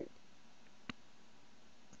 Oh.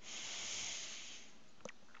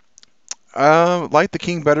 Liked the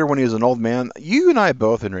king better when he was an old man. You and I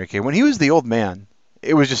both, Enrique. When he was the old man,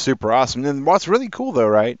 it was just super awesome. And what's really cool, though,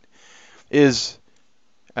 right, is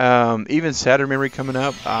even sadder memory coming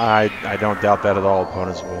up. I don't doubt that at all,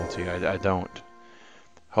 opponent's loyalty. I don't.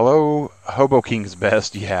 Hello, Hobo King's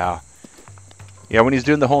best. Yeah. Yeah, when he's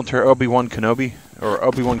doing the whole entire Obi-Wan Kenobi, or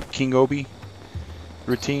Obi-Wan King Obi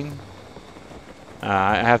routine,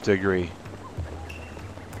 I have to agree.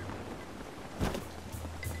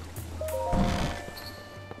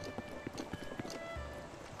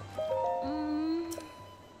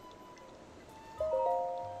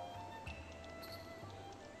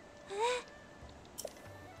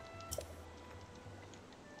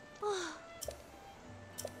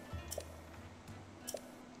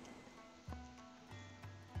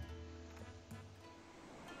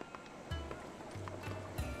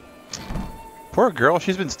 Poor girl,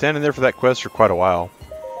 she's been standing there for that quest for quite a while.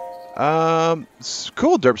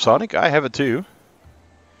 Cool, Derp Sonic. I have it too.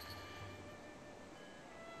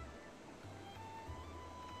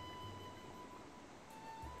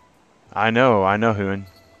 I know, Hoon.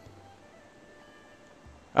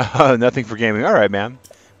 Nothing for gaming. All right, man.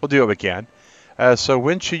 We'll do what we can. So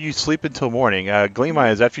when should you sleep until morning? Gleam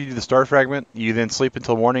Eyes, after you do the star fragment, you then sleep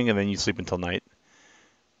until morning, and then you sleep until night.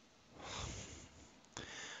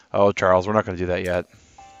 Oh, Charles, we're not going to do that yet.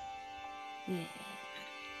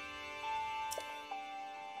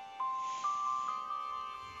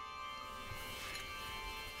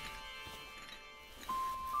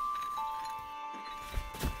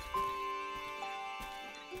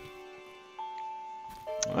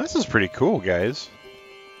 Well, this is pretty cool, guys.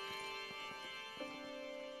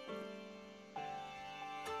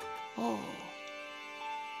 Oh.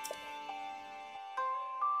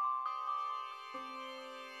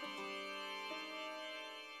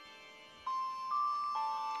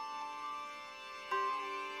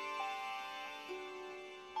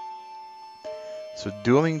 So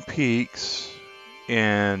Dueling Peaks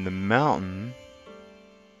and the mountain.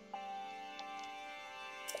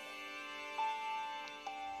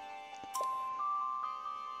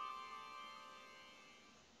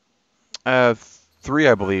 Three,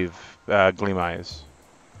 I believe, Gleam Eyes.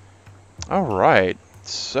 All right.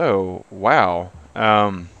 So, wow.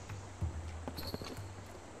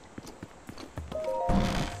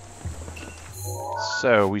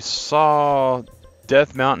 So we saw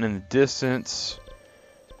Death Mountain in the distance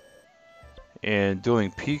and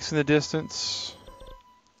Dueling Peaks in the distance.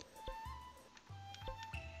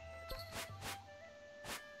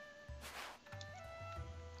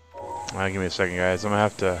 Give me a second, guys. I'm gonna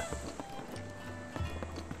have to.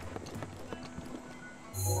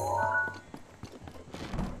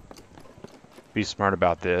 be smart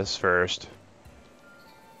about this first.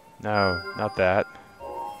 No, not that.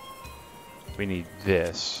 We need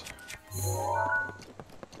this.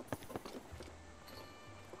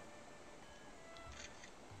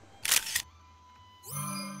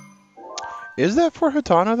 Is that for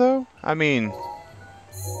Hitano, though? I mean,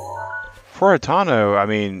 for Hitano, I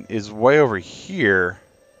mean, is way over here.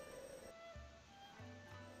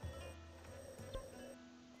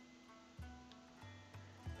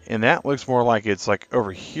 And that looks more like it's like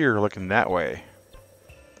over here looking that way.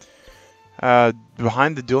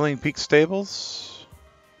 Behind the Dueling Peak stables?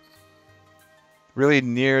 Really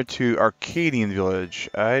near to Arcadian Village.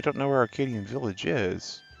 I don't know where Arcadian Village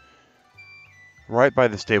is. Right by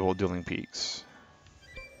the stable of Dueling Peaks.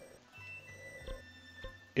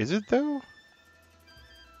 Is it though?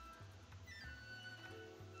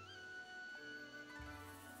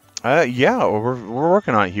 Yeah, we're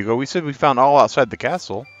working on it, Hugo. We said we found all outside the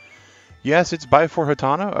castle. Yes, it's by Fort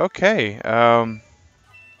Hitano. Okay. Then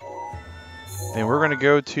we're gonna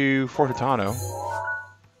go to Fort Hitano.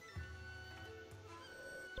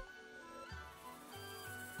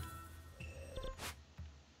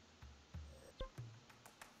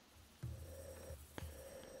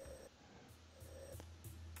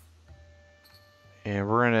 And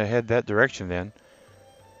we're gonna head that direction then.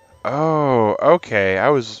 Oh, okay.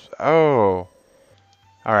 Oh.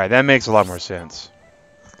 Alright, that makes a lot more sense.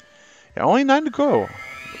 Yeah, only 9 to go.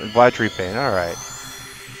 Vlad Tree Paint, alright.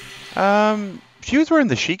 She was wearing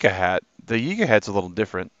the Sheikah hat. The Yiga hat's a little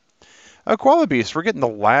different. Koala Beast, we're getting the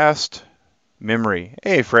last memory.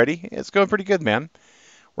 Hey, Freddy. It's going pretty good, man.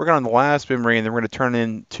 We're going on the last memory, and then we're going to turn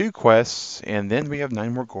in 2 quests, and then we have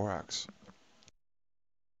 9 more Goroks.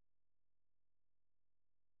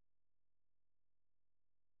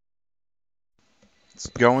 It's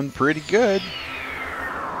going pretty good.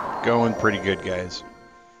 Going pretty good, guys.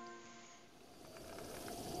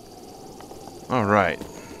 All right.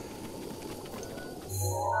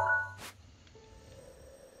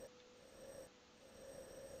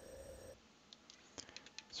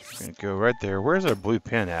 So we're going to go right there. Where's our blue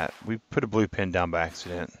pin at? We put a blue pin down by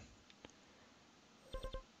accident.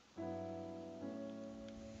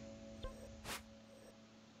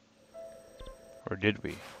 Or did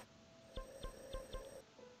we?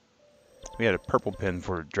 We had a purple pin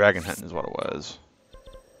for dragon hunting is what it was.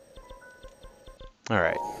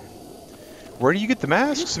 Alright. Where do you get the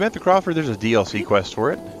mask? Samantha Crawford, there's a DLC quest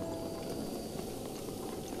for it.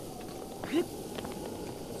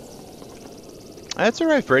 That's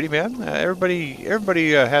alright, Freddy, man.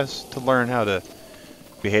 Everybody has to learn how to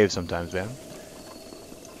behave sometimes, man.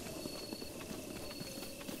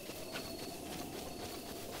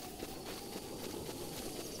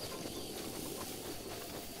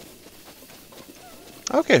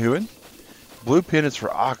 Okay, Huan. Blue pin is for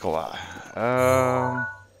Akkala.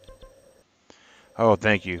 Oh,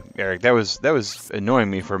 thank you, Eric. That was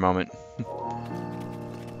annoying me for a moment.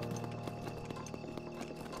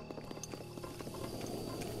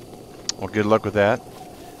 Well, good luck with that.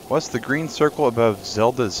 What's the green circle above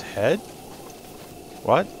Zelda's head?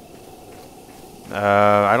 What?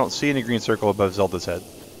 I don't see any green circle above Zelda's head.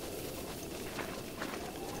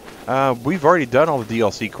 We've already done all the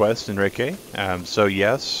DLC quests in Reiki, so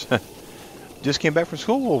yes. Just came back from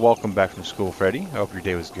school? Well, welcome back from school, Freddy. I hope your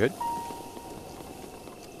day was good.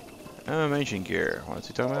 Ancient gear. What's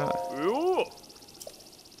he talking about?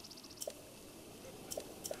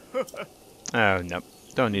 Oh, no.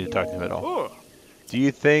 Don't need to talk to him at all. Do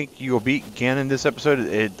you think you will beat Ganon this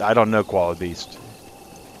episode? I don't know, Koala Beast.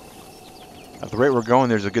 At the rate we're going,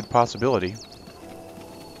 there's a good possibility.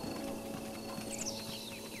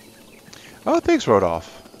 Oh, thanks,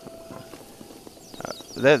 Rodolph.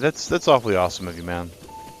 That's awfully awesome of you, man.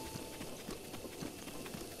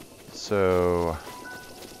 So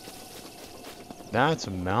that's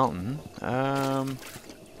a mountain.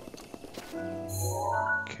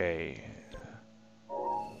 Okay.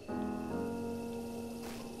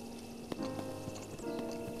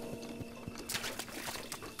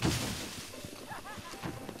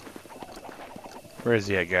 Where is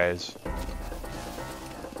he at, guys?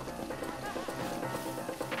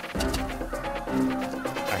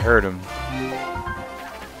 I heard him.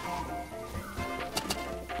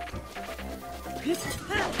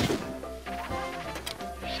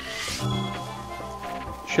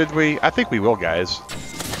 Should we? I think we will, guys. I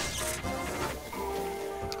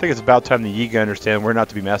think it's about time the Yiga understand we're not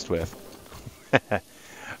to be messed with.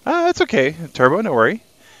 It's okay, Turbo, don't worry.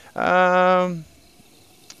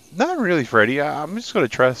 Not really, Freddy. I'm just going to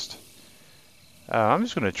trust. I'm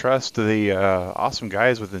just going to trust the awesome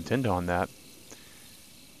guys with Nintendo on that.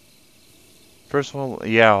 First of all,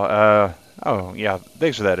 yeah, Oh, yeah.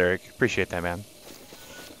 Thanks for that, Eric. Appreciate that, man.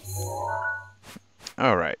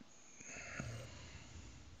 All right.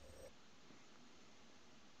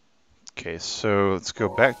 Okay, so let's go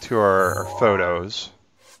back to our photos.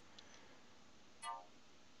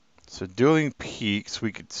 So dueling peaks,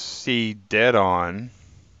 we could see dead on,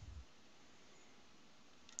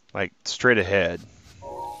 like straight ahead.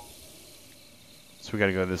 So we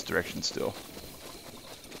gotta go this direction still.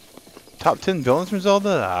 Top 10 villains from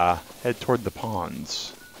Zelda? Head toward the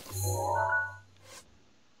ponds.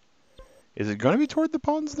 Is it gonna be toward the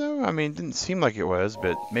ponds though? I mean, it didn't seem like it was,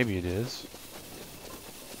 but maybe it is.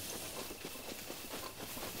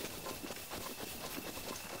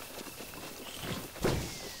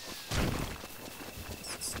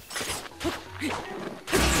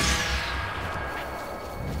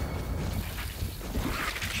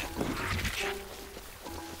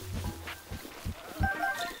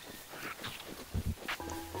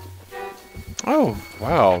 Oh,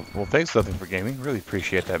 wow. Well, thanks, Nothing for Gaming. Really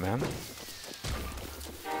appreciate that, man.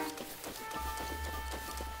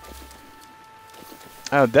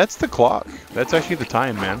 That's the clock. That's actually the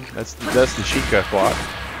time, man. That's the Sheikah clock.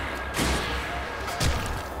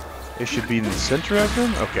 It should be in the center of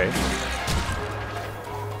them? Okay.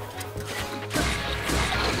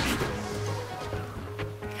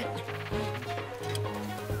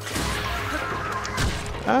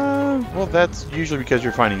 Well, that's usually because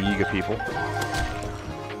you're finding Yiga people.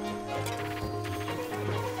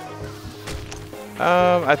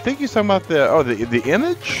 I think he's talking about the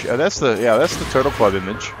image. That's the Turtle Club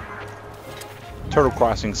image. Turtle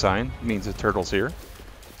crossing sign means the turtle's here.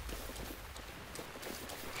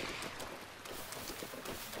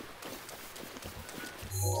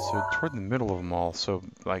 So toward the middle of them all. So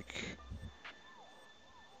like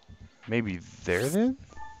maybe there then.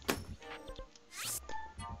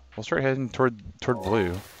 We'll start heading toward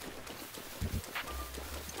blue.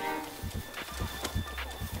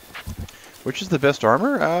 Which is the best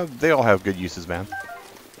armor? They all have good uses, man.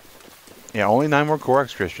 Yeah, only 9 more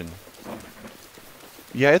Koroks, Christian.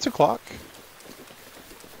 Yeah, it's a clock.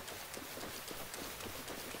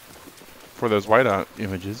 For those whiteout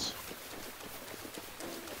images.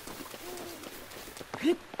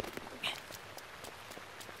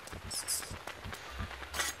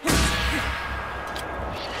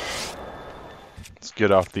 Let's get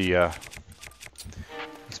off the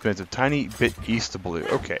expensive tiny bit east of blue.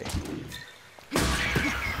 Okay.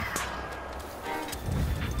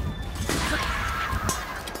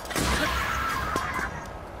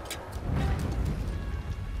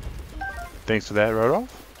 Thanks for that, Rodolph.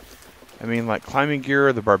 I mean, like climbing gear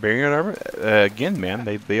or the barbarian armor. Again, man,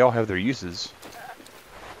 they all have their uses.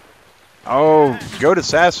 Oh, goat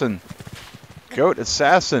assassin. Goat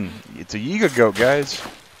assassin. It's a Yiga goat, guys.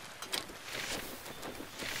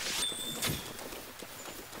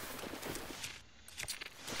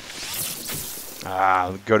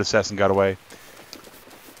 The goat assassin got away.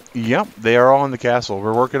 Yep, they are all in the castle.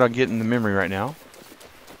 We're working on getting the memory right now.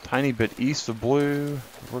 Tiny bit east of blue.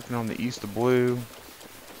 Working on the east of blue.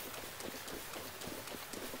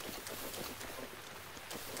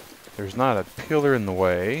 There's not a pillar in the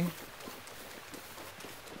way.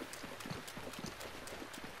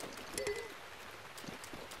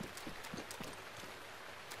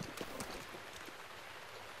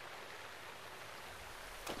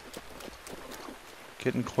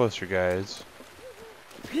 Getting closer, guys.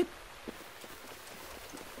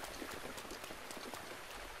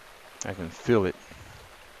 I can feel it.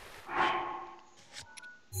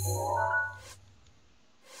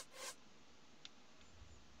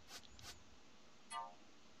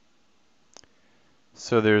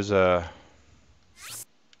 So there's a...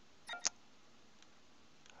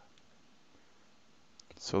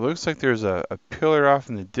 So it looks like there's a pillar off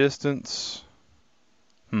in the distance.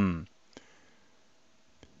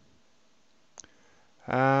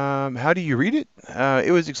 How do you read it?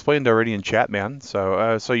 It was explained already in chat, man.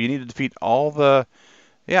 So so you need to defeat all the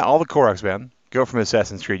Koroks, man. Go from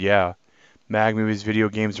Assassin's Creed, yeah. Mag, movies, video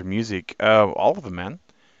games, or music. All of them, man.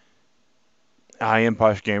 I am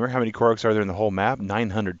Posh Gamer. How many Koroks are there in the whole map?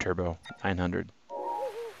 900, Turbo. 900.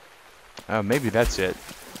 Maybe that's it.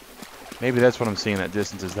 Maybe that's what I'm seeing in that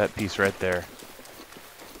distance, is that piece right there.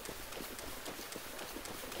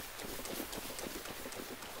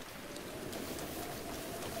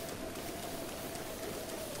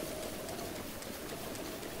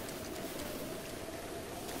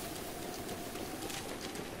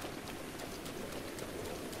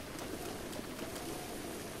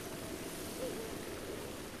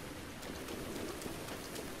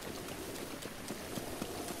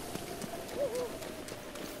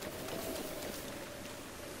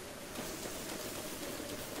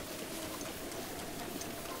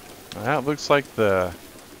 That looks like the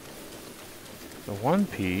One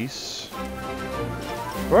Piece.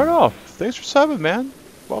 Right off. Thanks for subbing, man.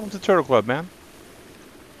 Welcome to Turtle Club, man.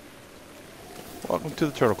 Welcome to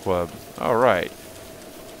the Turtle Club. Alright.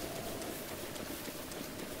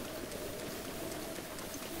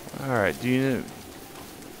 Alright, do you...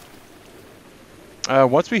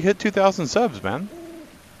 once we hit 2,000 subs, man.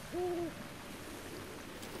 I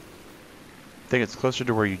think it's closer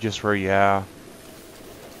to where you just were, yeah.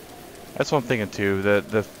 That's what I'm thinking too.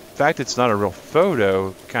 The fact it's not a real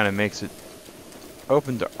photo kind of makes it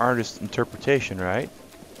open to artist interpretation, right?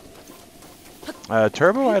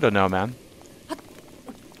 Turbo? I don't know, man.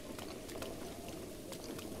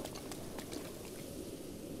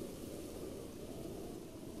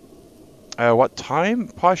 What time?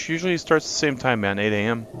 Posh usually starts the same time, man. 8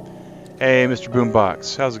 a.m. Hey, Mr.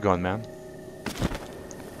 Boombox. How's it going, man?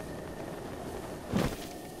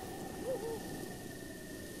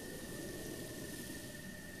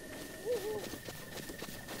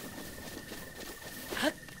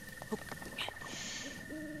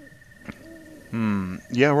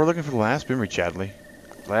 Yeah, we're looking for the last memory, Chadley.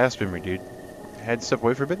 Last memory, dude. Had to step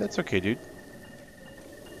away for a bit? That's okay, dude.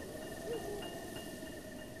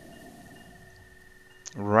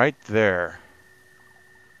 Right there.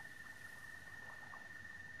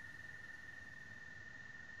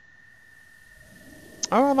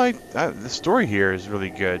 Oh, I like the story here is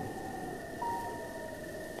really good.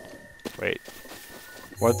 Wait.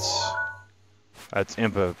 What's... That's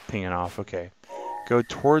Impa pinging off. Okay. Go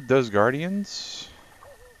toward those guardians.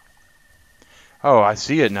 Oh, I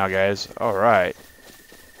see it now, guys. Alright.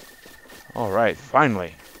 Alright,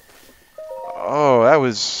 finally. Oh, that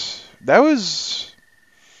was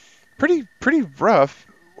pretty rough.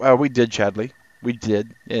 We did, Chadley. We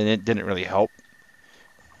did, and it didn't really help.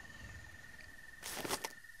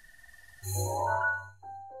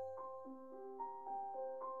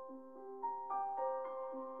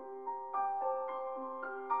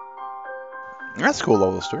 That's cool,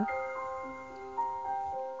 Lolister.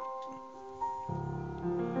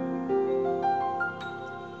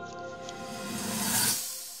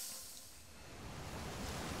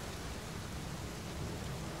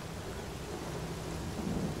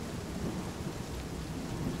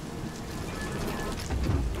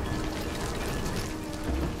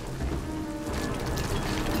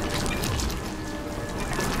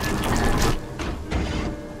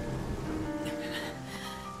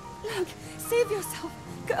 Save yourself.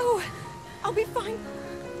 Go. I'll be fine.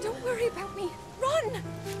 Don't worry about me. Run.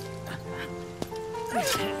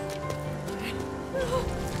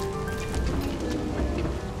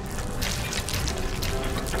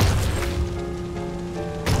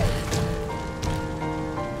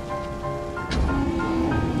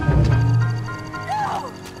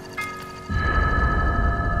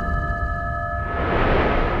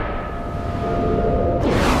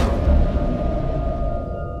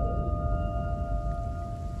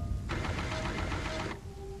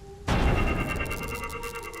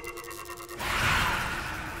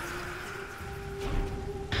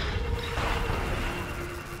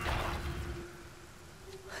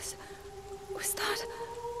 Was that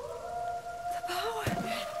the power?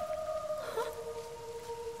 Huh?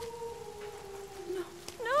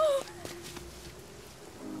 No.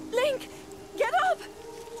 Link, get up!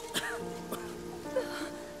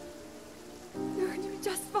 You're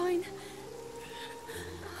just fine.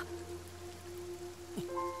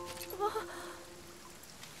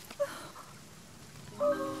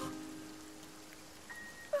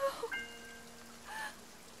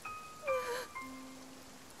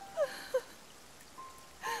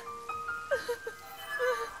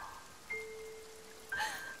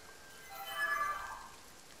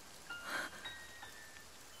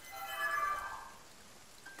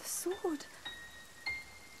 Sword.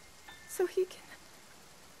 So he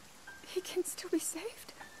can still be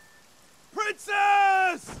saved?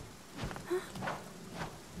 Princess! Huh?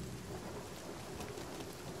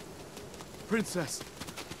 Princess,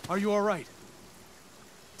 are you all right?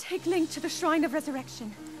 Take Link to the Shrine of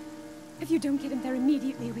Resurrection. If you don't get him there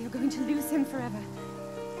immediately, we are going to lose him forever.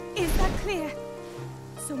 Is that clear?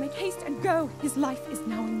 So make haste and go. His life is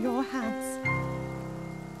now in your hands.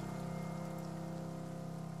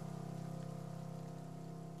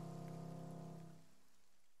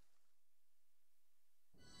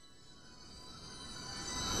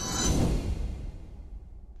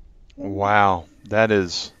 Wow, that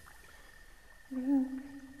is...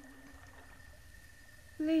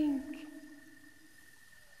 Link,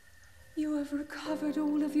 you have recovered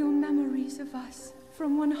all of your memories of us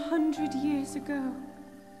from 100 years ago.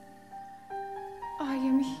 I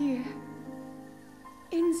am here.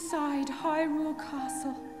 inside Hyrule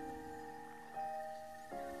Castle.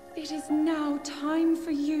 It is now time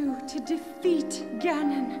for you to defeat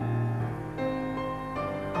Ganon.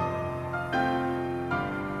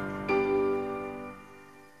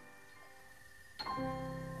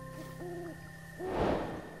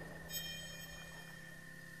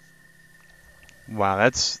 Wow,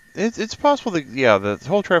 it's possible that, yeah, the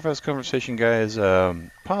whole Triforce conversation, guys,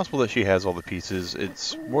 possible that she has all the pieces.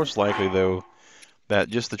 It's most likely, though, that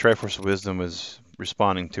just the Triforce of Wisdom is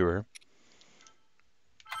responding to her.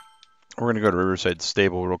 We're going to go to Riverside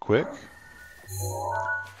Stable real quick,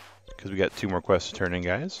 because we got 2 more quests to turn in,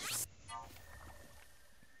 guys.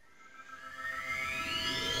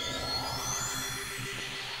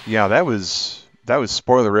 Yeah, that was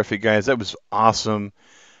spoilerific, guys. That was awesome.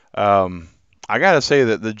 I gotta say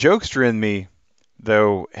that the jokester in me,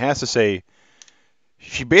 though, has to say,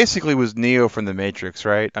 she basically was Neo from the Matrix,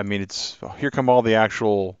 right? I mean, it's here come all the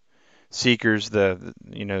actual Seekers,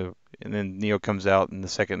 you know, and then Neo comes out in the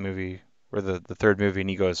second movie, or the third movie, and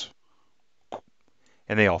he goes,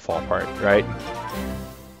 and they all fall apart, right?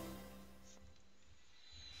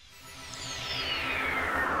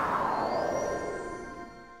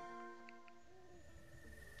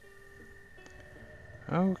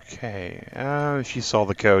 Okay, she saw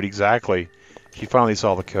the code, exactly. She finally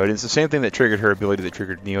saw the code. It's the same thing that triggered her ability that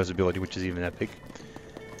triggered Neo's ability, which is even epic.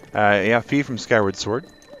 Yeah, Fee from Skyward Sword.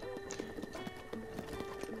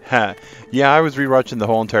 Ha. Yeah, I was rewatching the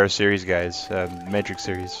whole entire series, guys. Matrix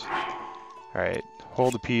series. Alright,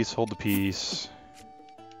 hold the piece, hold the piece.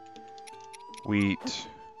 Wheat.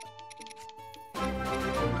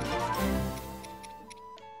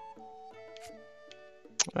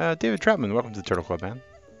 David Troutman, welcome to the Turtle Club, man.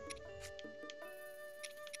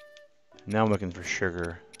 Now I'm looking for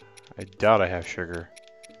sugar. I doubt I have sugar.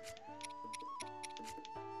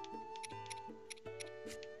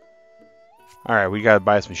 Alright, we gotta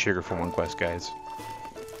buy some sugar for one quest, guys.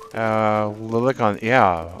 We'll look on...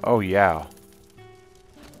 Yeah. Oh, yeah.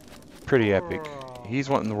 Pretty epic. He's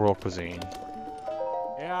wanting the world cuisine.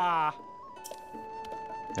 Yeah.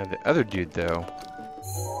 Now, the other dude, though...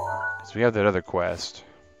 So we have that other quest.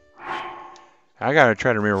 I gotta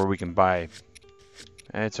try to remember where we can buy...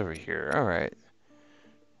 It's over here. Alright.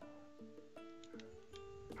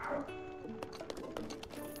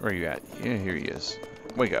 Where are you at? Yeah, here he is.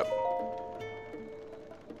 Wake up.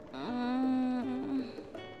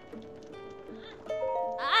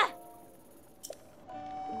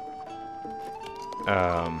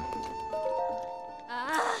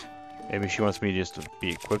 Maybe she wants me just to be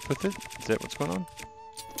equipped with it? Is that what's going on?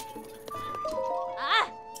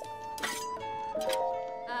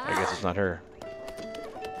 I guess it's not her.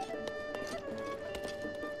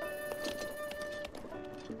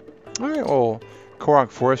 Alright, well, Korok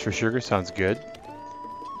Forest for sugar sounds good.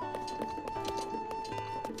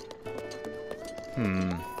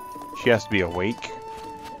 She has to be awake.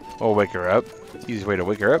 I'll wake her up. Easiest way to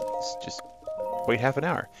wake her up is just wait half an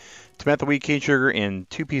hour. Tomato wheat, cane sugar, and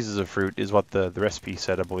 2 pieces of fruit is what the recipe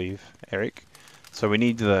said, I believe, Eric. So we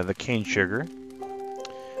need the cane sugar.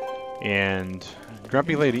 And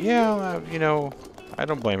grumpy lady, yeah, you know, I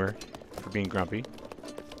don't blame her for being grumpy.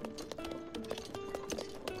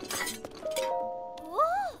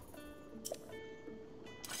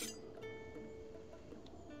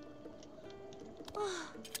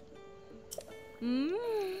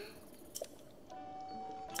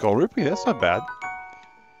 Gold rupee, that's not bad.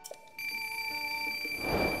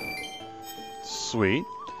 Sweet.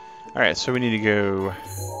 Alright, so we need to go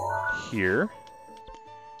here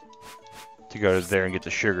to go there and get the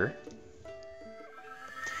sugar.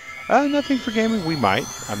 Nothing for gaming. We might.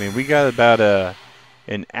 I mean, we got about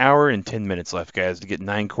an hour and 10 minutes left, guys, to get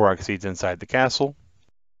 9 Korok seeds inside the castle.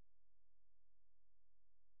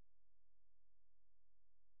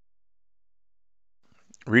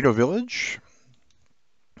 Rito Village.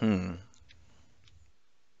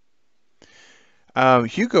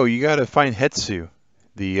 Hugo, you gotta find Hetsu,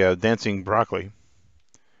 the dancing broccoli,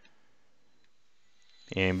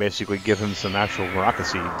 and basically give him some actual maraca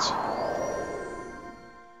seeds.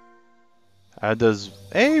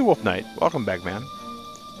 Hey, Wolf Knight, welcome back, man.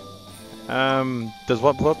 Does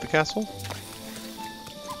what blow up the castle?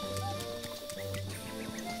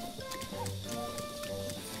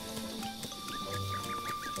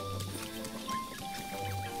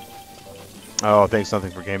 Oh, thanks,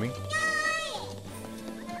 nothing for gaming.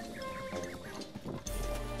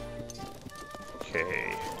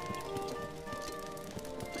 Okay.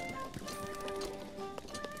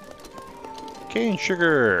 Cane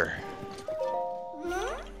sugar.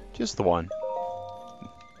 Just the one.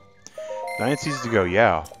 9 seeds to go,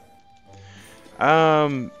 yeah.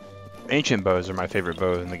 Ancient bows are my favorite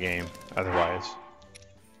bow in the game, otherwise.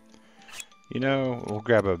 You know, we'll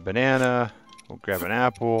grab a banana, we'll grab an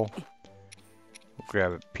apple, we'll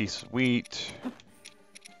grab a piece of wheat,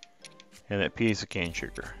 and a piece of cane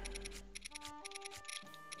sugar.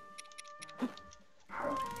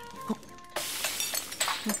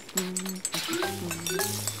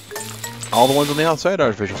 All the ones on the outside are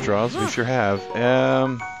artificial straws, we sure have.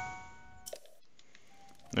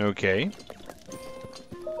 Okay.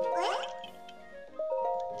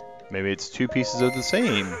 Maybe it's two pieces of the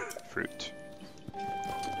same fruit.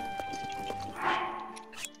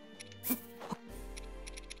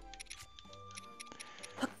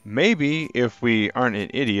 Maybe if we aren't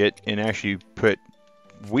an idiot and actually put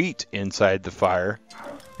wheat inside the fire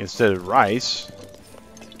instead of rice.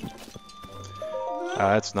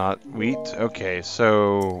 That's not wheat. Okay,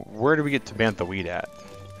 so where do we get to bantha wheat at?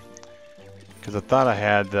 Because I thought I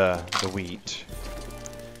had the wheat.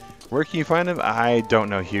 Where can you find them? I don't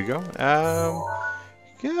know, Hugo.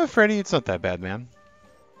 Yeah, Freddy, it's not that bad, man.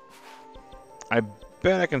 I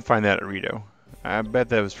bet I can find that at Rito. I bet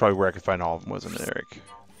that was probably where I could find all of them, wasn't it, Eric?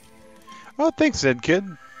 Oh, thanks, Ed, kid.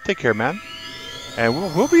 Take care, man. And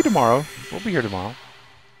we'll be tomorrow. We'll be here tomorrow.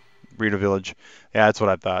 Rito Village. Yeah, that's what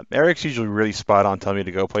I thought. Eric's usually really spot on telling me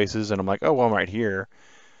to go places, and I'm like, oh, well, I'm right here.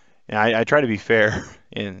 And I try to be fair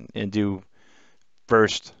and do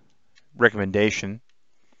first recommendation.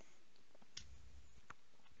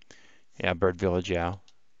 Yeah, Bird Village, yeah.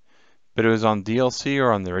 But it was on DLC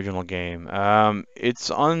or on the original game?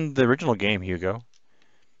 It's on the original game, Hugo.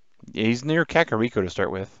 He's near Kakariko to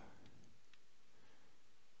start with.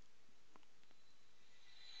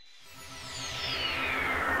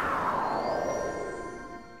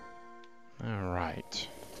 All right.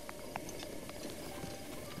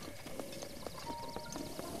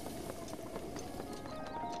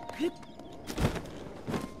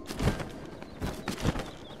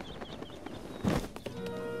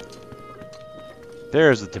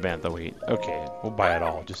 There's the Tabantha wheat. Okay, we'll buy it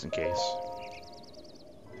all just in case.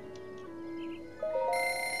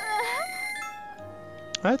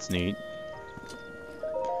 That's neat.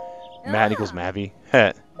 Matt equals Mavi.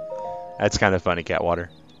 That's kind of funny, Catwater.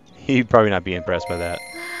 He'd probably not be impressed by that.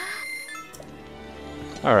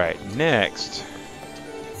 Alright, next.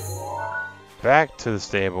 Back to the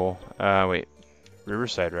stable. Wait.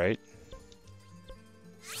 Riverside, right?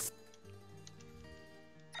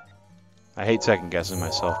 I hate second guessing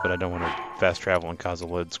myself, but I don't want to fast travel and cause a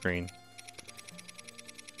load screen.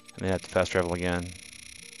 And then have to fast travel again.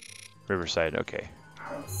 Riverside, okay.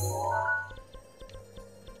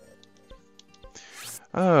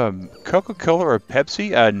 Coca-Cola or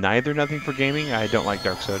Pepsi? Neither, nothing for gaming. I don't like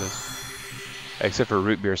dark sodas. Except for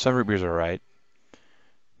root beer. Some root beers are alright.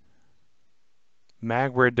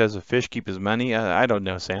 Mag, where does a fish keep his money? I don't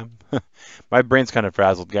know, Sam. My brain's kind of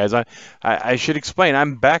frazzled, guys. I should explain.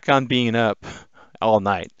 I'm back on being up all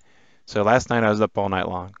night. So last night I was up all night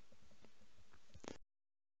long.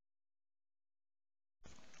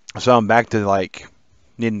 So I'm back to, like,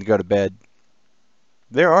 needing to go to bed.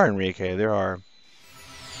 There are, Enrique. There are.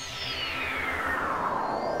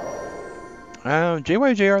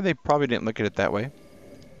 JYJR, they probably didn't look at it that way.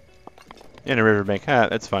 In a riverbank. Ha,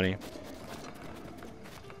 that's funny.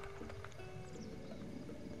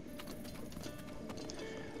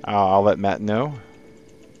 I'll let Matt know.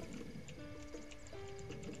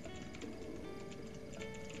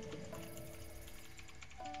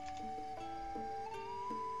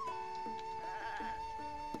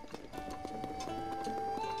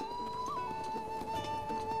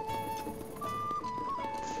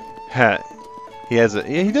 He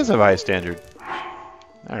does have a high standard.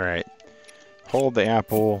 Alright. Hold the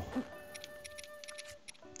apple.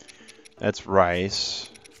 That's rice.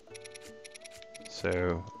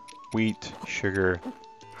 So, wheat, sugar,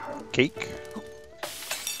 cake.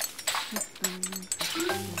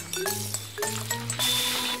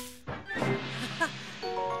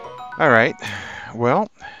 Alright. Well,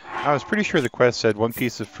 I was pretty sure the quest said one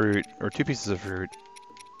piece of fruit, or two pieces of fruit.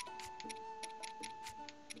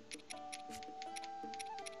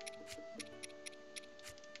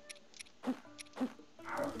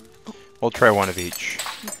 We'll try one of each.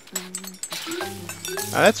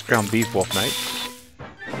 That's ground beef, Wolf Knight.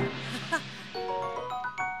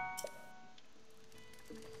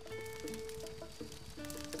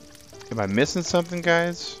 Am I missing something,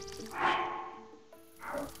 guys?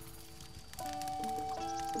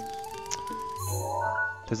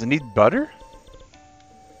 Does it need butter?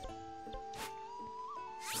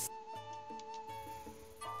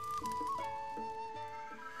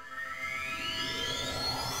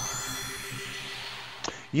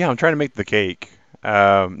 Yeah, I'm trying to make the cake.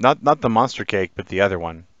 Not the monster cake, but the other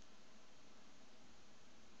one.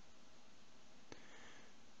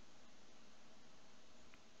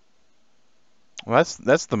 Well,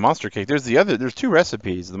 that's the monster cake. There's the other. There's two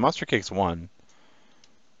recipes. The monster cake's one.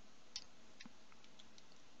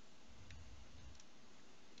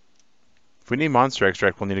 If we need monster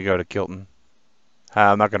extract, we'll need to go to Kilton.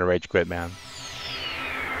 I'm not gonna rage quit, man.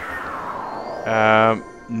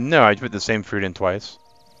 No, I put the same fruit in twice.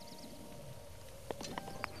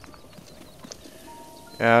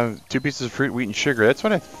 2 pieces of fruit, wheat, and sugar. That's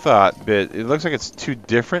what I thought, but it looks like it's 2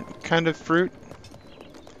 different kind of fruit.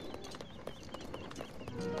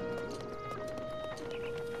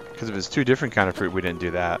 Because if it's 2 different kind of fruit, we didn't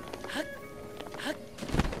do that.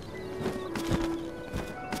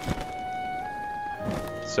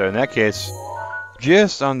 So in that case,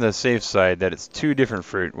 just on the safe side that it's 2 different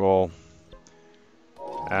fruit, we'll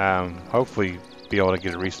hopefully be able to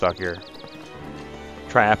get a restock here.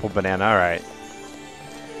 Try apple banana, alright.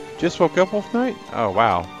 Just woke up Wolf Knight? Oh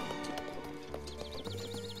wow.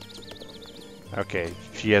 Okay,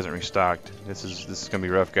 she hasn't restocked. This is gonna be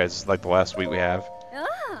rough, guys. It's like the last week we have.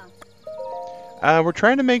 We're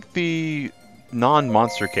trying to make the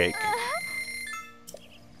non-monster cake.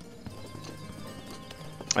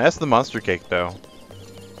 That's the monster cake, though.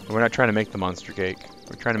 We're not trying to make the monster cake.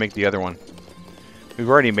 We're trying to make the other one. We've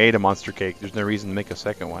already made a monster cake. There's no reason to make a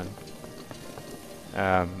second one.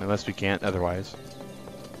 Unless we can't otherwise.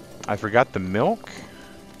 I forgot the milk?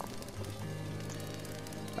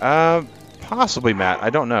 Possibly, Matt. I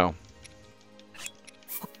don't know.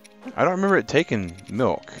 I don't remember it taking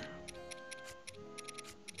milk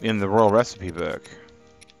in the royal recipe book.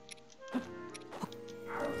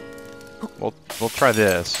 We'll try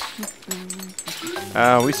this.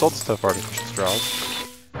 We sold stuff artificial straws.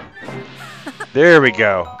 There we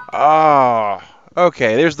go. Oh,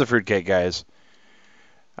 okay. There's the fruitcake, guys.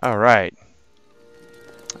 All right.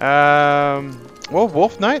 Well,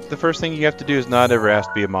 Wolf Knight, the first thing you have to do is not ever ask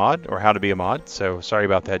to be a mod or how to be a mod. So sorry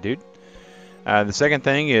about that, dude. The second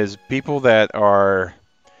thing is people that are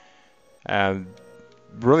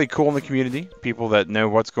really cool in the community, people that know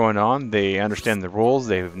what's going on, they understand the rules,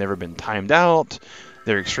 they've never been timed out,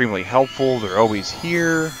 they're extremely helpful, they're always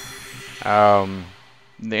here, and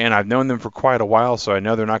I've known them for quite a while, so I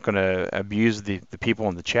know they're not going to abuse the people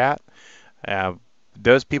in the chat.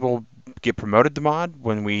 Those people get promoted to mod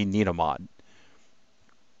when we need a mod.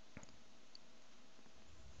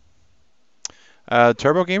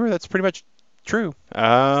 Turbo Gamer, that's pretty much true.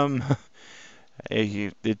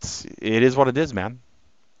 It is what it is, man.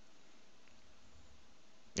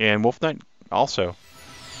 And Wolf Knight also.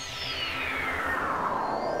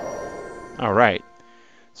 Alright.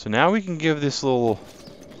 So now we can give this little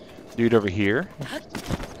dude over here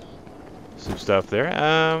some stuff there.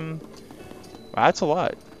 That's a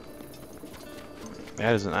lot.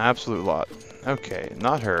 That is an absolute lot. Okay,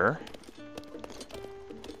 not her.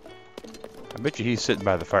 I bet you he's sitting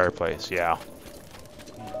by the fireplace, yeah.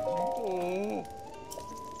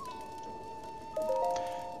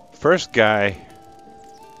 First guy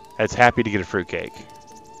that's happy to get a fruitcake.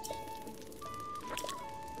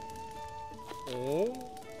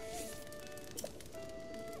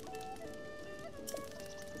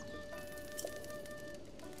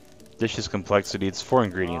 Dishes complexity, it's 4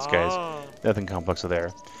 ingredients, guys. Nothing complex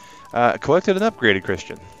there. Collected and upgraded,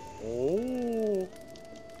 Christian.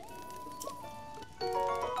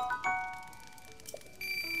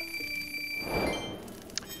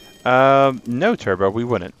 No, Turbo, we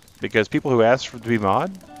wouldn't. Because people who ask for to be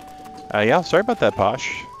mod, yeah, sorry about that,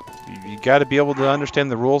 Posh. You got to be able to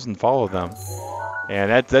understand the rules and follow them.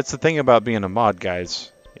 And that's the thing about being a mod,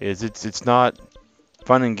 guys. Is it's not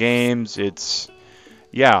fun and games. It's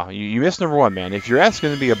yeah, you missed number one, man. If you're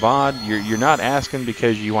asking to be a mod, you're not asking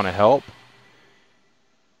because you want to help.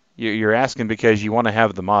 You're asking because you want to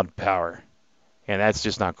have the mod power, and that's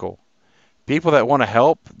just not cool. People that want to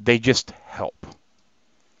help, they just help.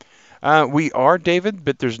 We are David,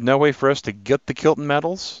 but there's no way for us to get the Kilton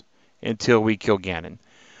medals until we kill Ganon.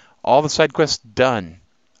 All the side quests done.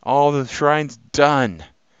 All the shrines done.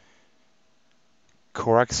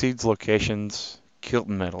 Korok seeds locations,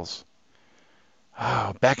 Kilton medals.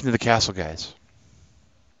 Oh, back into the castle, guys.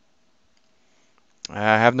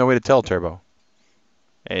 I have no way to tell, Turbo.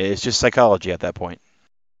 It's just psychology at that point.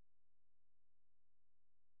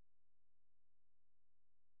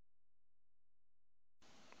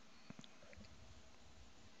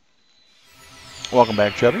 Welcome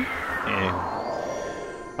back, Chubby. And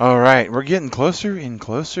all right, we're getting closer and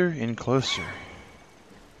closer and closer.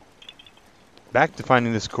 Back to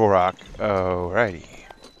finding this Korok. Alrighty.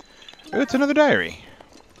 Oh, it's another diary.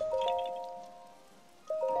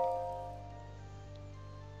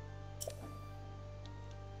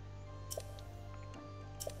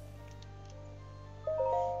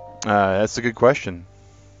 That's a good question.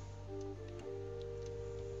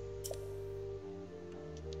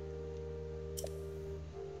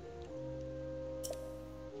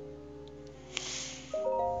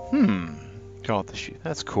 Call it the sheet.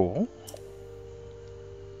 That's cool.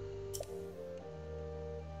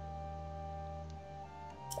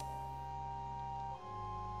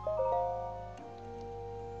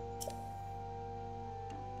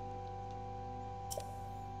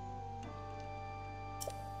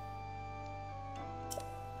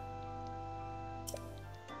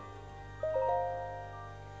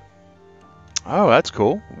 Oh, that's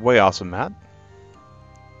cool. Way awesome, Matt.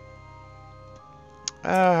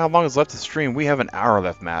 How long is left to stream? We have an hour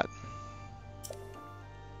left, Matt.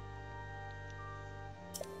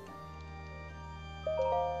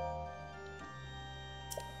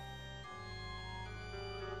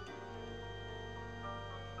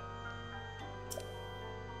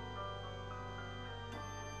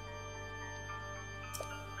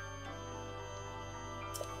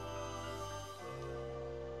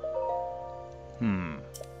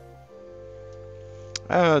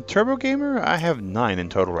 Turbo Gamer, I have 9 in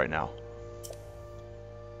total right now.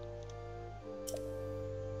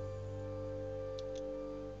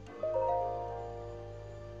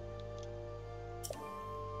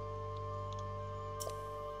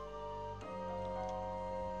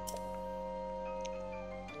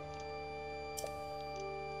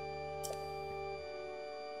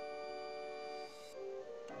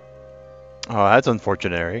 Oh, that's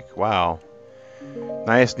unfortunate, Eric. Wow.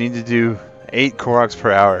 Nice, need to do 8 Koroks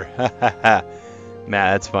per hour. Matt,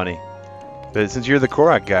 that's funny. But since you're the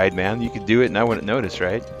Korok guide, man, you could do it and I wouldn't notice,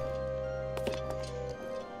 right?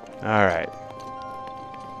 Alright.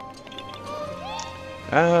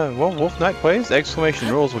 Well, Wolf Knight plays. Exclamation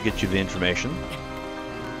rules will get you the information.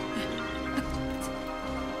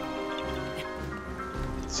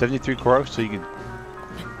 73 Koroks, so you can...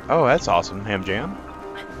 Oh, that's awesome, Ham Jam.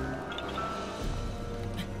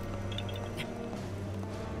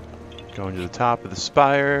 Going to the top of the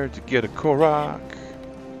spire to get a Korok.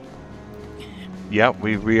 Yep,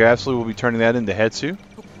 we absolutely will be turning that into Hetsu.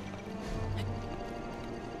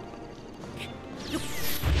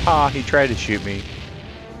 Ah, he tried to shoot me.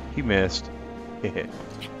 He missed.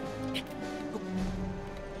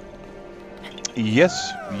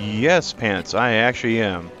 Yes, Pants, I actually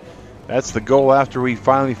am. That's the goal after we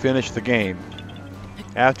finally finish the game.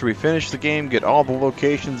 After we finish the game, get all the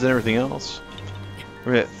locations and everything else.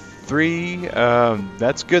 We're at 3.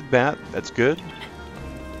 That's good, Matt. That's good.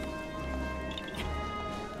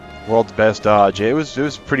 World's best dodge. It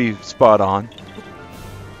was pretty spot on.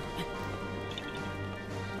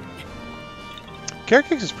 Carrot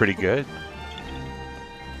Kicks is pretty good.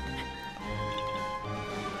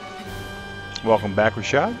 Welcome back,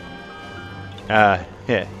 Rashad.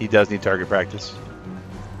 Yeah, he does need target practice.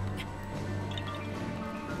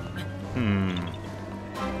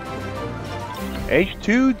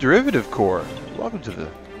 H2 Derivative Core. Welcome to the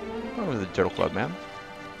Turtle Club, man.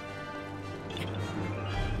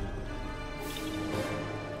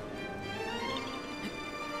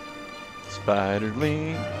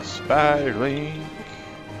 Spiderlink.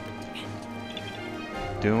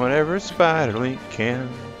 Doing whatever Spiderlink can.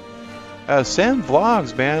 Sam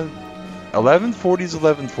Vlogs, man. 1140's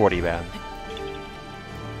 1140, man.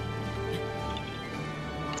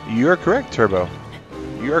 You're correct, Turbo.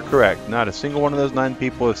 You're correct. Not a single one of those 9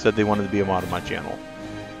 people have said they wanted to be a mod on my channel.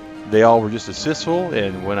 They all were just assistful,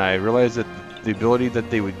 and when I realized that the ability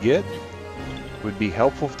that they would get would be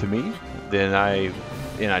helpful to me, then I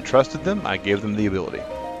trusted them, I gave them the ability.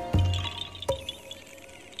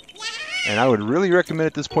 And I would really recommend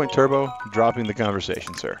at this point, Turbo, dropping the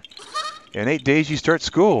conversation, sir. In 8 days you start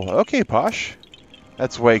school. Okay, Posh.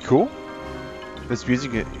 That's way cool. This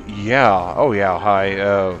music, yeah. Oh yeah,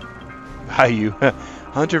 hi you.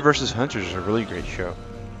 Hunter vs. Hunter is a really great show.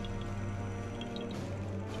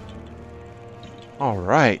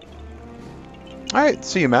 Alright. Alright,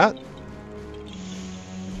 see you, Matt.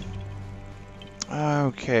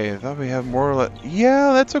 Okay, I thought we have more.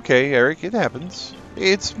 Yeah, that's okay, Eric. It happens.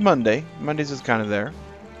 It's Monday. Mondays is kind of there.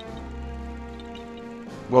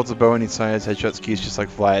 Welds a bow and he sides, headshot skis just like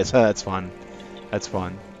flies. That's fun. That's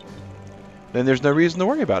fun. Then there's no reason to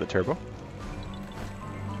worry about it, Turbo.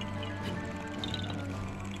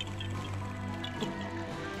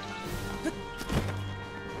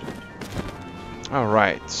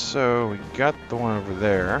 Alright, so we got the one over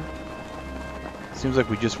there. Seems like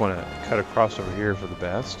we just want to cut across over here for the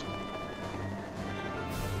best.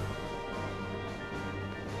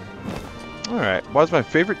 Alright, what's my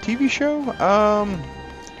favorite TV show?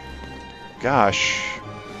 Gosh.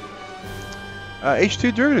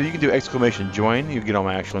 H2 derivative, you can do exclamation join. You get all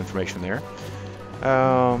my actual information there.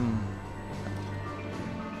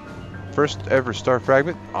 First ever star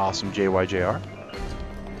fragment. Awesome, JYJR.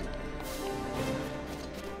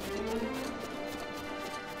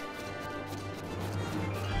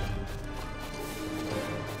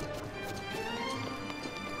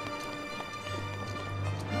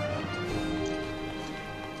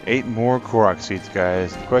 Eight more Korok seeds,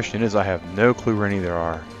 guys. The question is, I have no clue where any there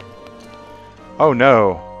are. Oh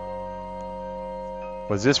no!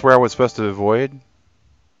 Was this where I was supposed to avoid?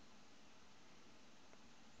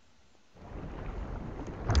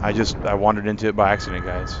 I wandered into it by accident,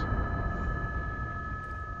 guys.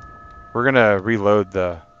 We're gonna reload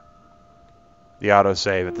the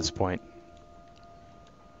autosave at this point.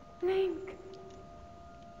 Link.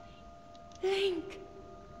 Link.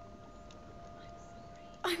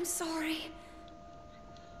 I'm sorry,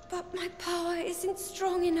 but my power isn't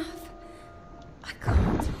strong enough. I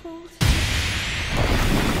can't hold.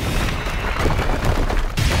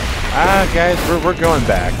 Ah, guys, we're going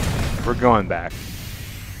back. We're going back.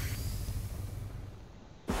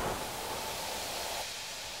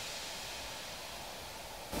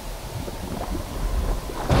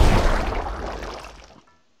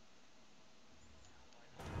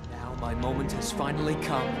 Now my moment has finally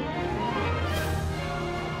come.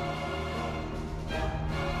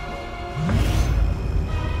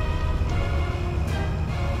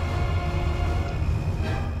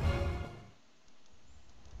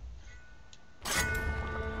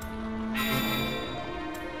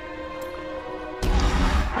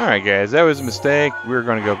 Alright guys, that was a mistake. We're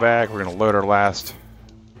going to go back. We're going to load our last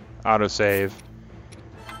autosave.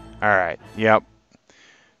 Alright, yep.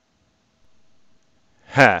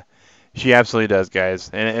 Ha. She absolutely does, guys.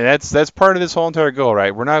 And that's part of this whole entire goal,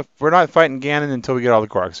 right? We're not fighting Ganon until we get all the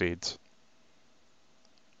Korok seeds.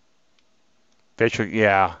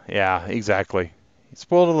 Yeah, exactly.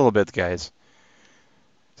 Spoiled a little bit, guys.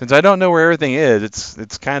 Since I don't know where everything is,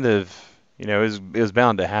 it's kind of, you know, it was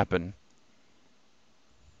bound to happen.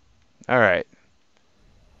 Alright.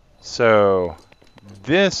 So,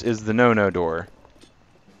 this is the no-no door.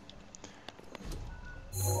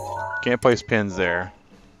 Can't place pins there.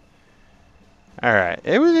 Alright.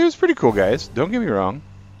 It was pretty cool, guys. Don't get me wrong.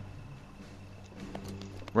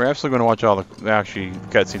 We're absolutely going to watch all the actually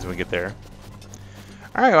cutscenes when we get there.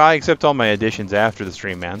 Alright, well, I accept all my additions after the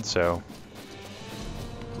stream, man, so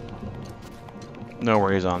no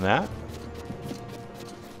worries on that.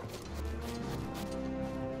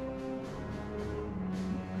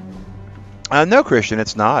 No, Christian,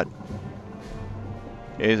 it's not.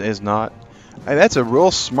 It is not. That's a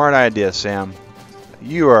real smart idea, Sam.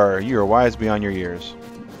 You are wise beyond your years.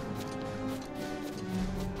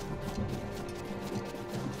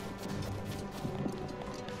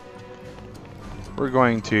 We're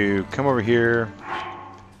going to come over here.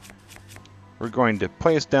 We're going to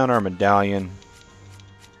place down our medallion.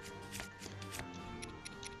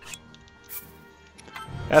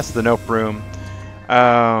 That's the nope room.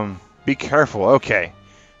 Be careful. Okay.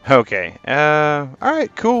 Okay.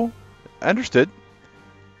 Alright, cool. Understood.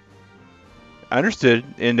 Understood,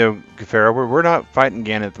 Indo Gafero. We're not fighting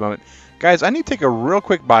Ganon at the moment. Guys, I need to take a real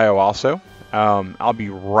quick bio also. I'll be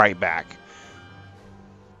right back.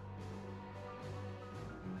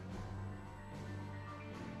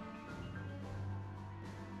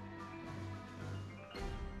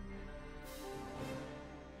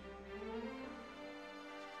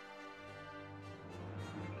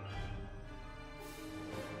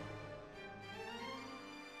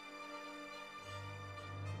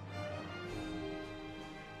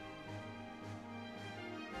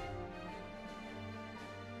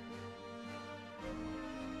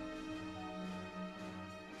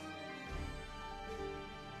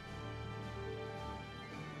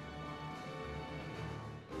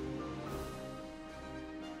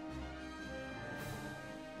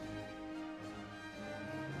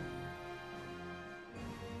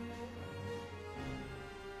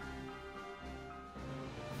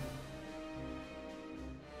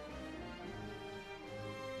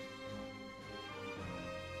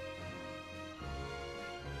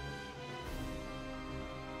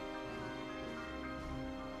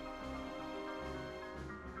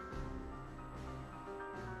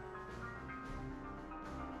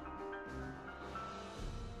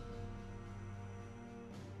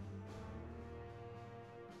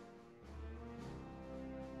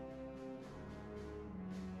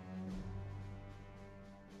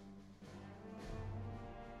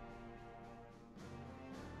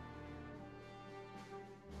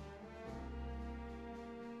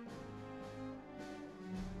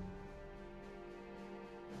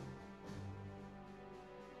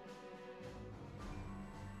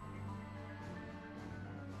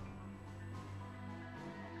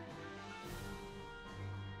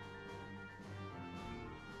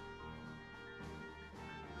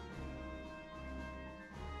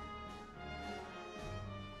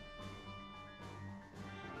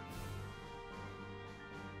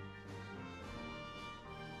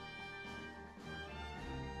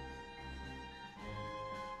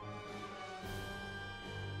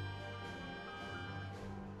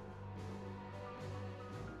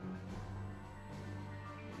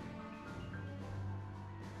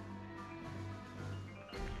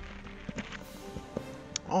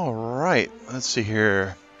 Alright, let's see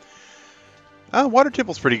here. Water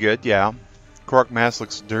temple's pretty good, yeah. Korok mask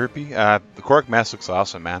looks derpy. The Korok mask looks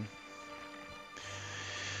awesome, man.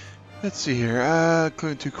 Let's see here.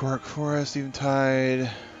 Including 2 Korok Forest, Eventide.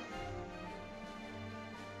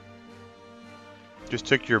 Just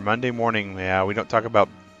took your Monday morning. Yeah, we don't talk about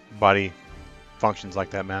body functions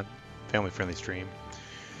like that, man. Family-friendly stream.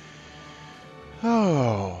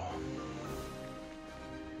 Oh.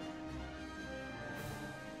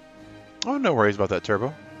 Oh, no worries about that,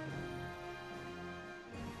 Turbo.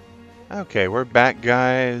 Okay, we're back,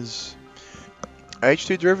 guys.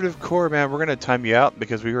 H2 derivative core, man, we're going to time you out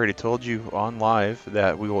because we already told you on live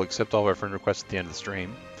that we will accept all of our friend requests at the end of the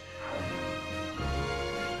stream.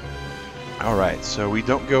 Alright, so we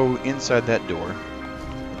don't go inside that door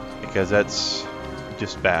because that's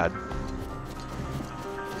just bad.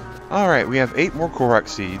 Alright, we have 8 more Korok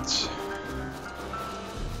seeds.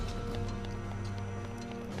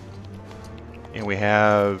 And we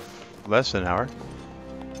have less than an hour.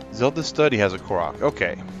 Zelda Study has a Korok.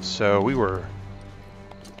 Okay, so we were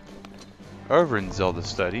over in Zelda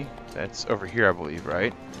Study. That's over here, I believe,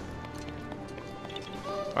 right?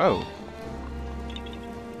 Oh.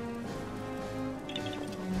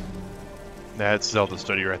 That's Zelda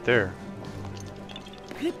Study right there.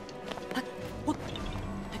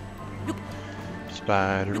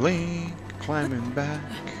 Spider Link climbing back.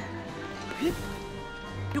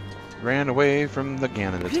 Ran away from the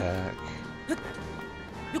Ganon attack.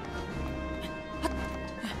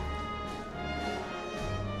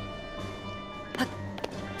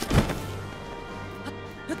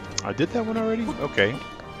 I did that one already? Okay.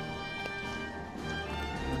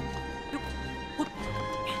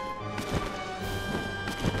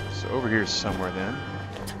 So over here somewhere then.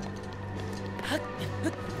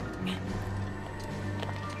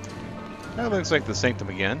 That looks like the Sanctum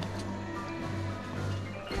again.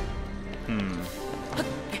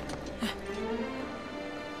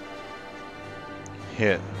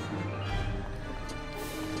 Hit.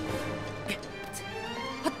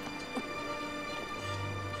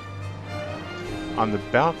 On the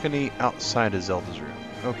balcony outside of Zelda's room.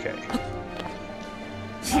 Okay.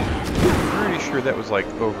 I'm pretty sure that was like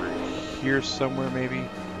over here somewhere, maybe.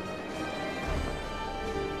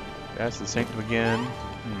 That's the Sanctum again.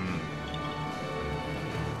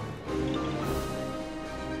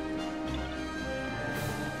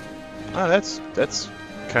 Oh, that's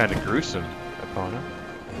kind of gruesome, Epona.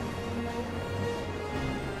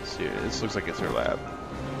 Let's see, this looks like it's her lab.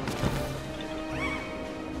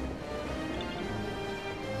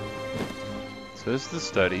 So this is the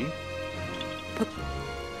study.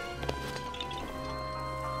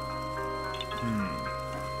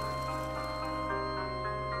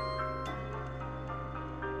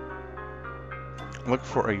 Look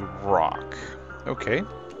for a rock. Okay.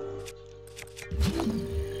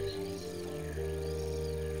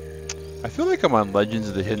 I feel like I'm on Legends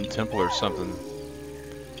of the Hidden Temple or something.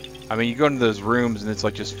 I mean, you go into those rooms and it's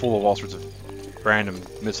like just full of all sorts of random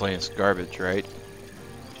miscellaneous garbage, right?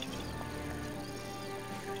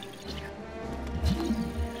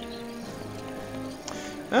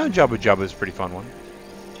 Jabu Jabu is a pretty fun one.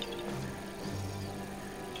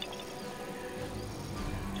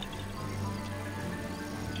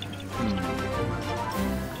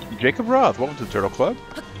 Jacob Roth, welcome to the Turtle Club.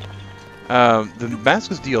 The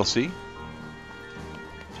mask is DLC.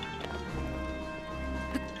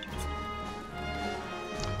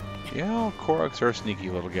 Yeah, Koroks are sneaky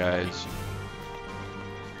little guys.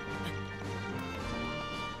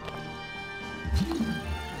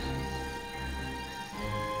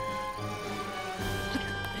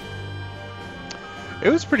 It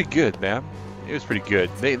was pretty good, man. It was pretty good.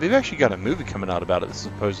 They've actually got a movie coming out about it,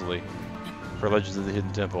 supposedly, for Legends of the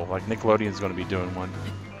Hidden Temple. Like, Nickelodeon's going to be doing one.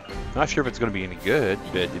 Not sure if it's going to be any good,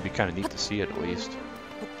 but it'd be kind of neat to see it at least.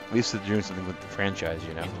 At least they're doing something with the franchise,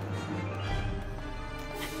 you know.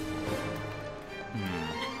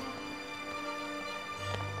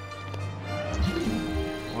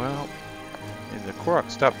 Well, and the Korok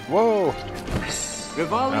stopped. Whoa!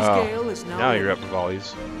 Rivali's Gale is now you're up,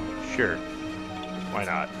 Rivali's. Sure. Why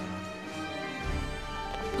not?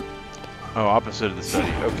 Oh, opposite of the study.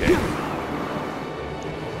 Okay.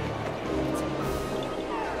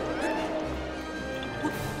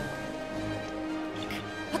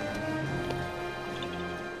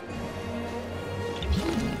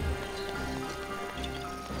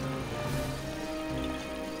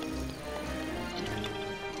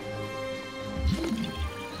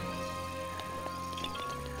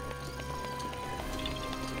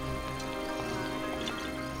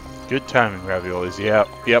 Good timing, Raviolis. Yep.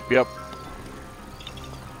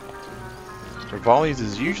 Rivali's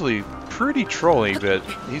is usually pretty trolly, but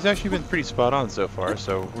he's actually been pretty spot on so far,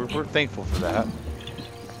 so we're thankful for that.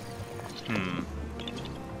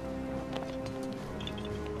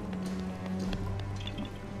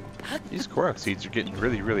 These Korok seeds are getting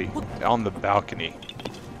really, really on the balcony.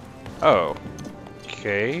 Oh.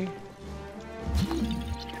 Okay.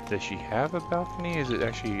 Does she have a balcony? Is it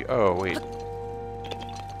actually... Oh, wait.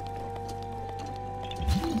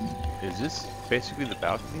 Is this basically the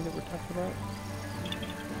balcony that we're talking about?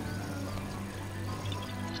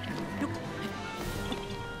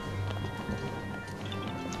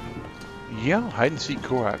 Yeah, hide and seek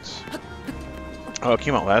Koroks. Oh, it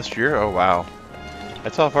came out last year? Oh, wow.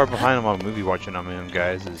 That's how far behind I'm on movie watching I am,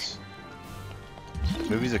 guys, is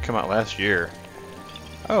movies that come out last year.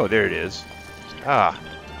 Oh, there it is. Ah.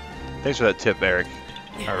 Thanks for that tip, Eric.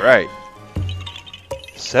 Alright.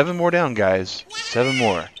 7 more down, guys. 7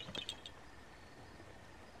 more.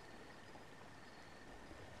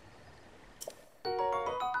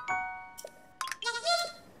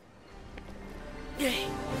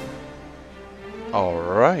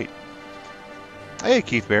 Alright. Hey,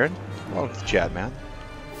 Keith Barron. Welcome to the chat, man.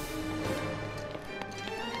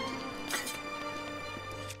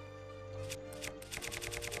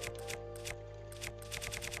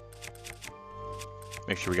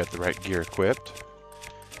 Make sure we got the right gear equipped.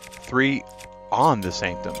 3 on the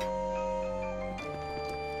Sanctum.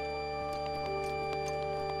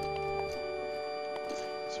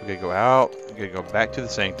 So we gotta go out, we gotta go back to the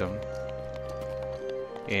Sanctum.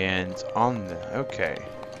 And on the... okay.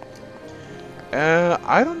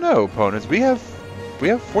 I don't know, opponents. We have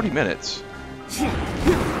 40 minutes.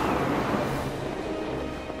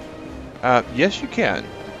 Yes, you can.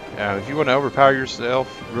 If you want to overpower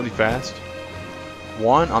yourself really fast.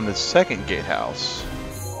 1 on the second gatehouse.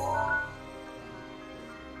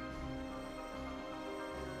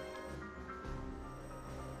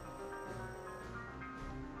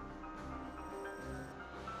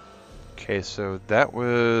 Okay, so that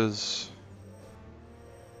was...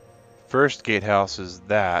 First gatehouse is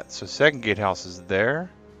that, so second gatehouse is there.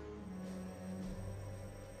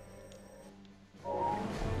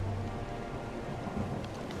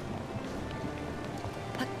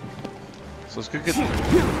 So let's go get...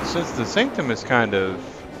 Since the Sanctum is kind of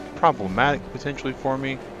problematic potentially for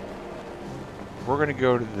me, we're going to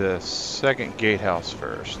go to the second gatehouse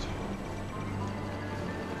first.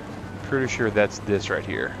 Pretty sure that's this right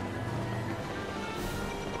here.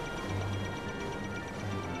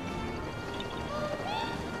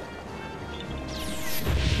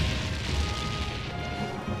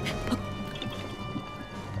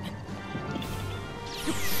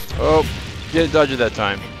 Oh, didn't dodge it that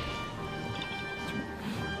time.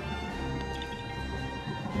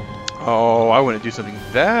 Oh, I wouldn't do something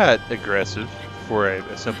that aggressive for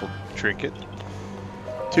a simple trinket.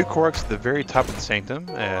 2 Koroks at the very top of the Sanctum,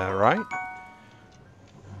 right?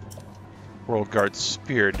 World Guard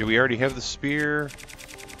Spear. Do we already have the spear?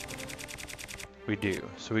 We do,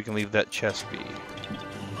 so we can leave that chest be.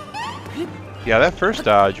 Yeah, that first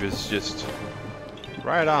dodge was just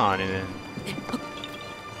right on, and then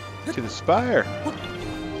to the spire.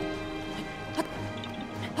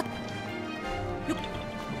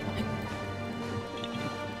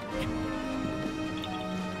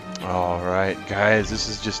 Alright, guys, this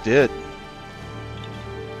is just it.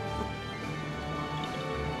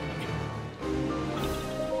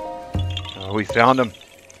 Oh, we found him.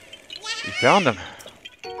 We found him.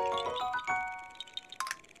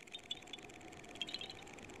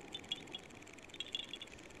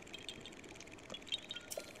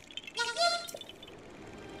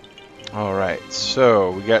 Alright,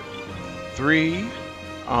 so we got 3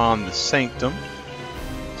 on the Sanctum.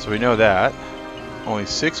 So we know that. Only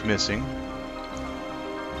 6 missing.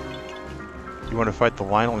 You want to fight the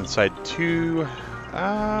Lionel inside 2?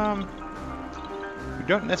 We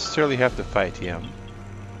don't necessarily have to fight him.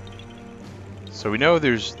 So we know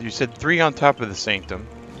there's, you said 3 on top of the Sanctum.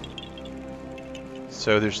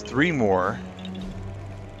 So there's 3 more.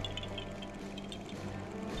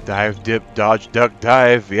 Dive, dip, dodge, duck,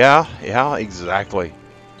 dive. Yeah, exactly.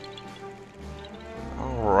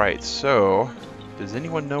 Alright, so does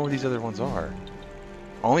anyone know where these other ones are?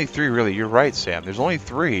 Only 3, really. You're right, Sam. There's only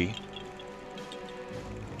 3.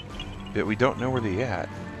 But we don't know where they're at.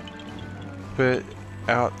 Put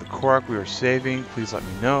out the Korok we were saving. Please let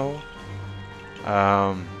me know.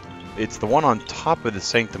 It's the one on top of the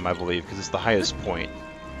Sanctum, I believe, because it's the highest point.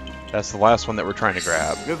 That's the last one that we're trying to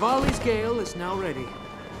grab. Rivali's Gale is now ready.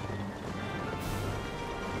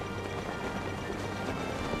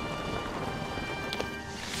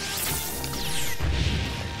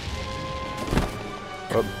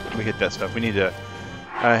 Oh, let me hit that stuff. We need to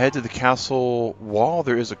head to the castle wall.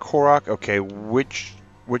 There is a Korok. Okay, which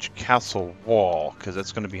castle wall? Because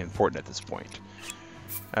that's going to be important at this point.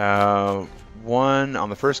 One on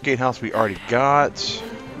the first gatehouse we already got.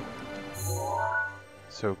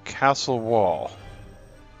 So castle wall.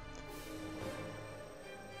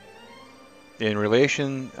 In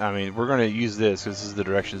relation, I mean, we're going to use this because this is the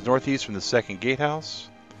directions northeast from the second gatehouse.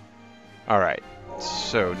 All right.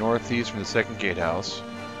 So northeast from the second gatehouse.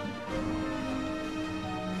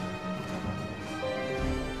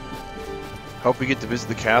 Hope we get to visit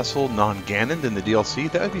the castle non-Ganon in the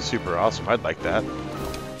DLC. That would be super awesome. I'd like that.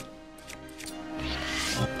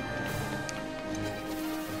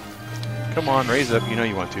 Come on, raise up. You know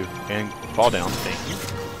you want to. And fall down. Thank you.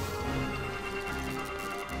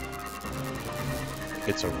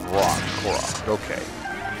 It's a rock, Korok. Okay.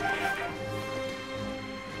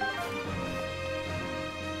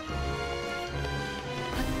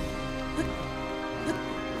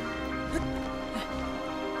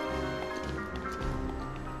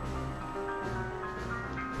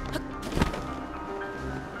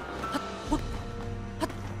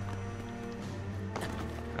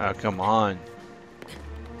 Oh, come on.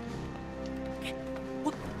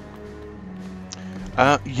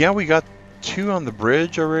 Yeah, we got 2 on the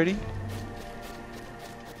bridge already.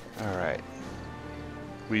 Alright.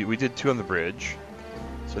 We did 2 on the bridge.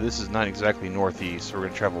 So this is not exactly northeast, so we're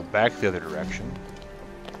going to travel back the other direction.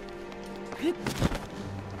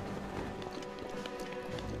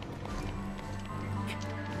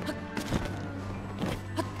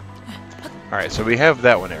 Alright, so we have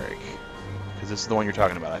that one, Eric. Because this is the one you're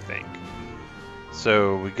talking about, I think.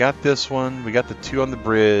 So we got this one, we got the 2 on the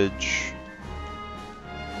bridge.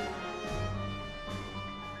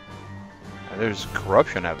 There's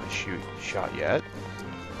corruption I haven't shot yet.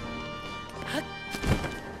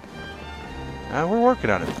 We're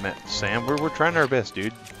working on it, Sam. We're trying our best,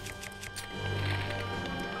 dude.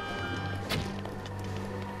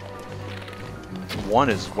 One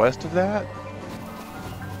is west of that.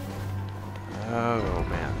 Oh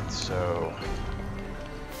man, so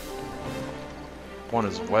one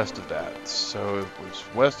is west of that. So if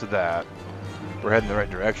it's west of that, we're heading the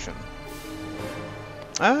right direction.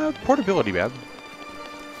 Portability, man.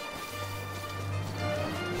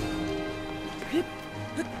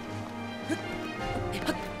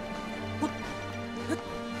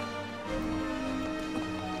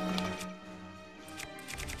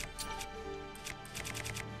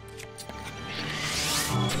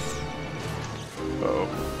 Uh-oh.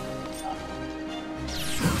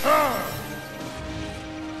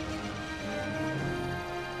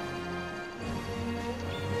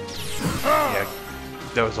 Yeah.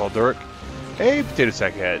 That was all dirt. Hey, potato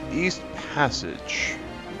sack head. East Passage.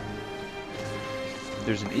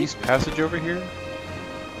 There's an East Passage over here?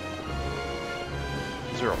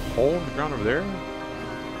 Is there a hole in the ground over there?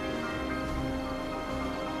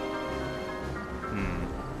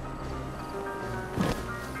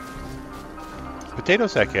 Potato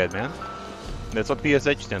sack head, man. That's what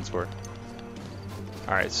PSH stands for.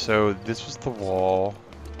 Alright, so this was the wall.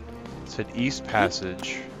 It said East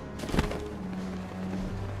Passage.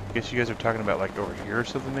 I guess you guys are talking about like over here or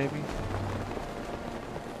something, maybe?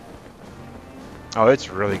 Oh, it's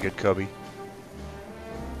really good, Kobe.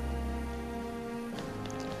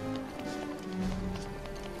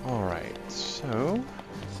 Alright, so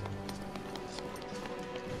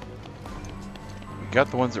we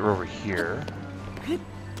got the ones that were over here.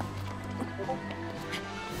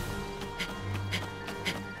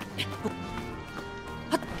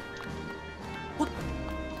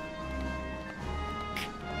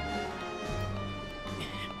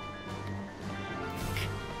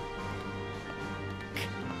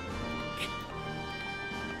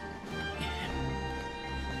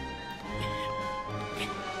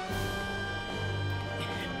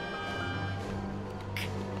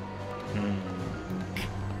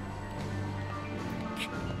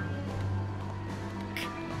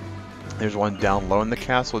 There's one down low in the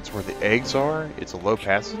castle. It's where the eggs are. It's a low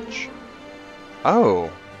passage.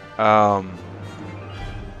 Oh.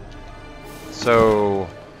 So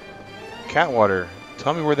Catwater,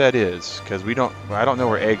 tell me where that is, because I don't know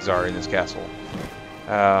where eggs are in this castle.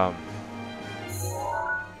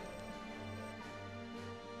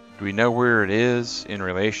 Do we know where it is in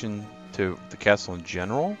relation to the castle in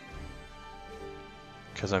general?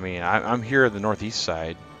 Because I mean, I'm here at the northeast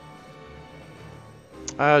side.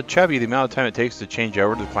 Chubby, the amount of time it takes to change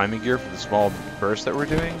over to the climbing gear for the small burst that we're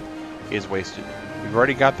doing is wasted. We've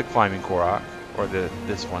already got the climbing Korok, or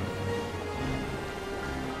this one.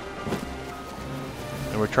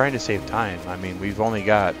 And we're trying to save time. I mean, we've only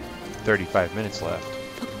got 35 minutes left.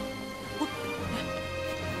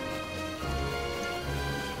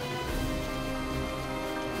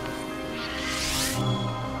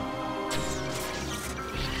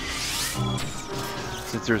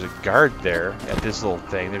 Since there's a guard there at this little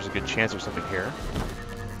thing, there's a good chance there's something here.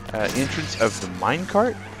 Entrance of the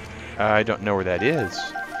minecart? I don't know where that is.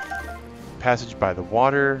 Passage by the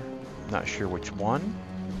water. Not sure which one.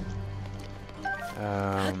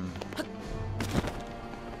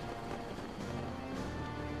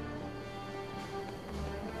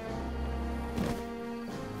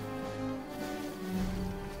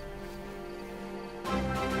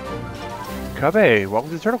 Cubby,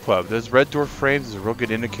 welcome to the Turtle Club. Those red door frames is a real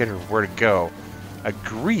good indicator of where to go.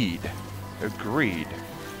 Agreed. Agreed.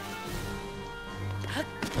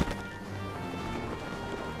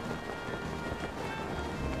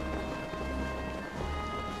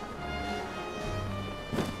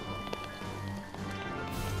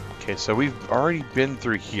 Okay, so we've already been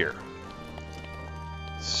through here.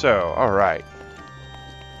 So, alright.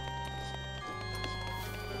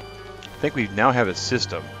 I think we now have a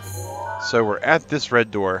system. So we're at this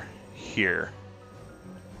red door here.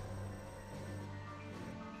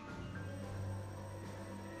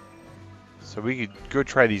 So we could go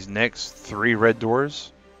try these next 3 red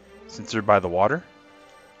doors since they're by the water.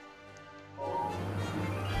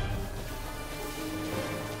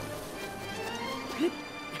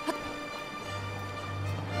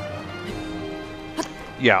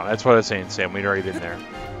 Yeah, that's what I was saying, Sam. We'd already been there.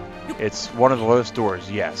 It's one of the lowest doors.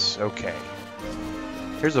 Yes. Okay.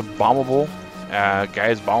 Here's a bombable.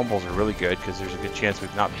 Guys, bombables are really good because there's a good chance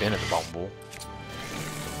we've not been at the bombable.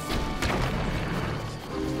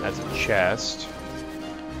 That's a chest.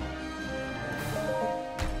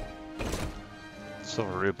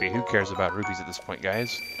 Silver rupee. Who cares about rupees at this point,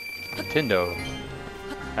 guys? Nintendo.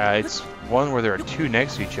 It's one where there are 2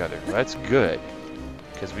 next to each other. Well, that's good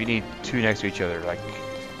because we need 2 next to each other, like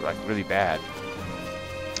really bad.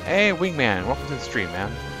 Hey, Wingman, welcome to the stream,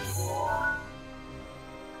 man.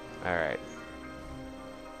 Alright.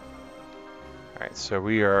 Alright, so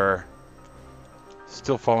we are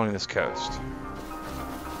still following this coast.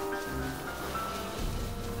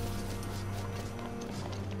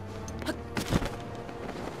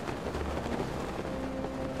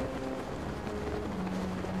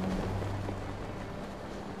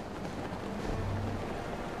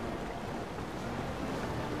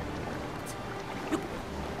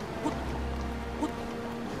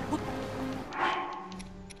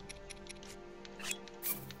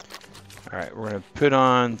 Alright, we're going to put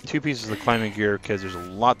on 2 pieces of climbing gear because there's a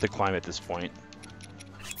lot to climb at this point.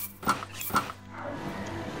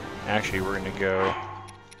 Actually, we're going to go...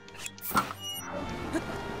 to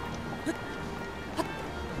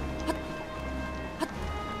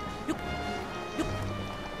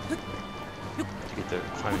get the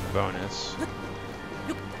climbing bonus.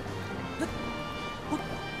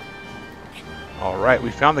 Alright, we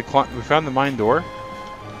found the mine door.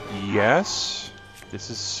 Yes. This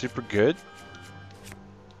is super good.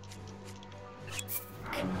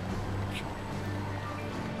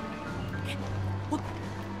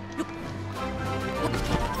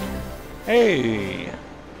 Hey!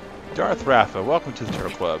 Darth Rafa, welcome to the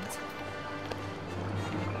Turtle Club.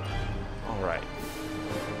 Alright.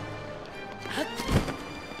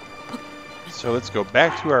 So let's go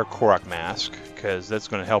back to our Korok mask, because that's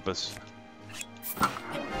going to help us.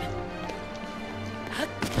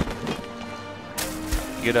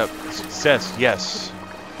 Get up. Success, yes.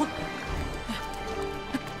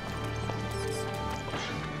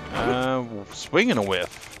 Swing and a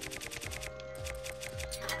whiff.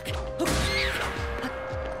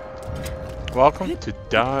 Welcome to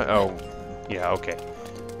oh, yeah, okay.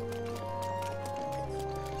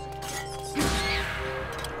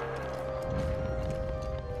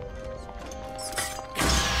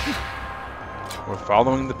 We're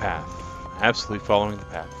following the path. Absolutely following the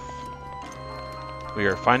path. We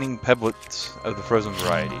are finding pebblets of the frozen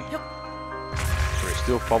variety. We're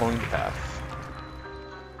still following the path.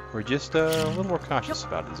 We're just a little more cautious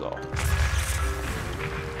about it is all.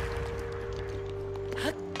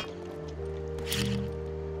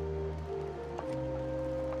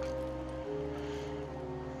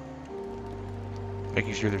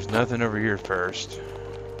 Making sure there's nothing over here first.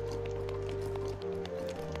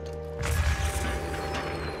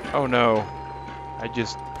 Oh no. I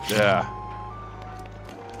just...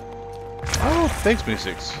 Oh, thanks,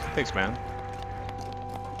 Moosix. Thanks, man.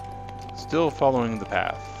 Still following the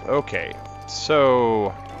path. Okay,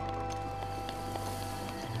 so...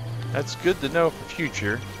 That's good to know for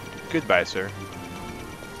future. Goodbye, sir.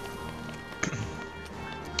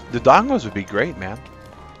 The dongos would be great, man.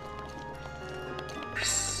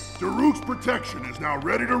 Daruk's protection is now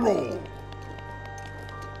ready to roll.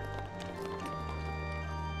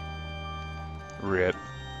 Rip.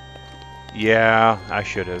 Yeah, I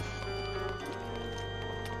should have.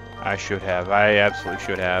 I should have. I absolutely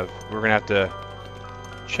should have. We're gonna have to...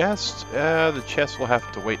 Chest? The chest will have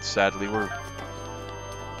to wait, sadly. We're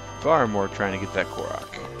far more trying to get that Korok.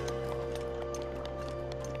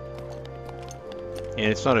 And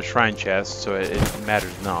it's not a shrine chest, so it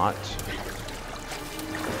matters not.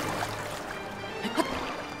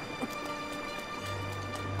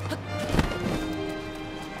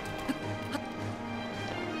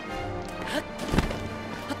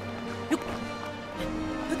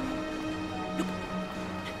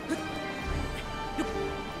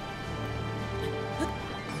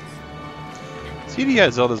 CD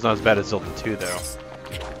Zelda's not as bad as Zelda 2, though.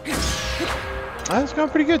 That's going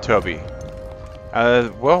pretty good, Toby.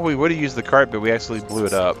 Well, we would have used the cart, but we actually blew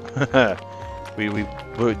it up. we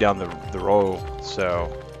blew it down the row,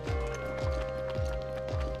 so...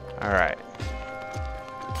 Alright.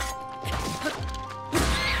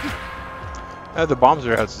 The bombs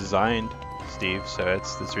are how it's designed, Steve, so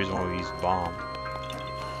that's the reason why we used the bomb.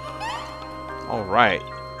 Alright.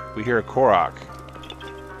 We hear a Korok.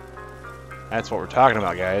 That's what we're talking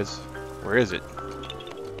about, guys. Where is it?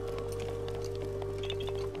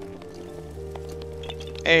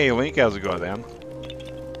 Hey, Link, how's it going, man?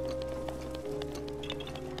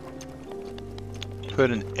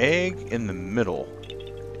 Put an egg in the middle.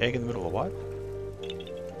 Egg in the middle of what?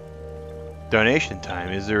 Donation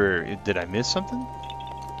time. Is there... Did I miss something?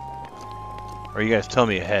 Or you guys tell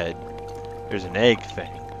me ahead? There's an egg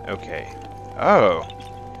thing. Okay. Oh.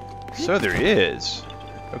 So there is.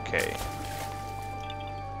 Okay.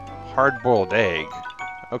 Hard-boiled egg.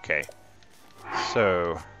 Okay.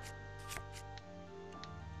 So...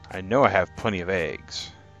 I know I have plenty of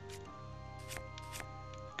eggs.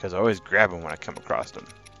 Because I always grab them when I come across them.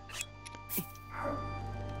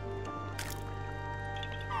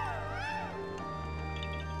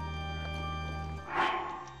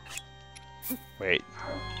 Wait.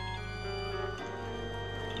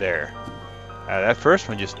 There. That first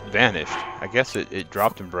one just vanished. I guess it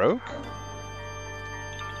dropped and broke?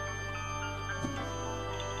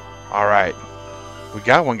 Alright. We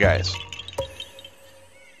got one, guys.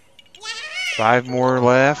 5 more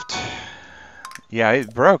left. Yeah,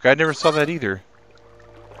 it broke. I never saw that either.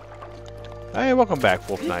 Hey, welcome back,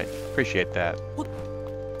 Wolf Knight. Appreciate that.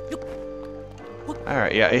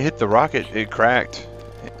 Alright, yeah, it hit the rocket. It cracked.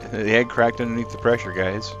 The egg cracked underneath the pressure,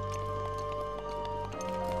 guys.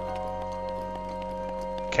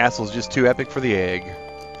 Castle's just too epic for the egg.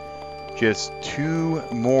 Just 2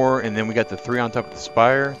 more, and then we got the 3 on top of the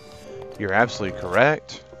spire. You're absolutely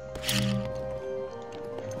correct.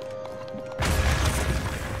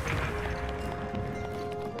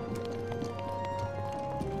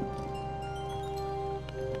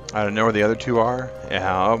 I don't know where the other 2 are.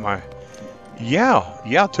 Yeah, oh my.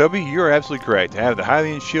 Yeah, Toby, you're absolutely correct. I have the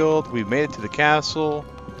Hylian shield. We've made it to the castle.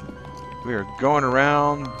 We are going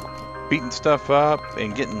around, beating stuff up,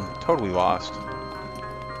 and getting totally lost.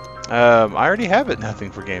 I already have it.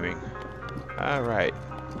 Nothing for gaming. All right.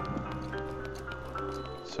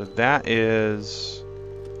 So that is.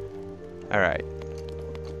 All right.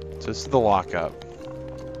 So this is the lockup.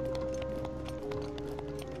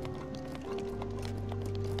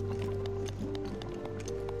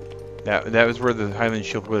 That was where the Hylian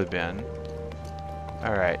shield would have been.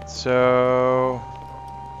 Alright, so...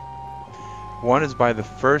 1 is by the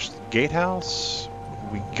first gatehouse.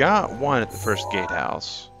 We got 1 at the first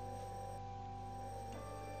gatehouse.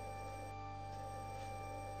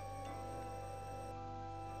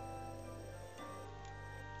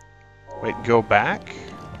 Wait, go back?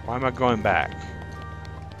 Why am I going back?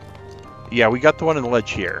 Yeah, we got the one in the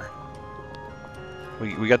ledge here.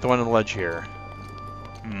 We got the one in the ledge here.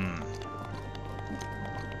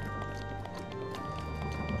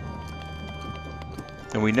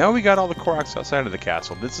 And we know we got all the Koroks outside of the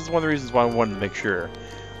castle. This is one of the reasons why I wanted to make sure.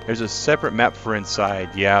 There's a separate map for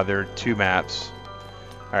inside. Yeah, there are 2 maps.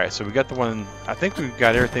 Alright, so we got the one... I think we've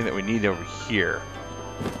got everything that we need over here.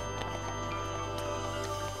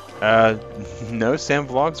 No Sam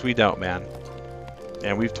Vlogs? We don't, man.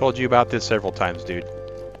 And we've told you about this several times, dude.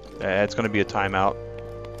 It's going to be a timeout.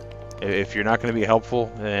 If you're not going to be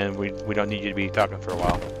helpful, then we don't need you to be talking for a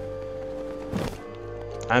while.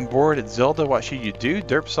 I'm bored at Zelda. What should you do?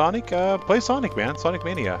 Derp Sonic? Play Sonic, man. Sonic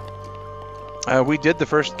Mania. We did the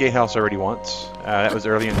first gatehouse already once. That was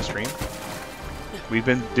early in the stream. We've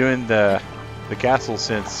been doing the castle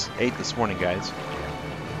since 8 this morning, guys.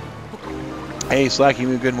 Hey, Slacky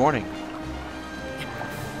Moo, good morning.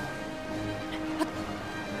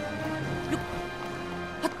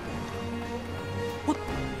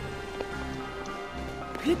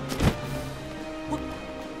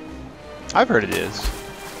 I've heard it is.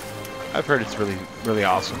 I've heard it's really, really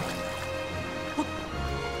awesome.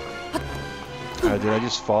 Did I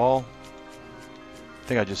just fall? I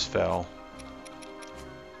think I just fell.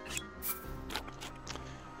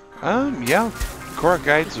 Yeah. Korok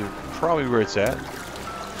guides are probably where it's at.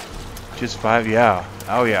 Just 5, yeah.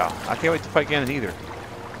 Oh yeah. I can't wait to fight Ganon either.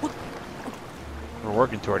 We're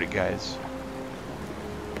working toward it, guys.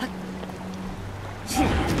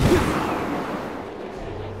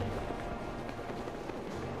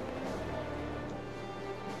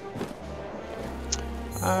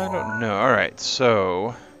 I don't know. Alright,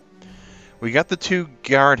 so we got the 2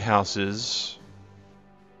 guardhouses.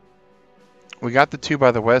 We got the 2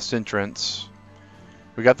 by the west entrance.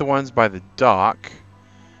 We got the ones by the dock.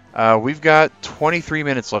 We've got 23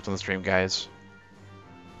 minutes left on the stream, guys.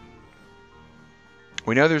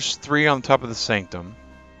 We know there's 3 on top of the sanctum.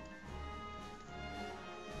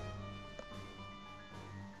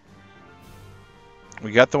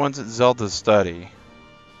 We got the ones at Zelda's study.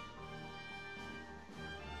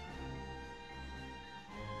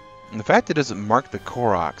 And the fact it doesn't mark the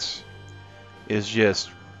Koroks is just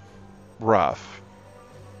rough.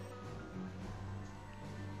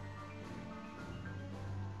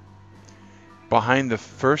 Behind the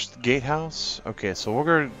first gatehouse? Okay, so we're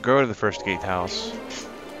going to go to the first gatehouse.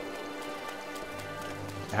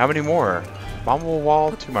 How many more? Bombable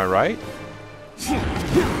wall to my right?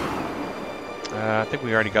 I think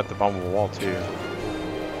we already got the bombable wall too.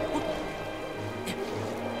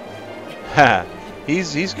 Ha!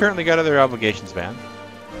 He's currently got other obligations, man.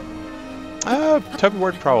 Toby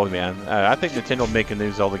Ward probably, man. I think Nintendo will make a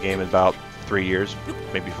new Zelda game in about 3 years,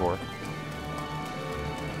 maybe 4.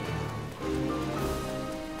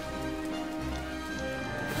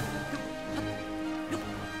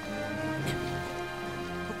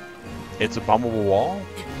 It's a bombable wall?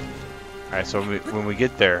 Alright, so when we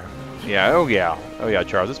get there... Yeah, oh yeah,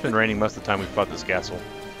 Charles. It's been raining most of the time we fought this castle.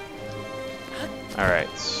 Alright,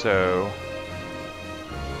 so...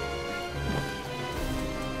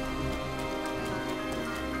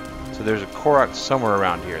 So there's a Korok somewhere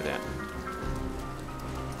around here then.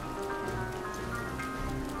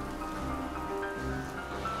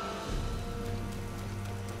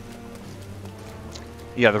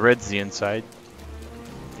 Yeah, the red's the inside.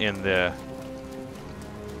 And the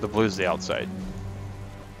blue's the outside.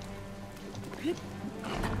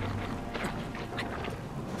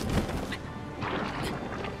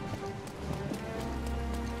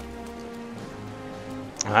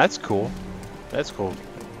 Oh, that's cool. That's cool,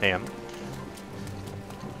 Ham.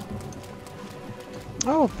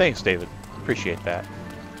 Oh, thanks, David. Appreciate that.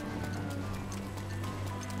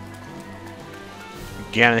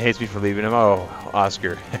 Ganon hates me for leaving him. Oh,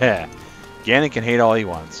 Oscar. Ganon can hate all he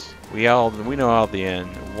wants. We know all at the end.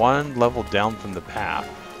 1 level down from the path.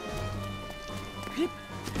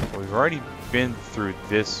 We've already been through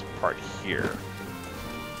this part here.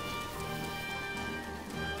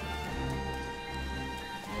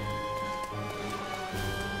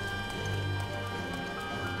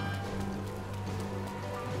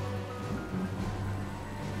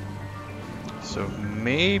 So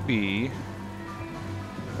maybe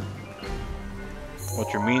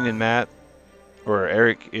what you're meaning, Matt, or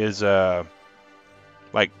Eric, is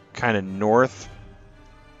like kind of north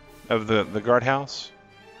of the guardhouse.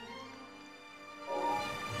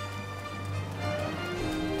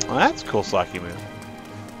 Well, that's a cool Slocky move.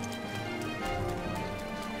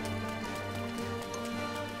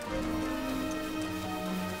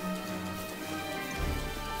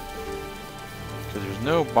 Because there's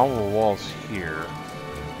no bombable walls here.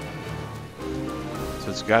 So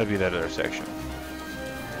it's got to be that other section.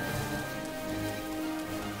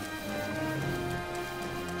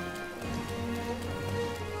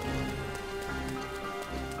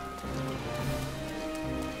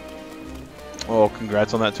 Well,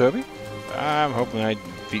 congrats on that, Toby. I'm hoping I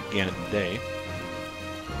defeat Ganon today.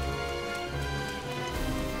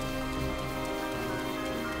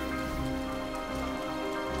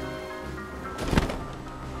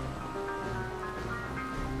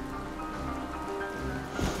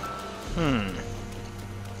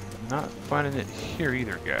 Not finding it here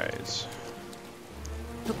either, guys.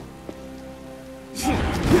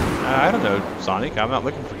 I don't know, Sonic. I'm not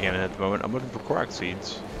looking for Ganon at the moment. I'm looking for Korok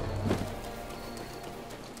seeds.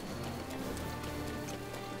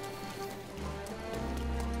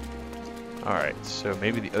 Alright, so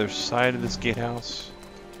maybe the other side of this gatehouse?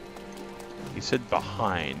 You said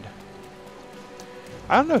behind.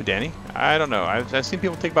 I don't know, Danny. I don't know. I've seen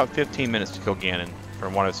people take about 15 minutes to kill Ganon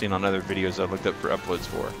from what I've seen on other videos I've looked up for uploads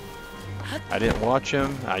for. I didn't watch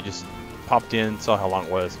them. I just popped in, saw how long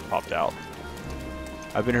it was, and popped out.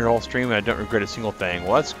 I've been here the whole stream and I don't regret a single thing.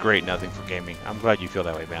 Well, that's great, Nothing for Gaming. I'm glad you feel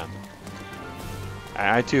that way, man.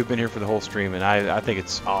 I too have been here for the whole stream, and I think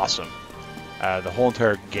it's awesome. The whole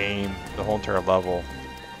entire game, the whole entire level.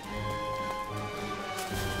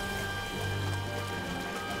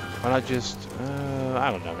 Why not just,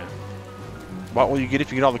 I don't know, man. What will you get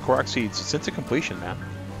if you get all the Korok seeds? A sense of completion, man.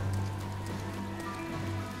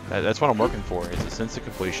 That's what I'm working for, is a sense of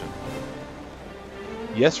completion.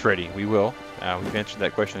 Yes, Freddy, we will. We've answered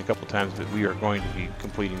that question a couple times, but we are going to be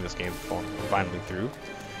completing this game finally through.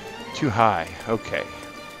 Too high. Okay.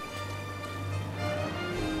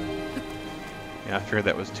 Yeah, I figured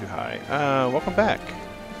that was too high. Welcome back.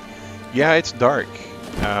 Yeah, it's dark.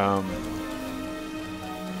 Can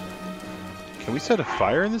we set a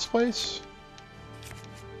fire in this place?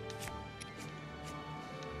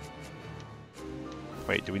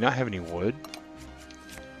 Wait, do we not have any wood?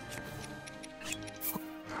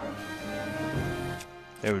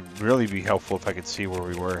 It would really be helpful if I could see where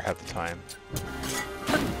we were half the time.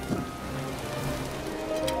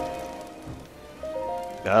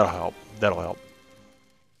 That'll help. That'll help.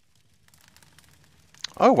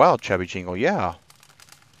 Oh, wow, Chubby Chingle, yeah.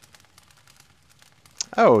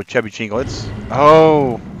 Oh, Chubby Chingle, it's...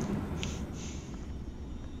 Oh!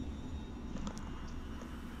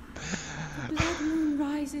 The blood moon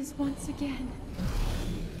rises once again.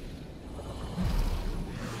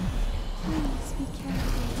 Please be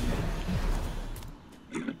careful.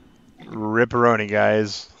 Ripperoni,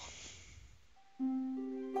 guys.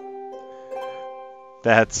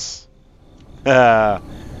 That's...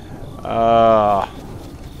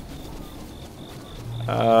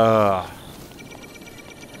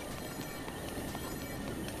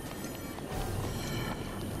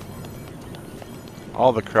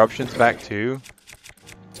 All the corruption's back too.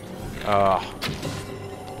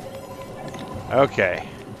 Okay.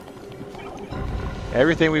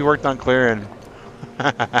 Everything we worked on clearing.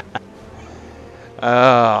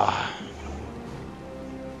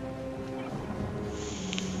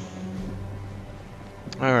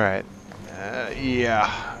 Alright.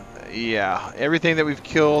 Yeah. Everything that we've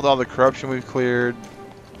killed, all the corruption we've cleared,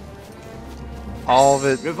 all of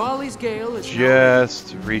it Rivali's Gale is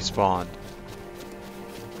just respawned.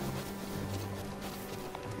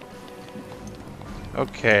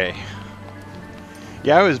 Okay.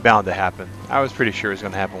 Yeah, it was bound to happen. I was pretty sure it was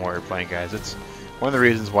going to happen while we were playing, guys. It's one of the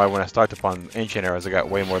reasons why when I stocked up on Ancient Arrows, I got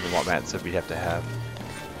way more than what Matt said we'd have to have.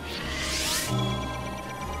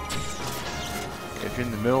 If you're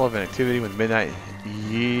in the middle of an activity with midnight,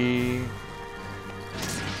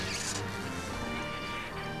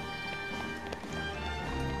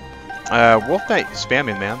 Wolf Knight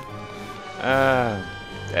spamming, man.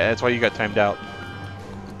 That's why you got timed out.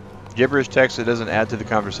 Gibberish text that doesn't add to the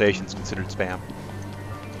conversation is considered spam.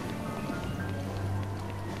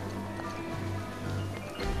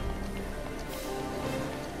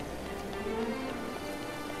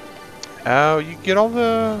 Oh, you get all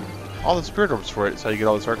the spirit orbs for it. That's how you get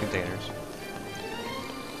all the star containers.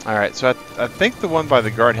 All right, so I think the one by the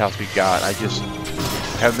guardhouse we got. I just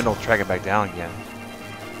haven't been able to track it back down again.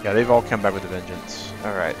 Yeah, they've all come back with a vengeance.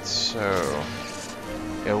 All right, so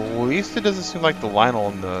at least it doesn't seem like the Lionel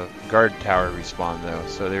and the guard tower respawn though.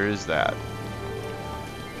 So there is that.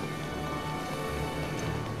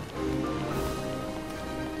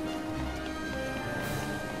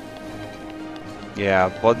 Yeah,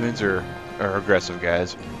 blood moons are aggressive,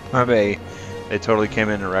 guys. They totally came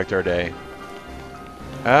in and wrecked our day.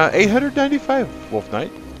 895 Wolf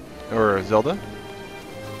Knight or Zelda.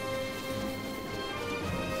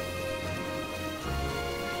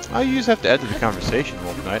 You just have to add to the conversation,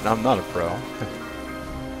 Wolf Knight, and I'm not a pro.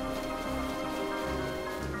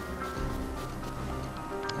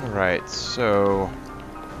 Alright, so...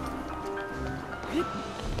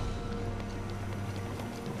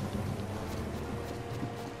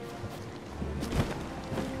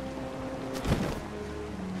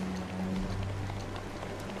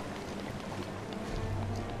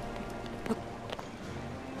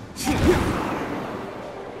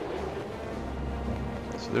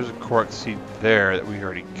 there's a Korok seed there that we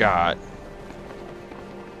already got,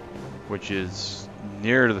 which is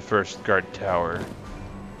near to the first guard tower.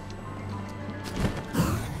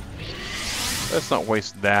 Let's not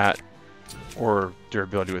waste that or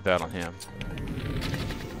durability with that on him.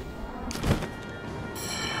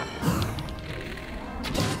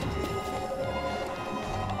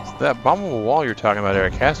 So that bombable wall you're talking about,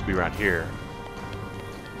 Eric, has to be around here.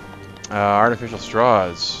 Artificial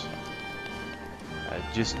straws.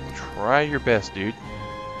 Just try your best, dude.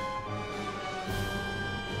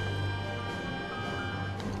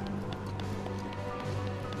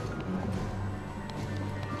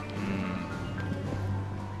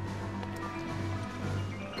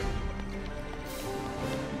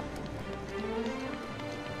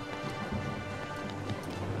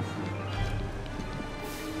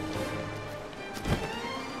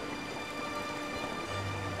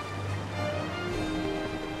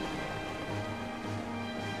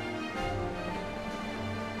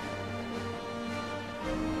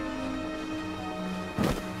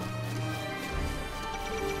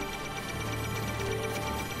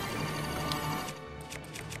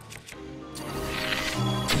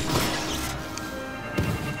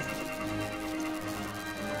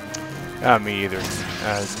 Me either.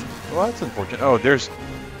 Well, that's unfortunate. Oh, there's...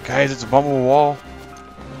 Guys, it's a bump on the wall.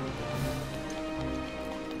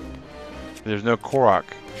 There's no Korok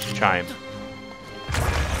chime.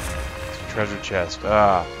 It's a treasure chest.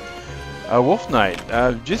 Wolf Knight,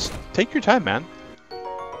 just take your time, man.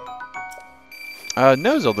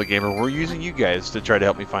 No, Zelda Gamer, we're using you guys to try to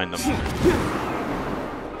help me find them.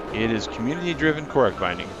 It is community-driven Korok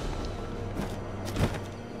finding.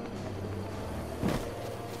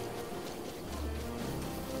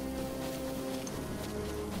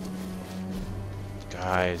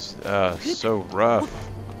 Guys, so rough.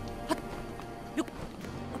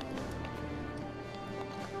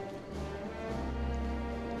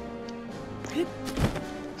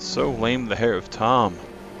 So lame, the hair of Tom.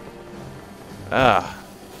 Ah.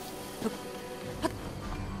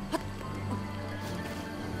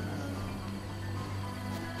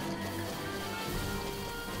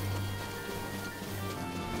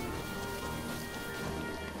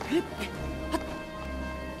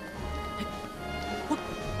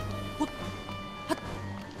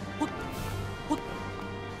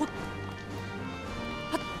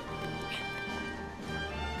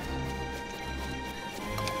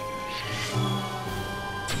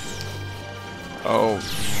 Oh,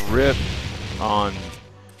 rip on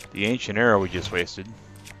the ancient arrow we just wasted.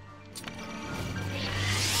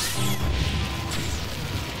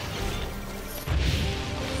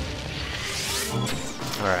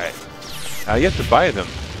 Alright. You have to buy them.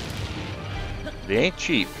 They ain't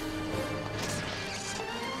cheap.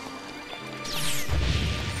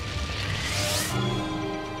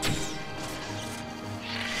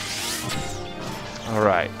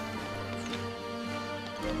 Alright.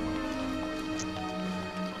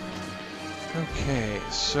 Okay,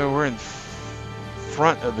 so we're in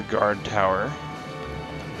front of the guard tower.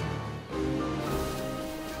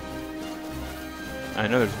 I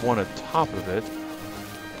know there's one at top of it.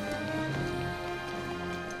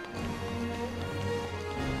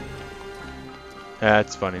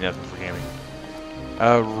 That's funny, nothing for gaming.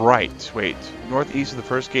 Right, wait. Northeast of the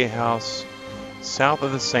first gatehouse, south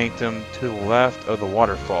of the sanctum, to the left of the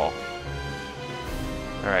waterfall.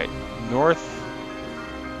 Alright,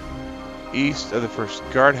 east of the first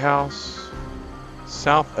guardhouse,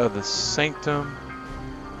 south of the sanctum,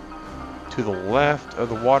 to the left of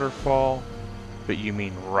the waterfall, but you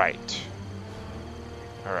mean right.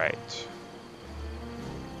 Alright.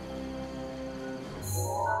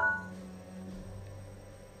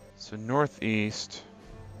 So northeast,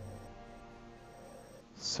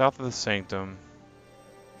 south of the sanctum.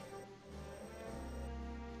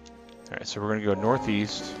 Alright, so we're going to go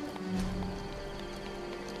northeast.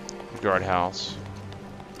 Guardhouse.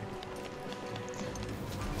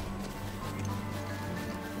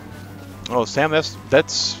 Oh, Sam,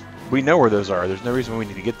 that's we know where those are. There's no reason we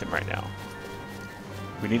need to get them right now.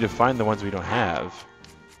 We need to find the ones we don't have.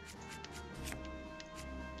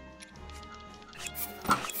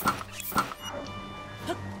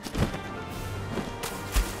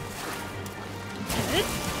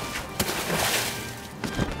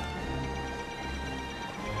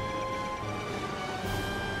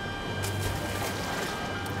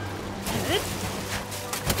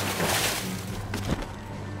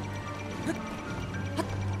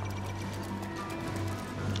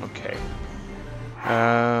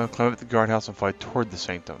 Climb up the guardhouse and fly toward the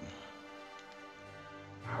sanctum.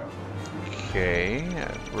 Okay,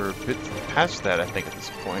 we're a bit past that, I think, at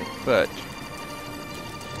this point, but...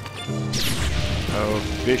 Oh,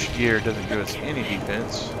 fish gear doesn't give us any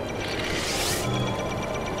defense.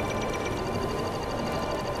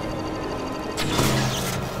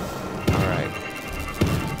 Alright.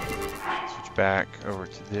 Switch back over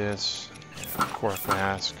to this. Korok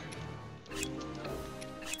mask.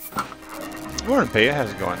 Morning, Paya.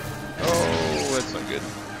 How's it going? Oh, that's not good.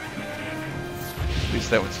 At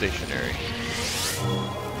least that one's stationary.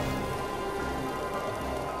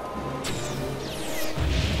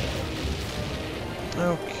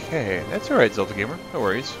 Okay, that's alright, Zelda Gamer. No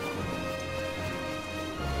worries.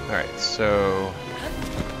 Alright, so...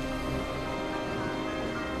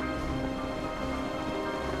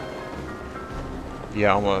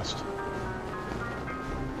 Yeah, almost.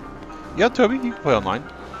 Yeah, Toby, you can play online.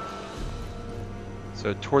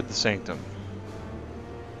 So, toward the sanctum.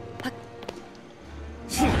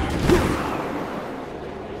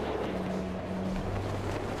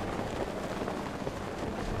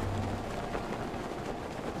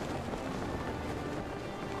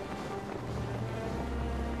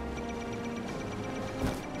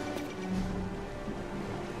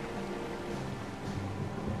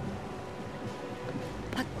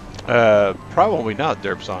 Probably not,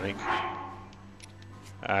 Derp Sonic.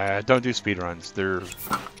 Don't do speedruns. They're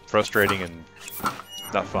frustrating and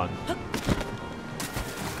not fun.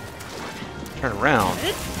 Turn around.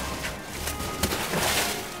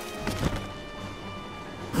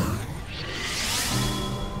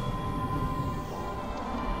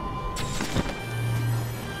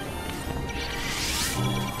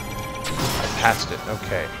 I passed it.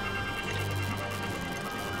 Okay.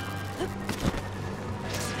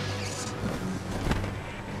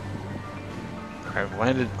 I've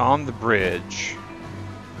landed on the bridge.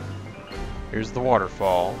 Here's the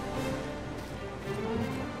waterfall.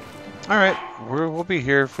 Alright, we'll be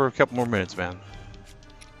here for a couple more minutes, man.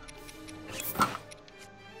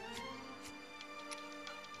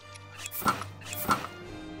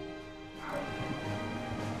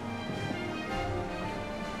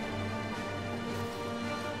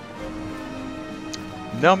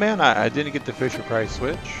 No, man, I didn't get the Fisher Price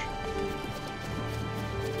switch.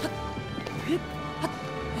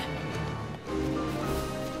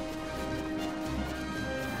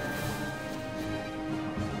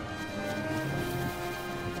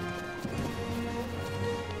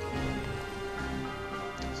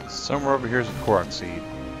 Somewhere over here is a Korok seed.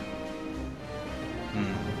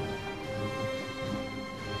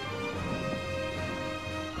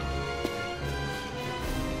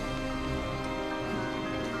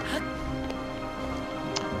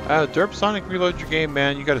 Derp Sonic, reload your game,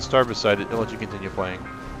 man. You got a star beside it. It'll let you continue playing.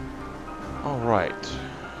 Alright.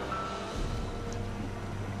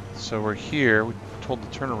 So we're here. We're told to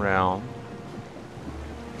turn around.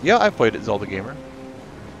 Yeah, I played it, Zelda Gamer.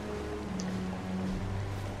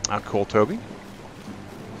 Cool, Toby.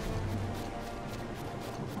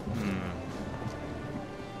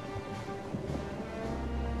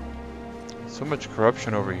 So much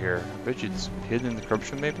corruption over here. I bet you it's hidden in the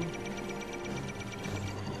corruption, maybe?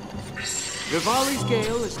 Rivali's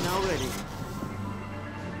Gale is now ready.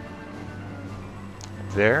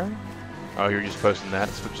 There? Oh, you're just posting that.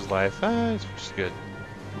 It switches life. Ah, it switches good.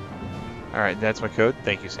 Alright, that's my code.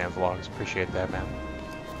 Thank you, Sam Vlogs. Appreciate that, man.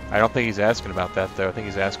 I don't think he's asking about that, though. I think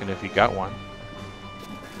he's asking if he got one.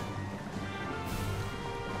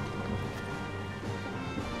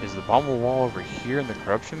 Is the bomb wall over here in the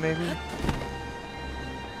corruption, maybe?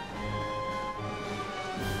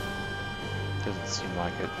 Doesn't seem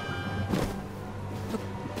like it.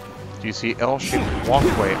 Do you see L-shaped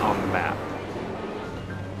walkway on the map?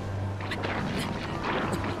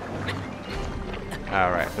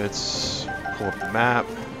 Alright, let's pull up the map.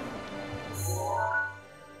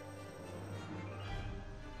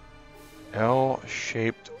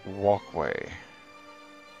 L-shaped walkway.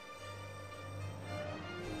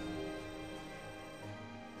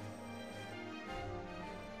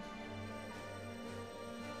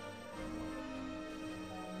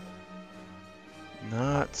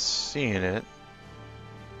 Not seeing it.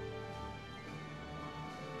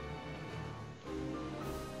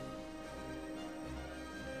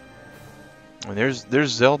 And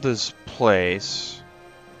there's Zelda's place.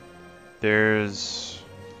 There's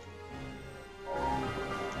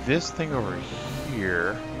this thing over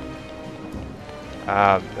here.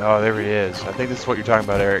 Oh, there it is. I think this is what you're talking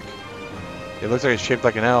about, Eric. It looks like it's shaped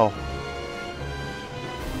like an L.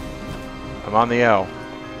 I'm on the L.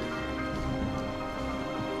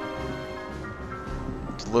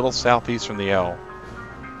 It's a little southeast from the L.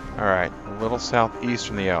 Alright, a little southeast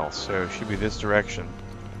from the L, so it should be this direction.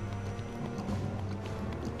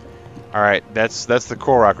 Alright, that's the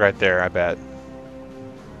Korok right there, I bet.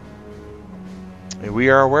 And we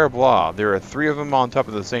are aware, blah. There are 3 of them on top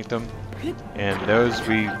of the sanctum, and those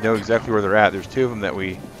we know exactly where they're at. There's 2 of them that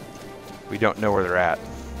we don't know where they're at.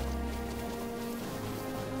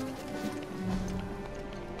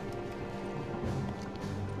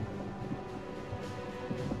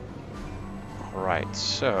 Alright,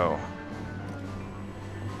 so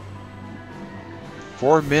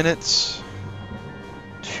 4 minutes,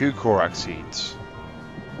 2 Korok seeds,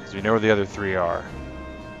 because we know where the other 3 are.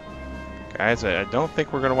 Guys, I don't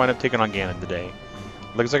think we're going to wind up taking on Ganon today.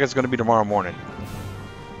 Looks like it's going to be tomorrow morning.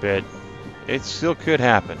 But it still could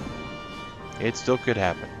happen. It still could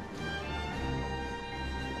happen.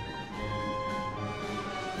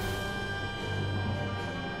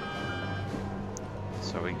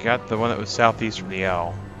 So we got the one that was southeast from the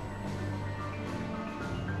L.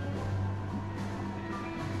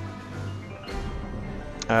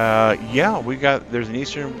 Yeah, we got, there's an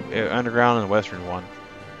eastern underground and a western one.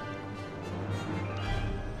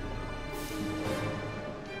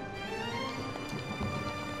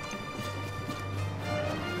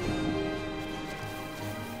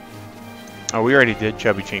 Oh, we already did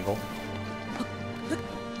Chubby Chingle.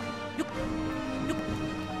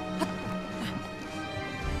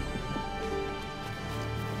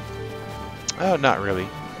 Oh, not really.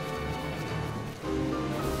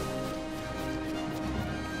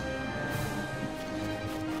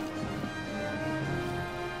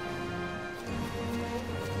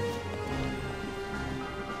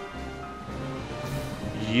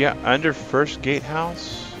 Yeah, under first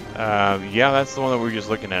gatehouse. Yeah, that's the one that we were just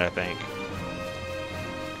looking at, I think.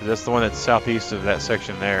 'Cause that's the one that's southeast of that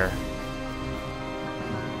section there.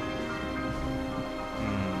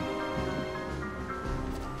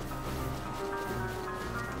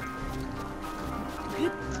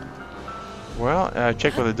 Well,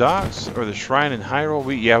 check with the docks or the shrine in Hyrule.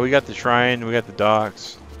 We got the shrine. We got the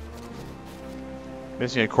docks.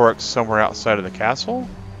 Missing a Korok somewhere outside of the castle.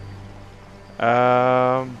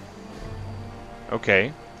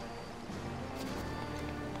 Okay.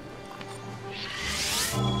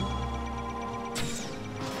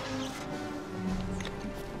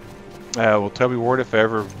 Well, Toby Ward, if I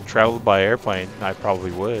ever traveled by airplane, I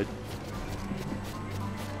probably would.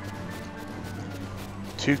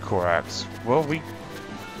 2 Koroks. Well,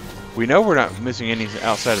 we know we're not missing any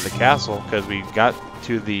outside of the castle because we got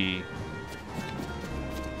to the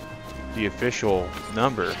official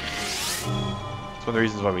number. That's one of the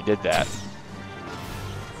reasons why we did that.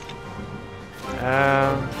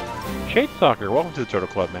 Shade Stalker, welcome to the Turtle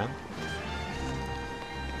Club, man.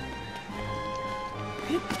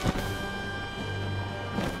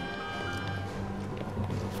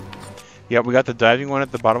 Yep, we got the diving one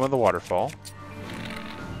at the bottom of the waterfall.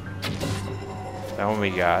 That one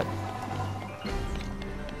we got.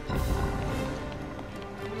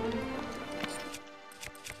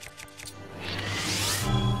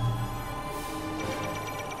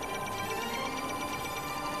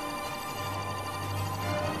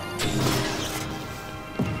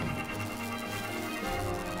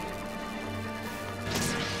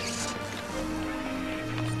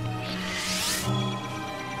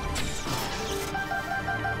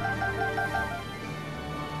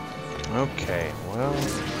 Okay, well,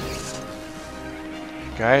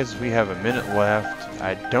 guys, we have a minute left.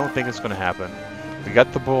 I don't think it's going to happen. We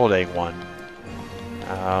got the boiled egg one.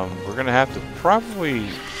 We're going to have to probably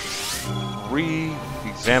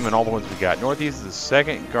re-examine all the ones we got. Northeast is the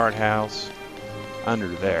second guardhouse under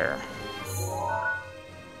there.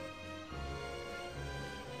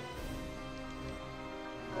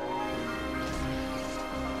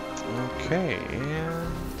 Okay,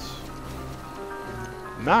 and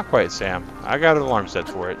not quite, Sam. I got an alarm set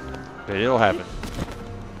for it, but it'll happen.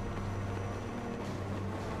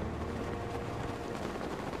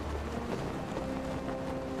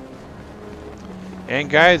 And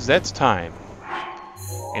guys, that's time.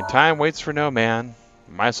 And time waits for no man,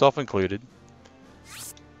 myself included.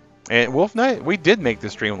 And Wolf Knight, we did make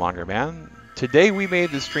the stream longer, man. Today we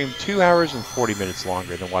made the stream 2 hours and 40 minutes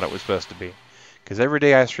longer than what it was supposed to be. Because every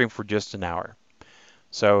day I stream for just an hour.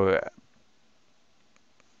 So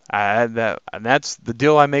that's the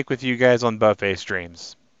deal I make with you guys on buffet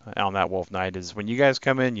streams on that Wolf Night is when you guys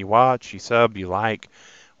come in, you watch, you sub, you like,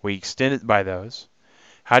 we extend it by those.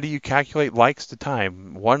 How do you calculate likes to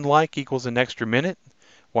time? 1 like equals an extra minute.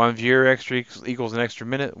 1 viewer extra equals an extra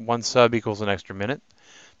minute. 1 sub equals an extra minute.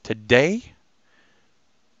 Today,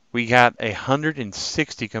 we got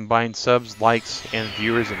 160 combined subs, likes, and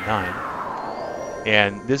viewers at 9.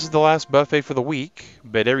 And this is the last buffet for the week,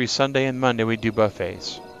 but every Sunday and Monday we do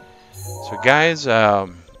buffets. So guys,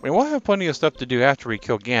 we'll have plenty of stuff to do after we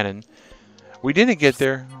kill Ganon. We didn't get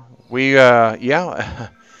there. Yeah,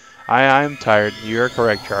 I'm tired. You're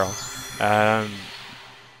correct, Charles.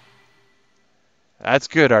 That's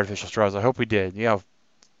good, Artificial Straws. I hope we did. Yeah,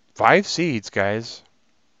 5 seeds, guys.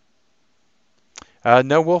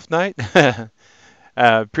 No Wolf Knight.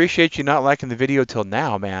 Appreciate you not liking the video till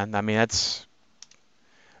now, man. I mean, that's...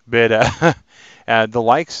 But the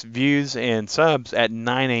likes, views, and subs at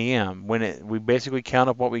 9 a.m. when we basically count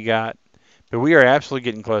up what we got. But we are absolutely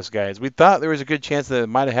getting close, guys. We thought there was a good chance that it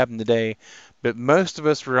might have happened today, but most of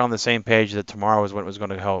us were on the same page that tomorrow was when it was going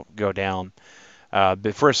to go down.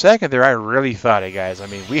 But for a second there, I really thought it, guys. I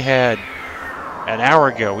mean, we had an hour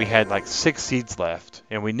ago, we had like 6 seeds left,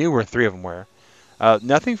 and we knew where 3 of them were.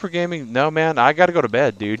 Nothing for gaming. No, man, I got to go to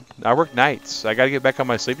bed, dude. I work nights. I got to get back on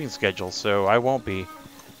my sleeping schedule, so I won't be.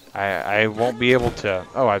 I won't be able to.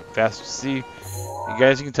 Oh, I fast. See, you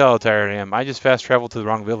guys, you can tell how tired I am. I just fast traveled to the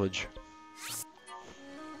wrong village.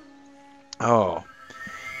 Oh,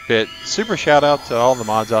 but super shout out to all the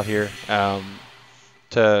mods out here.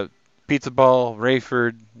 To Pizza Ball,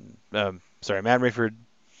 Rayford, Matt Rayford,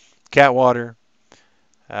 Catwater.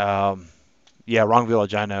 Yeah, wrong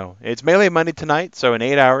village. I know. It's Melee Monday tonight, so in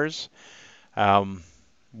 8 hours,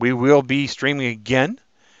 we will be streaming again,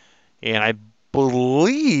 and I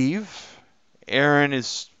believe Erin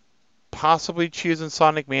is possibly choosing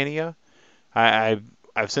Sonic Mania. I've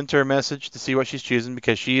sent her a message to see what she's choosing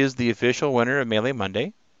because she is the official winner of Melee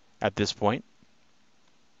Monday at this point.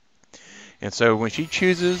 And so when she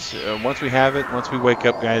chooses, once we have it, once we wake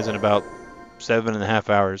up, guys, in about 7.5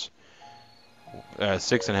 hours,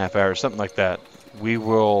 6.5 hours, something like that, we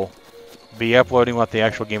will be uploading what the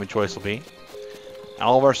actual game of choice will be.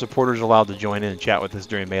 All of our supporters are allowed to join in and chat with us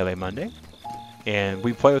during Melee Monday. And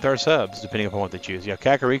we play with our subs, depending upon what they choose. Yeah,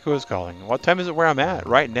 Kakariko is calling. What time is it where I'm at?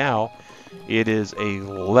 Right now, it is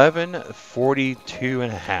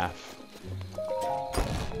 11:42.5.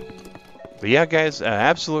 But yeah, guys,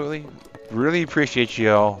 absolutely. Really appreciate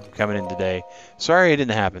you all coming in today. Sorry it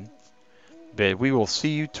didn't happen. But we will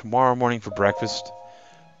see you tomorrow morning for breakfast.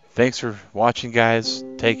 Thanks for watching, guys.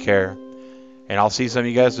 Take care. And I'll see some of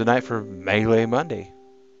you guys tonight for Melee Monday.